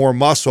get me more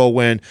muscle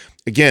when,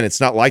 again,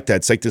 it's not like that.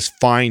 It's like this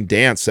fine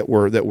dance that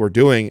we're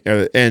doing.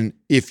 And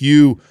if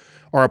you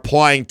are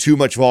applying too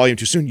much volume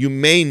too soon, you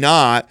may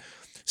not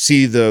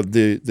see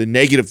the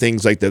negative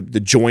things like the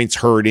joints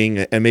hurting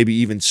and maybe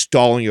even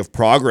stalling of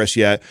progress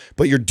yet,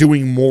 but you're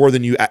doing more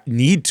than you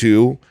need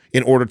to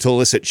in order to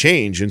elicit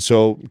change. And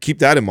so keep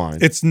that in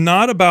mind. It's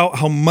not about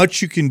how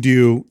much you can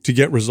do to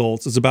get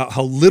results. It's about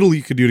how little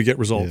you can do to get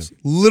results.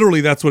 Literally,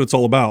 that's what it's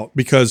all about,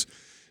 because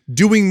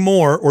doing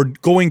more or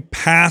going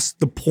past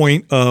the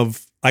point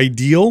of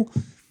ideal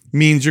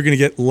means you're going to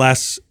get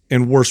less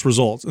and worse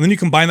results. And then you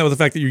combine that with the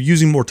fact that you're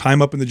using more time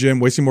up in the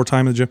gym, wasting more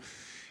time in the gym.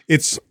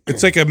 It's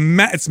like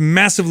it's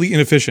massively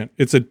inefficient.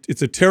 It's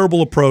a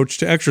terrible approach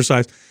to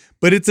exercise,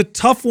 but it's a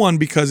tough one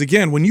because,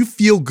 again, when you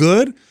feel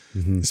good,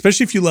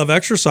 especially if you love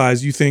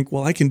exercise, you think,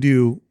 well, I can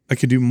do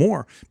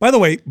more. By the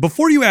way,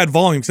 before you add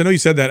volume, because I know you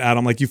said that,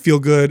 Adam, like you feel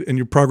good and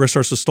your progress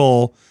starts to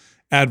stall,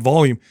 add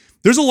volume.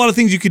 There's a lot of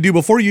things you could do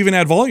before you even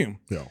add volume.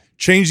 Yeah.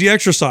 Change the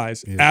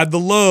exercise, add the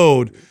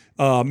load,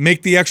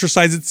 make the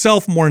exercise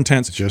itself more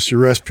intense. Just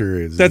your rest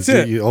periods. That's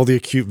it. All the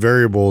acute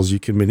variables you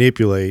can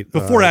manipulate.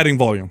 Before adding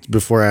volume.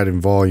 Before adding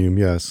volume,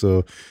 yeah.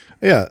 So,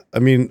 yeah, I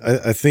mean,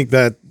 I think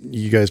that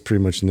you guys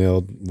pretty much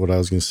nailed what I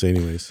was going to say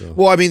anyway. So,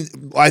 Well, I mean,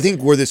 I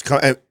think where this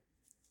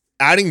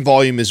adding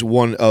volume is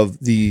one of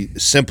the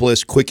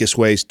simplest, quickest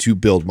ways to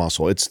build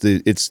muscle. It's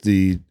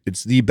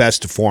the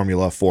best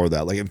formula for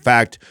that. Like, in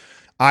fact,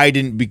 I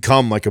didn't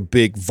become like a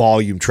big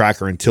volume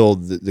tracker until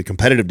the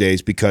competitive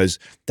days, because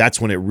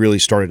that's when it really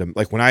started.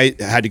 Like when I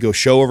had to go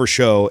show over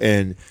show,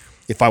 and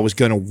if I was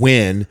going to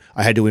win,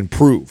 I had to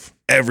improve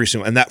every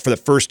single. And that for the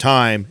first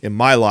time in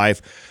my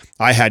life,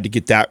 I had to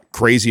get that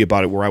crazy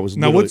about it. Where I was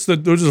Now, what's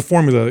the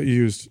formula that you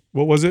used?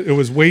 What was it? It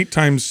was weight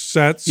times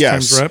sets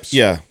times reps.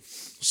 Yeah.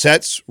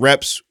 Sets,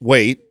 reps,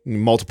 weight,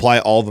 and multiply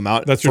all of them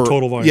out. That's your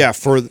total volume. Yeah,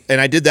 and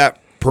I did that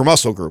per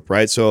muscle group,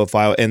 right? So if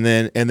I and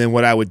then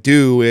what I would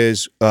do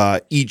is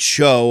each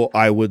show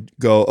I would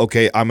go,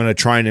 okay, I'm going to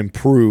try and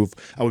improve.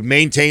 I would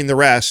maintain the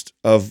rest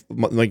of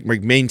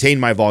maintain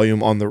my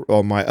volume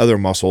on my other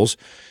muscles.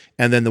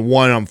 And then the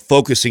one I'm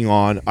focusing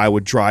on, I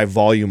would drive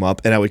volume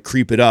up, and I would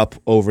creep it up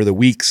over the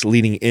weeks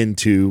leading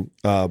into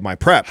my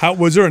prep.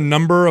 Was there a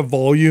number of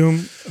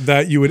volume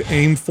that you would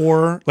aim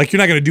for? Like, you're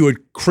not going to do a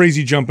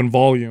crazy jump in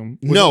volume.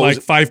 No, like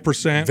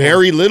 5%.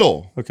 Very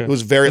little. Okay, it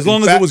was very as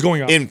long as it was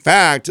going up. In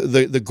fact,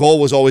 the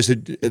goal was always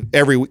to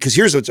every week. Because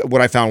here's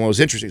what I found was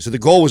interesting. So the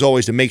goal was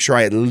always to make sure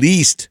I at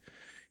least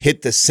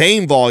hit the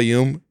same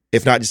volume,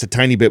 if not just a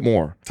tiny bit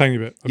more. Tiny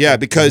bit. Okay. Yeah,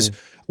 because.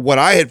 What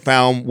I had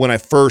found when I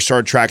first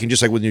started tracking,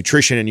 just like with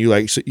nutrition, and you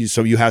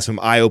have some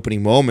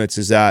eye-opening moments,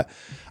 is that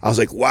I was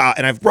like, wow.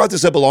 And I've brought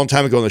this up a long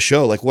time ago on the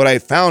show. Like, what I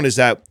found is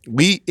that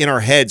we, in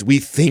our heads, we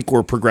think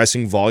we're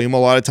progressing volume a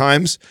lot of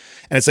times,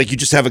 and it's like you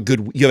just have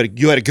you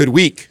had a good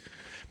week.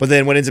 But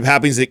then what ends up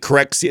happening is it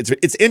corrects.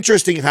 It's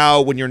interesting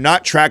how when you're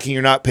not tracking,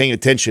 you're not paying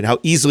attention, how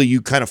easily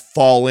you kind of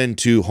fall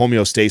into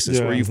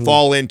homeostasis, where you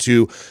fall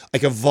into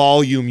like a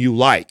volume you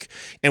like.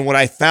 And what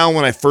I found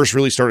when I first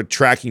really started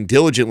tracking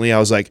diligently, I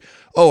was like,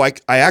 oh, I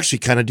actually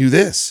kind of do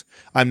this.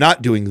 I'm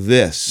not doing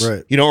this,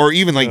 right? Or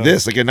even like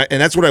this, like, and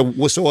that's what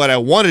what I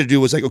wanted to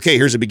do was like, okay,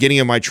 here's the beginning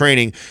of my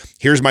training.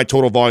 Here's my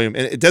total volume,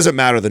 and it doesn't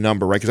matter the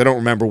number, right? Because I don't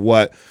remember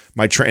what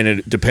my training.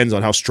 It depends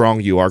on how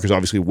strong you are, because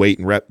obviously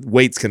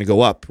weight's going to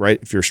go up, right?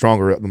 If you're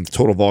stronger, the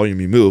total volume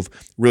you move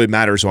really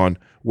matters on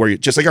where you.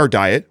 Just like our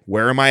diet,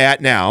 where am I at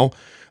now,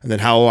 and then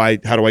how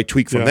do I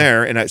tweak from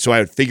there? And so I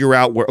would figure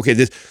out where. Okay,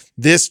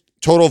 this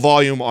total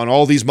volume on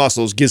all these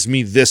muscles gives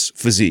me this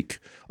physique.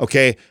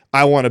 Okay,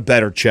 I want a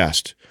better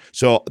chest.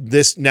 So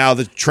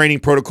the training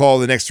protocol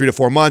the next 3 to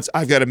 4 months,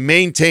 I've got to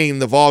maintain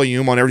the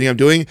volume on everything I'm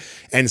doing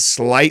and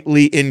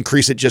slightly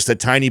increase it just a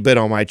tiny bit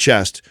on my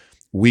chest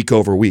week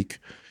over week.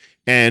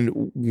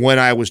 And when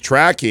I was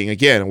tracking,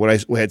 again, what I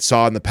had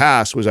saw in the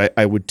past was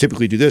I would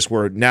typically do this,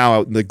 where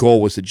now the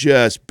goal was to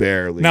just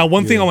barely. Now,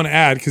 one thing I want to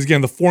add, because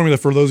again, the formula,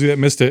 for those of you that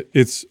missed it,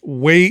 it's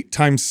weight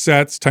times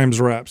sets times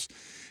reps.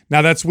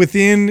 Now, that's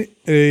within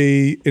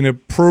an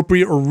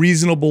appropriate or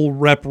reasonable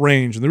rep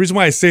range. And the reason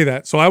why I say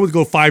that, so I would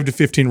go 5 to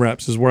 15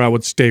 reps is where I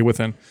would stay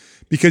within,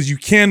 because you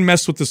can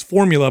mess with this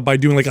formula by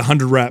doing like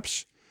 100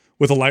 reps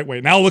with a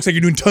lightweight. Now it looks like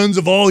you're doing tons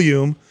of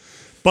volume,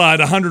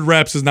 but 100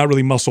 reps is not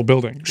really muscle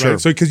building, right? Sure.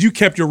 So because you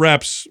kept your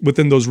reps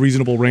within those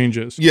reasonable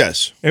ranges.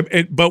 Yes.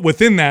 But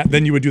within that,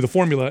 then you would do the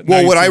formula.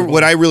 Well,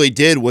 what I really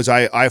did was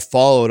I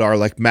followed our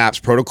like MAPS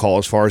protocol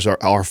as far as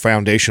our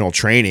foundational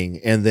training,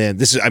 and then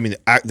this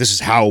is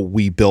how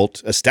we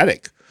built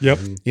Aesthetic. Yep.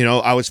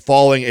 I was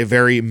following a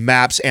very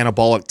MAPS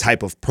anabolic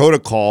type of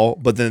protocol,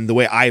 but then the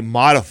way I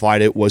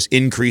modified it was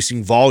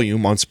increasing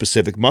volume on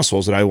specific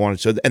muscles that I wanted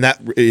to, and that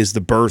is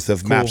the birth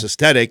of MAPS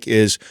Aesthetic.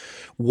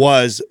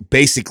 Was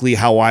basically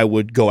how I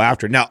would go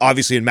after it. Now,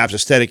 obviously, in MAPS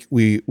Aesthetic,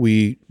 we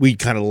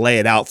kind of lay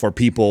it out for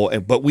people,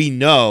 but we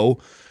know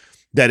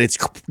that it's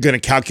going to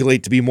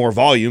calculate to be more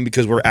volume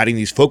because we're adding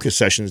these focus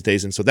sessions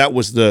days, and so that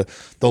was the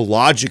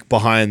logic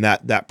behind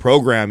that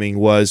programming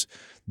was.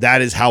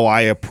 That is how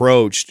I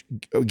approached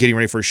getting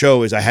ready for a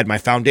show. Is I had my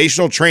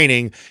foundational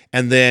training,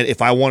 and then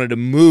if I wanted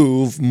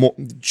to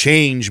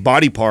change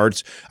body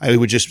parts, I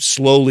would just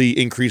slowly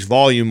increase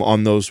volume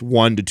on those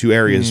 1 to 2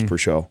 areas per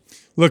show.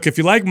 Look, if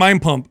you like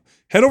Mind Pump,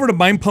 head over to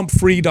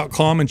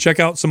mindpumpfree.com and check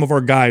out some of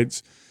our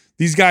guides.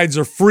 These guides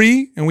are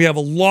free, and we have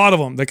a lot of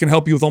them that can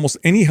help you with almost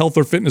any health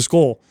or fitness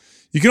goal.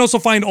 You can also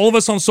find all of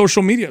us on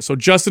social media. So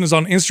Justin is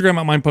on Instagram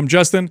at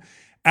MindPumpJustin.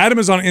 Adam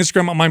is on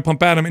Instagram at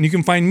MindPumpAdam, and you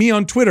can find me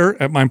on Twitter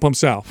at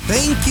MindPumpSal.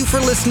 Thank you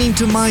for listening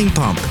to Mind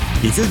Pump.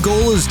 If your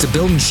goal is to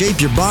build and shape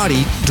your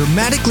body,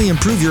 dramatically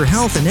improve your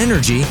health and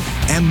energy,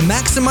 and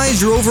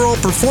maximize your overall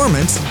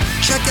performance,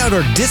 check out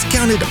our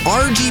discounted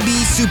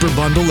RGB Super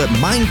Bundle at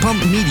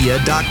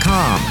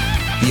MindPumpMedia.com.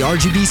 The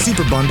RGB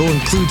Super Bundle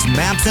includes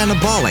MAPS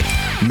Anabolic,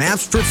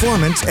 MAPS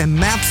Performance, and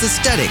MAPS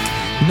Aesthetic.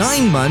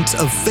 9 months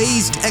of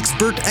phased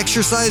expert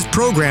exercise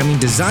programming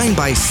designed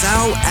by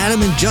Sal,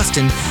 Adam, and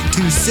Justin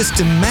to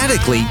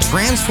systematically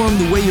transform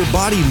the way your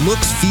body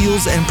looks,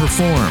 feels, and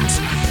performs.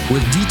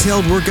 With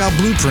detailed workout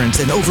blueprints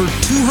and over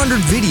 200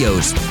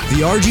 videos,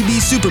 the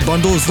RGB Super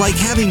Bundle is like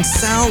having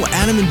Sal,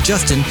 Adam, and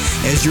Justin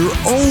as your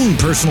own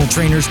personal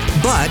trainers,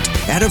 but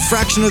at a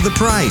fraction of the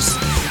price.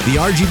 The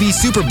RGB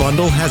Super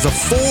Bundle has a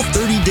full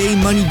 30-day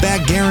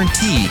money-back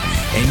guarantee,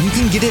 and you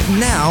can get it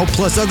now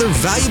plus other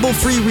valuable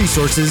free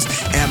resources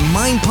at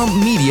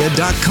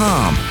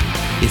mindpumpmedia.com.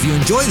 If you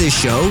enjoy this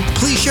show,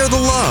 please share the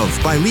love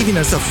by leaving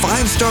us a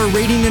 5-star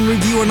rating and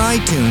review on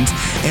iTunes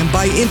and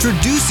by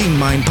introducing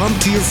Mind Pump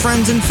to your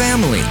friends and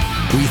family.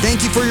 We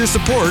thank you for your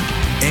support,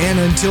 and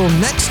until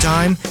next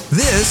time,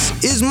 this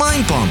is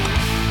Mind Pump.